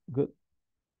 Good.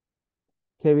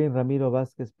 Kevin Ramiro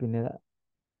Vázquez Pineda.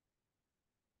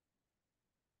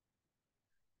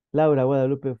 Laura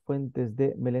Guadalupe Fuentes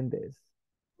de Meléndez.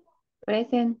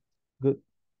 Present. Good.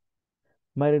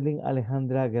 Marilyn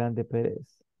Alejandra Grande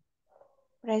Pérez.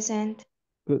 Present.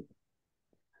 Good.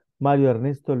 Mario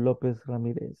Ernesto López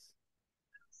Ramírez.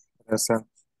 Present.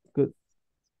 Good.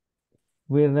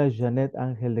 Mirna Janet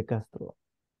Ángel de Castro.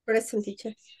 Present,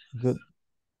 teacher. Good.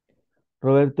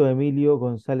 Roberto Emilio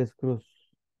González Cruz.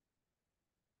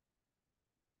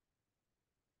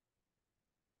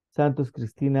 Santos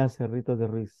Cristina Cerrito de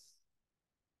Ruiz.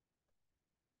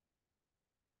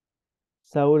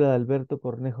 Saúl Adalberto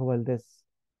Cornejo Valdés.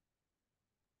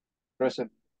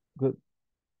 Present. Good.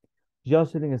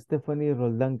 Jocelyn Stephanie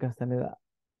Roldán Castaneda.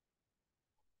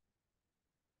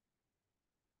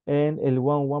 And el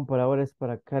 1-1 por ahora es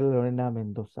para Carla Lorena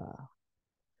Mendoza.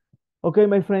 Okay,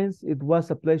 my friends, it was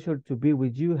a pleasure to be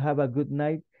with you. Have a good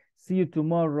night. See you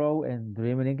tomorrow and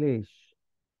dream in English.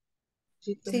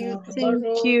 See you Thank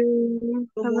tomorrow. you.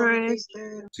 Have a nice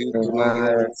See you Good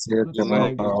tomorrow. night. See you Good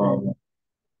night. tomorrow.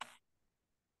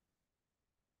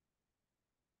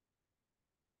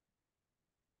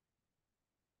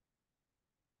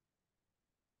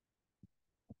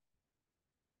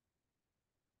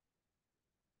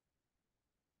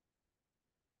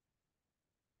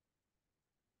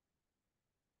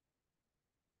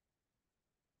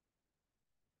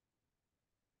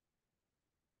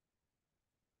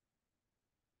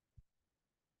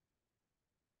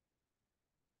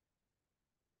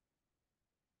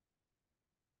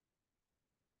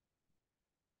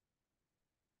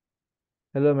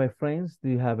 Hello, my friends. Do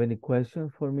you have any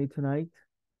questions for me tonight?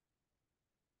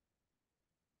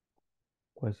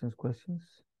 Questions?